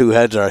see 2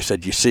 heads there. I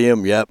said, you see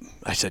him? Yep.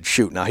 I said,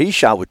 shoot. Now, he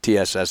shot with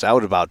TSS. That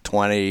was about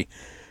 20,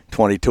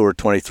 22 or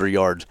 23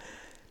 yards.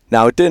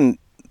 Now, it didn't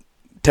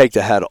take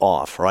the head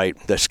off, right?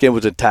 The skin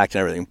was intact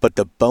and everything, but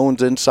the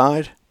bones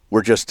inside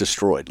were just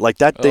destroyed. Like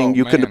that thing,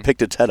 you couldn't have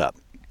picked its head up.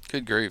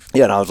 Good grief.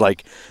 Yeah, and I was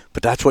like,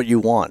 but that's what you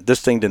want.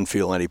 This thing didn't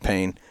feel any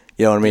pain.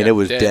 You know what I mean? Yeah, it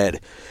was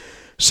dead.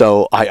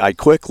 So I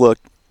quick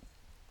looked.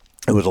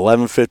 It was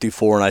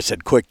 11:54, and I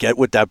said, quick, get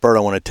with that bird. I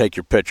want to take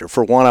your picture.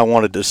 For one, I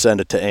wanted to send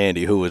it to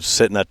Andy, who was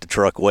sitting at the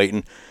truck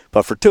waiting.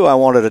 But for two, I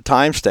wanted a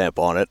timestamp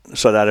on it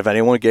so that if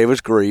anyone gave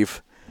us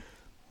grief,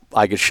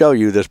 I could show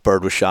you this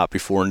bird was shot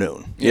before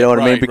noon. You know what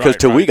I mean? Because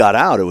till we got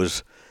out, it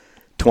was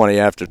 20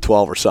 after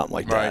 12 or something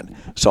like that.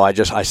 So I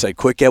said,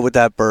 quick, get with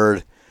that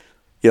bird.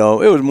 You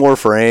know, it was more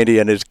for Andy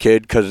and his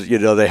kid because, you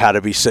know, they had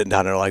to be sitting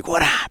down there like,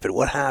 what happened?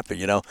 What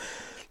happened? You know?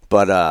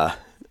 But,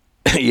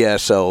 yeah,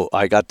 so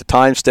I got the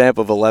timestamp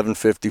of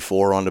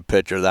 11:54 on the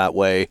picture that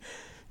way.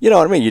 You know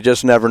what I mean? You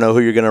just never know who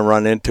you're going to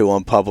run into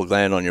on public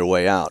land on your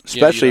way out,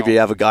 especially if you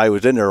have a guy who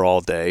was in there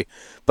all day.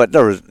 But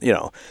there was, you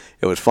know,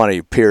 it was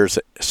funny. Pierce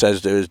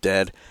says to his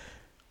dad,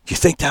 "Do you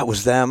think that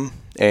was them?"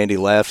 Andy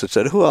laughs and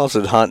said, "Who else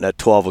is hunting at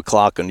 12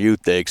 o'clock on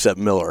youth day except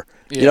Miller?"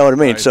 You know what I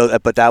mean? So,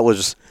 but that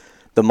was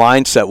the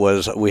mindset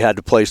was we had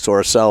the place to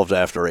ourselves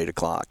after 8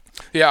 o'clock.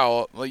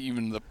 Yeah, well,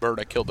 even the bird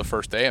I killed the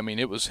first day, I mean,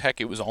 it was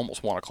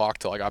almost 1 o'clock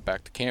till I got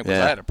back to camp because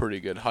I had a pretty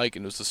good hike,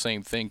 and it was the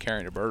same thing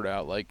carrying a bird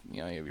out, like,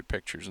 you know, you have your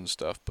pictures and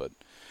stuff. But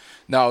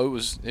no, it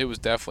was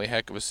definitely a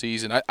heck of a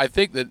season. I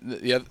think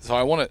that so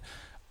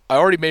I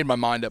already made my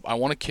mind up. I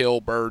want to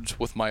kill birds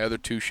with my other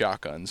 2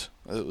 shotguns.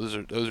 Those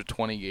are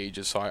 20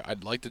 gauges, so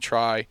I'd like to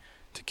try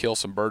to kill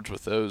some birds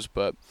with those.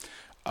 But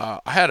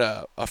I had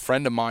a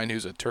friend of mine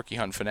who's a turkey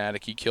hunt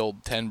fanatic. He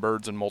killed 10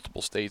 birds in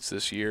multiple states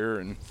this year,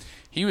 and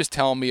he was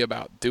telling me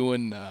about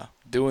doing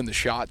the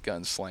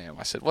shotgun slam.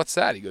 I said, "What's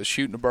that?" He goes,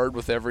 "Shooting a bird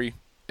with every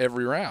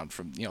round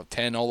from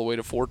 10 all the way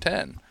to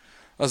 410."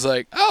 I was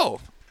like,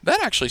 "Oh,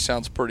 that actually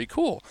sounds pretty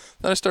cool."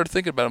 Then I started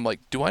thinking about it. I'm like,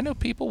 do I know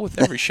people with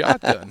every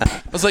shotgun?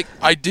 I was like,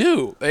 I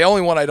do. The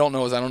only one I don't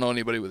know is I don't know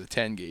anybody with a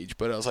 10 gauge.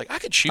 But I was like, I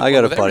could shoot. I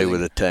got a buddy everything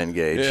with a 10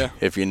 gauge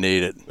if you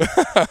need it.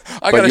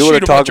 But you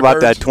would have talked about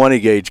that 20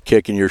 gauge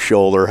kicking your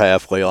shoulder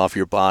halfway off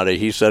your body.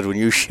 He said when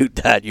you shoot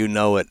that, you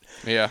know it.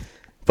 Yeah.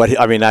 But,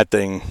 I mean, that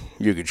thing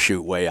you could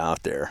shoot way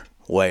out there.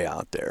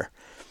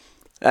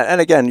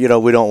 And again,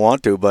 we don't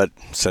want to, but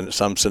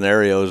some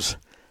scenarios,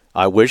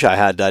 I wish I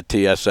had that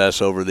TSS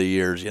over the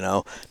years,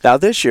 Now,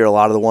 this year, a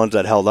lot of the ones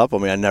that held up, I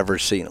mean, I never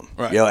seen them.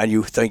 Right. And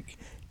you think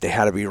they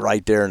had to be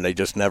right there, and they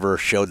just never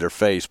showed their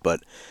face.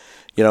 But,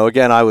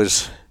 again, I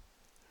was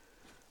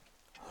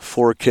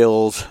 4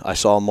 kills. I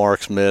saw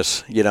marks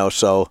miss,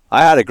 so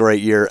I had a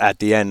great year at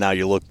the end. Now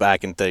you look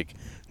back and think,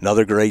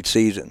 another great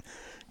season.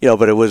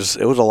 But it was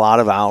a lot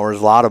of hours,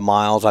 a lot of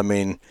miles. I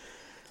mean,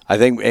 I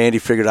think Andy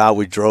figured out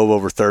we drove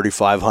over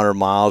 3,500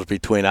 miles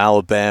between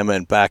Alabama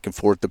and back and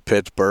forth to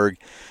Pittsburgh.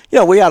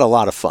 We had a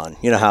lot of fun.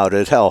 You know how it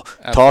is. Hell,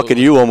 Absolutely. Talking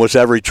to you almost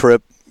every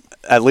trip,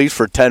 at least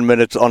for 10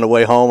 minutes on the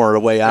way home or the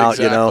way out,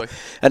 Exactly.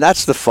 And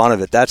that's the fun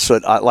of it. That's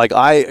what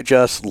I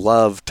just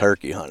love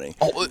turkey hunting.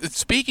 Oh,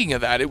 speaking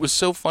of that, it was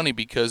so funny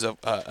because of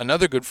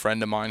another good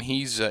friend of mine.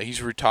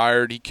 He's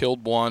retired. He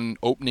killed one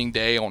opening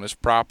day on his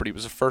property. It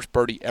was the first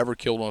bird he ever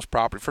killed on his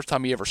property. First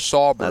time he ever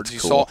saw birds.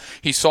 That's cool.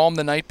 He saw them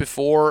the night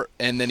before,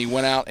 and then he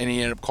went out and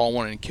he ended up calling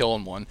one and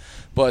killing one.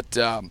 But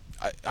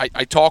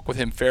I talk with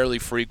him fairly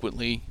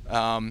frequently,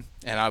 and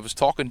I was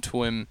talking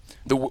to him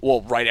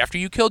right after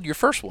you killed your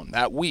first one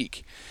that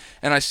week.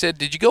 And I said,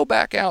 "Did you go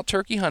back out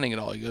turkey hunting at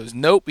all?" He goes,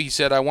 "Nope." He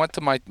said, "I went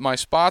to my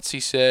spots." He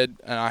said,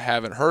 "And I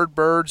haven't heard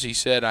birds." He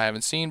said, "I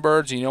haven't seen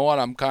birds. You know what?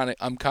 I'm kind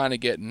of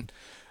getting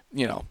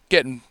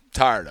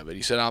tired of it."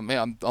 He said,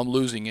 I'm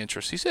losing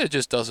interest." He said, "It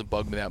just doesn't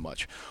bug me that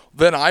much."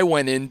 Then I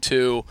went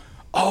into,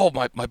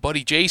 my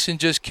buddy Jason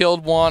just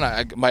killed one.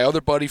 My other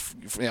buddy,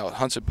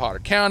 hunts in Potter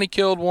County,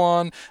 killed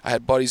one. I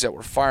had buddies that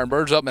were firing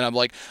birds up, and I'm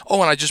like,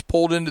 and I just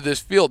pulled into this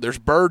field. There's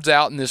birds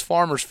out in this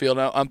farmer's field.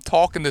 And I'm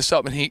talking this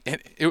up, and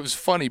it was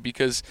funny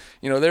because,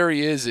 there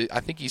he is. I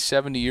think he's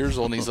 70 years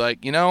old, and he's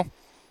like,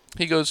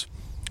 he goes,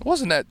 "I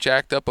wasn't that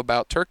jacked up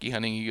about turkey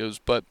hunting." He goes,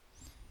 "But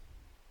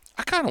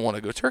I kind of want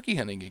to go turkey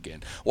hunting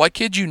again." Well, I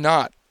kid you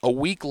not. A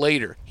week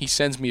later, he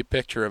sends me a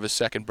picture of his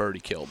second bird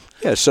he killed.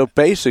 Yeah, so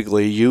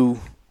basically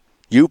you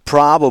You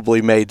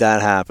probably made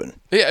that happen.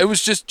 Yeah, it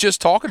was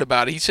just talking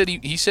about it. He said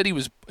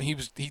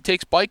he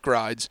takes bike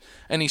rides,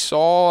 and he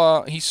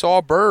saw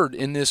a bird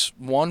in this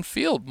one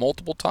field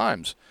multiple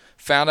times.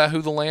 Found out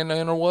who the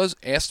landowner was,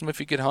 asked him if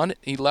he could hunt it.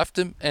 He left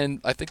him,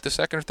 and I think the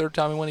second or third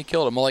time he went, he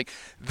killed him. I'm like,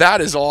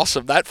 that is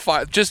awesome.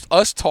 Just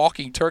us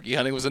talking turkey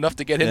hunting was enough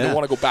to get him to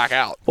want to go back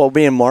out. Well,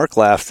 me and Mark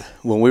laughed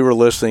when we were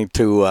listening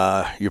to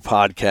your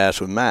podcast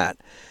with Matt,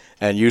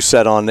 and you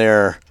said on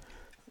there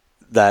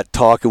that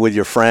talking with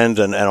your friends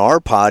and our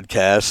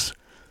podcast,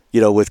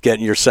 with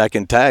getting your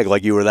second tag,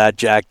 like you were that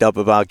jacked up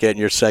about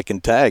getting your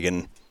second tag,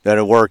 and then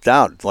it worked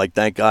out. Like,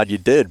 thank God you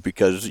did,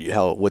 because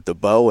with the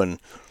bow and,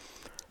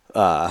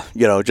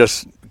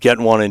 just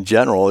getting one in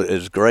general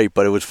is great.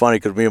 But it was funny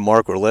because me and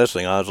Mark were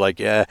listening. I was like,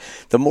 yeah,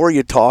 the more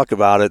you talk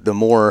about it, the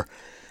more,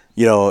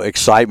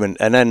 excitement.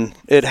 And then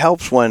it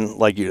helps when,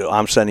 like,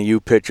 I'm sending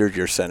you pictures,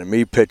 you're sending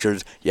me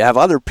pictures. You have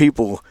other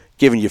people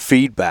giving you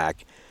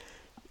feedback,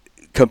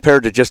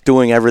 compared to just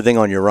doing everything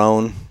on your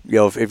own.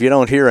 If you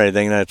don't hear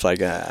anything, then it's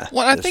like, Well,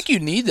 I think you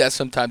need that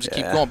sometimes to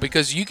keep going,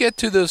 because you get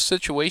to those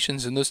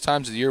situations in those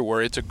times of the year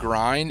where it's a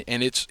grind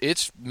and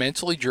it's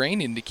mentally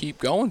draining to keep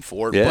going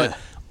for it. Yeah. But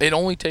it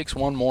only takes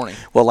one morning.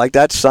 Well, like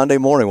that Sunday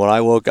morning when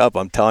I woke up,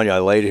 I'm telling you, I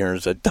laid here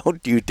and said,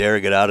 don't you dare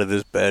get out of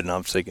this bed. And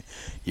I'm thinking,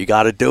 you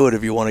got to do it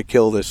if you want to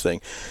kill this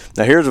thing.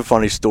 Now, here's a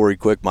funny story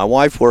quick. My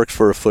wife works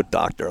for a foot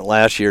doctor. And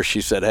last year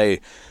she said,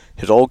 hey,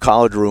 his old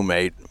college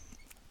roommate,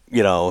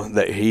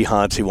 that he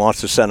hunts, he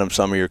wants to send him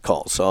some of your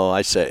calls. So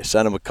I say,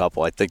 send him a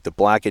couple. I think the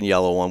black and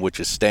yellow one, which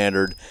is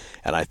standard,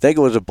 and I think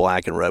it was a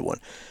black and red one.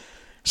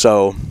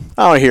 So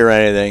I don't hear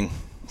anything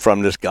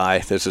from this guy.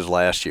 This is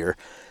last year.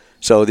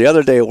 So the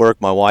other day at work,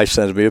 my wife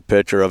sends me a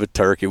picture of a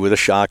turkey with a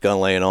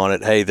shotgun laying on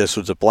it. Hey, this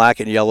was a black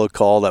and yellow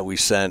call that we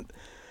sent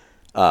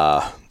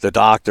the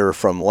doctor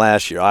from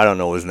last year. I don't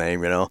know his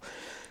name,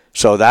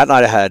 So that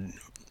night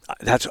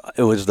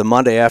it was the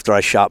Monday after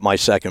I shot my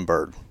second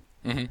bird.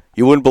 Mm-hmm.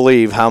 You wouldn't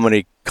believe how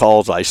many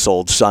calls I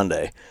sold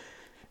Sunday.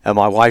 And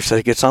my wife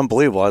said, it's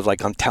unbelievable. I was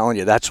like, I'm telling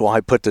you, that's why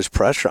I put this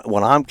pressure on.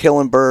 When I'm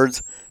killing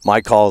birds, my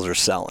calls are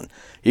selling.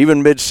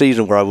 Even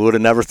mid-season, where I would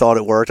have never thought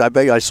it worked, I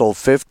bet I sold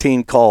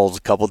 15 calls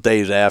a couple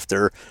days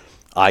after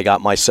I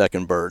got my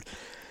second bird.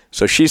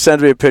 So she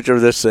sends me a picture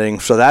of this thing.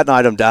 So that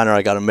night I'm down there,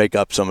 I got to make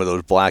up some of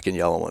those black and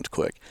yellow ones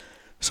quick.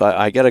 So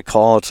I get a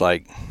call. It's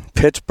like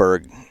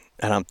Pittsburgh.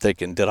 And I'm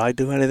thinking, did I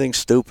do anything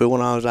stupid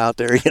when I was out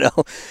there,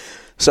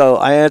 So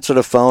I answer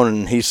the phone,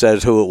 and he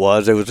says who it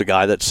was. It was the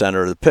guy that sent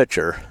her the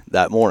picture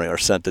that morning, or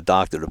sent the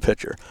doctor the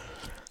picture.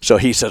 So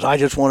he says, I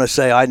just want to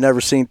say I'd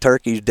never seen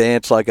turkeys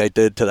dance like I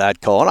did to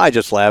that call. And I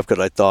just laughed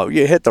because I thought,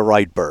 you hit the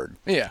right bird.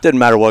 Yeah. Didn't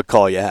matter what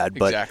call you had.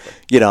 But,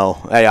 exactly.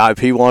 Hey, if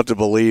he wants to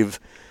believe,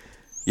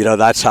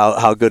 that's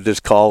how good this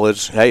call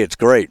is, hey, it's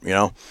great,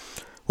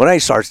 When he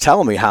starts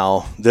telling me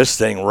how this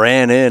thing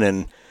ran in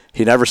and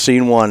he never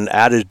seen one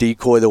at his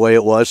decoy the way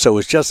it was, so it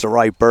was just the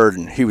right bird,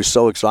 and he was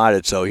so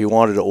excited, so he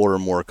wanted to order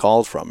more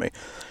calls from me.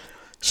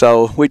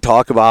 So we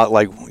talk about,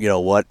 like,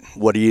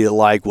 what do you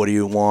like, what do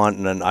you want,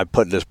 and then I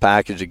put this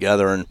package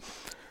together, and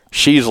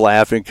she's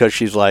laughing because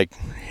she's like,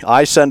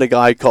 I send a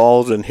guy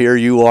calls, and here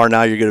you are,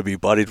 now you're going to be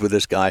buddies with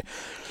this guy.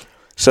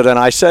 So then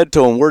I said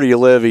to him, where do you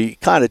live? He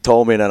kind of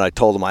told me, and then I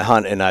told him I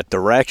hunt in that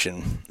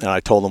direction, and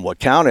I told him what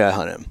county I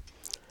hunt in.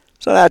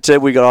 So that's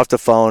it. We got off the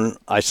phone.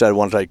 I said,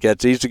 once I get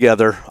these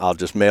together, I'll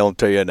just mail them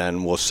to you, and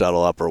then we'll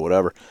settle up or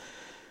whatever.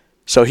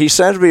 So he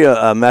sends me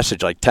a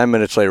message like 10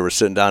 minutes later. We're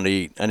sitting down to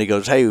eat, and he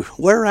goes, hey,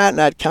 where at in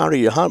that county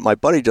you hunt? My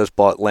buddy just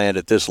bought land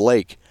at this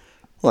lake.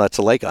 Well, that's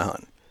a lake I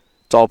hunt.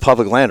 It's all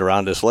public land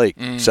around this lake,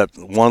 except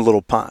one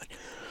little pond.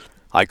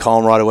 I call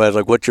him right away. I was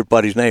like, what's your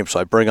buddy's name? So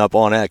I bring up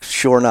on X.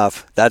 Sure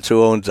enough, that's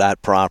who owns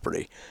that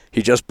property.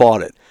 He just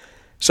bought it.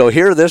 So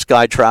here this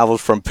guy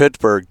travels from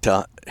Pittsburgh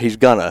to,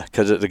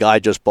 because the guy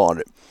just bought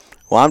it.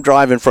 Well, I'm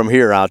driving from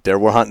here out there.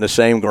 We're hunting the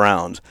same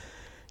grounds.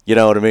 You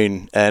know what I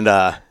mean? And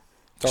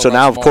so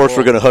now, of course,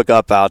 we're going to hook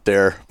up out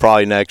there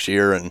probably next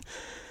year. And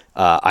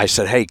I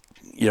said, hey,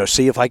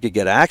 see if I could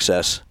get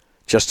access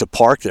just to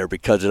park there,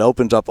 because it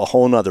opens up a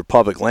whole nother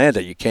public land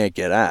that you can't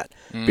get at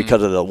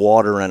because of the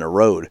water and the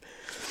road.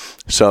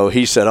 So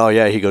he said, oh,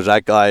 yeah. He goes,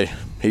 that guy,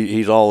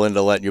 he's all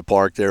into letting you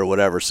park there or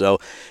whatever. So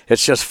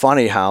it's just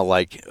funny how,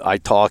 like I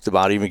talked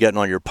about even getting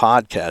on your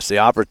podcast, the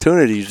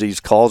opportunities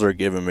these calls are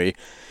giving me.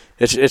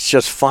 It's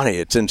just funny.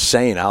 It's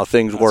insane how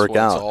things work out.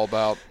 That's what it's all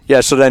about. Yeah,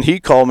 so then he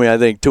called me, I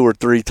think, 2 or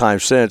 3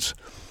 times since,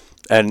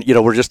 and,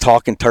 we're just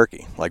talking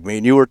turkey. Like me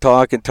and you were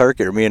talking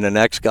turkey, or me and the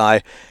next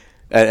guy,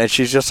 and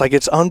she's just like,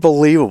 it's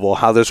unbelievable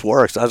how this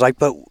works. I was like,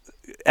 but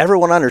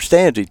everyone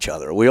understands each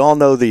other. We all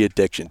know the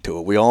addiction to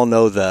it. We all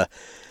know the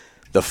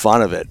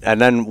fun of it.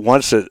 And then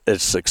once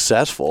it's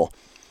successful,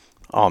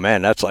 oh,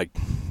 man, that's like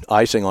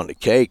icing on the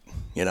cake,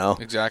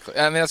 Exactly.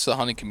 And that's the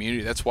hunting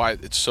community. That's why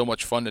it's so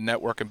much fun to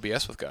network and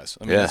BS with guys.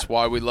 I mean, That's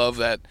why we love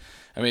that.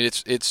 I mean,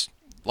 it's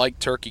like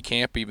turkey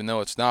camp, even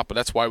though it's not. But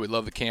that's why we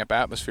love the camp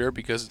atmosphere,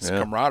 because it's the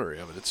camaraderie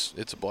of it.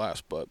 It's a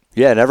blast. But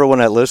yeah, and everyone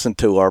that listened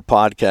to our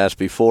podcast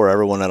before,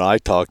 everyone that I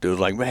talked to was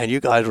like, "Man, you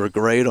guys were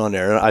great on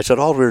there." And I said,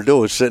 "All we were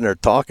doing was sitting there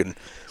talking.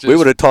 We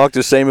would have talked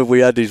the same if we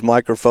had these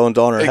microphones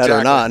on our head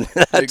or not."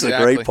 That's the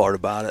great part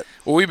about it.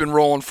 Well, we've been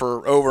rolling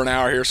for over an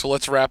hour here, so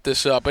let's wrap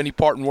this up. Any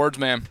parting words,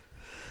 man?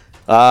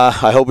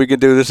 I hope we can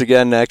do this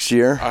again next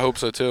year. I hope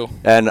so, too.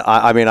 And,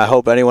 I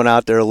hope anyone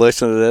out there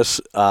listening to this,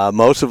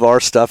 most of our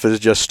stuff is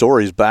just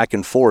stories back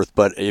and forth.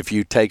 But if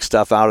you take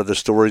stuff out of the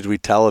stories we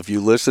tell, if you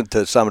listen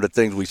to some of the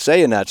things we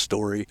say in that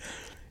story,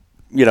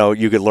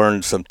 you could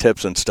learn some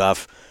tips and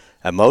stuff,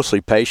 and mostly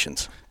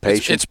patience.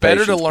 It's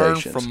better to learn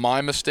from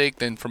my mistake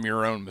than from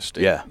your own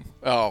mistake. Yeah.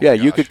 Oh, yeah,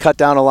 gosh. You could cut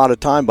down a lot of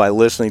time by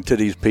listening to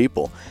these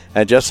people.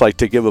 And just like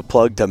to give a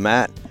plug to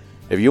Matt,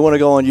 if you want to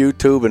go on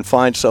YouTube and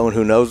find someone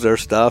who knows their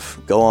stuff,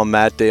 go on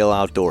Matt Dale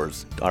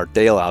Outdoors, or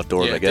Dale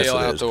Outdoors, I guess Dale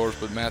it is. Outdoors,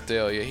 but Matt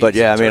Dale, yeah. But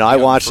yeah, I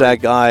watch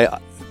that guy.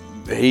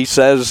 He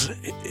says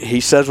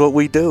what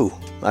we do.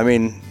 I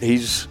mean,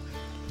 he's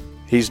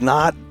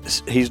not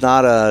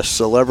a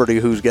celebrity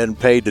who's getting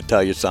paid to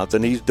tell you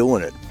something. He's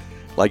doing it.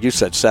 Like you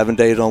said, 7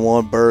 days on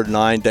one bird,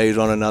 9 days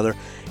on another.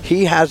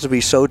 He has to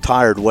be so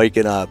tired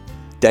waking up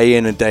day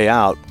in and day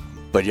out,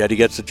 but yet he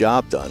gets the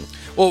job done.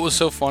 Well, it was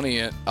so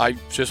funny. I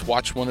just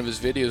watched one of his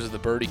videos of a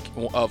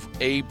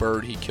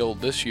bird he killed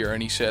this year,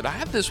 and he said, "I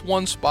have this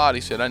one spot."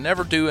 He said, "I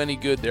never do any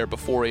good there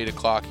before 8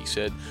 o'clock." He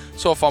said,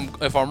 "So if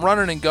I'm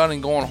running and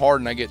gunning, going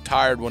hard, and I get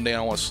tired one day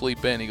and I want to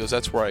sleep in," he goes,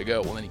 "That's where I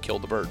go." Well, then he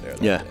killed the bird there.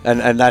 Yeah,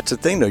 and that's the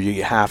thing though.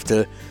 You have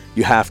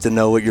to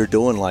know what you're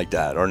doing like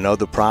that, or know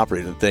the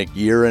properties and think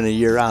year in and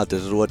year out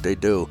this is what they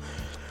do.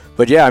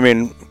 But yeah,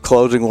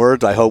 closing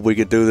words. I hope we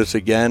could do this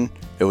again.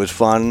 It was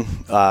fun.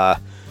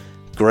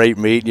 Great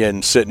meeting you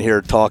and sitting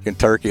here talking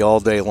turkey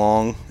all day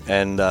long.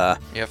 And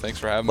thanks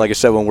for having me. Like I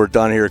said, when we're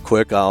done here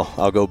quick,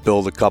 I'll go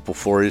build a couple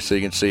for you so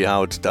you can see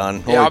how it's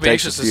done. Yeah, I'll be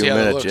anxious to see how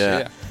it looks.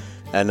 Yeah.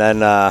 And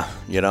then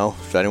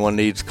if anyone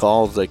needs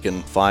calls, they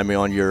can find me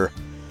on your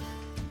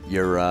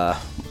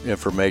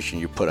information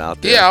you put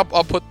out there. Yeah,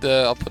 I'll put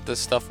the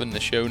stuff in the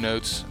show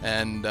notes,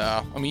 and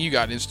you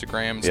got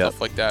Instagram and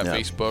stuff like that,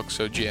 Facebook.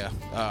 So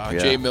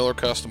Jay Miller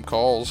Custom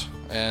Calls,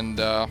 and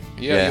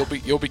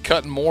you'll be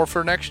cutting more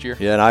for next year.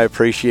 Yeah, and I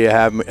appreciate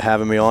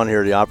having me on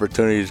here. The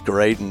opportunity is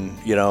great, and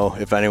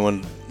if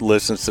anyone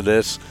listens to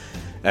this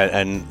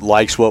and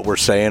likes what we're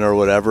saying or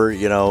whatever,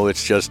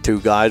 it's just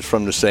two guys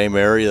from the same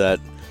area that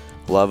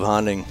love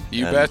hunting.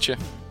 You betcha.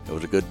 It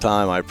was a good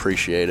time. I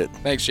appreciate it.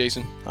 Thanks,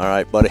 Jason. All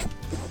right, buddy.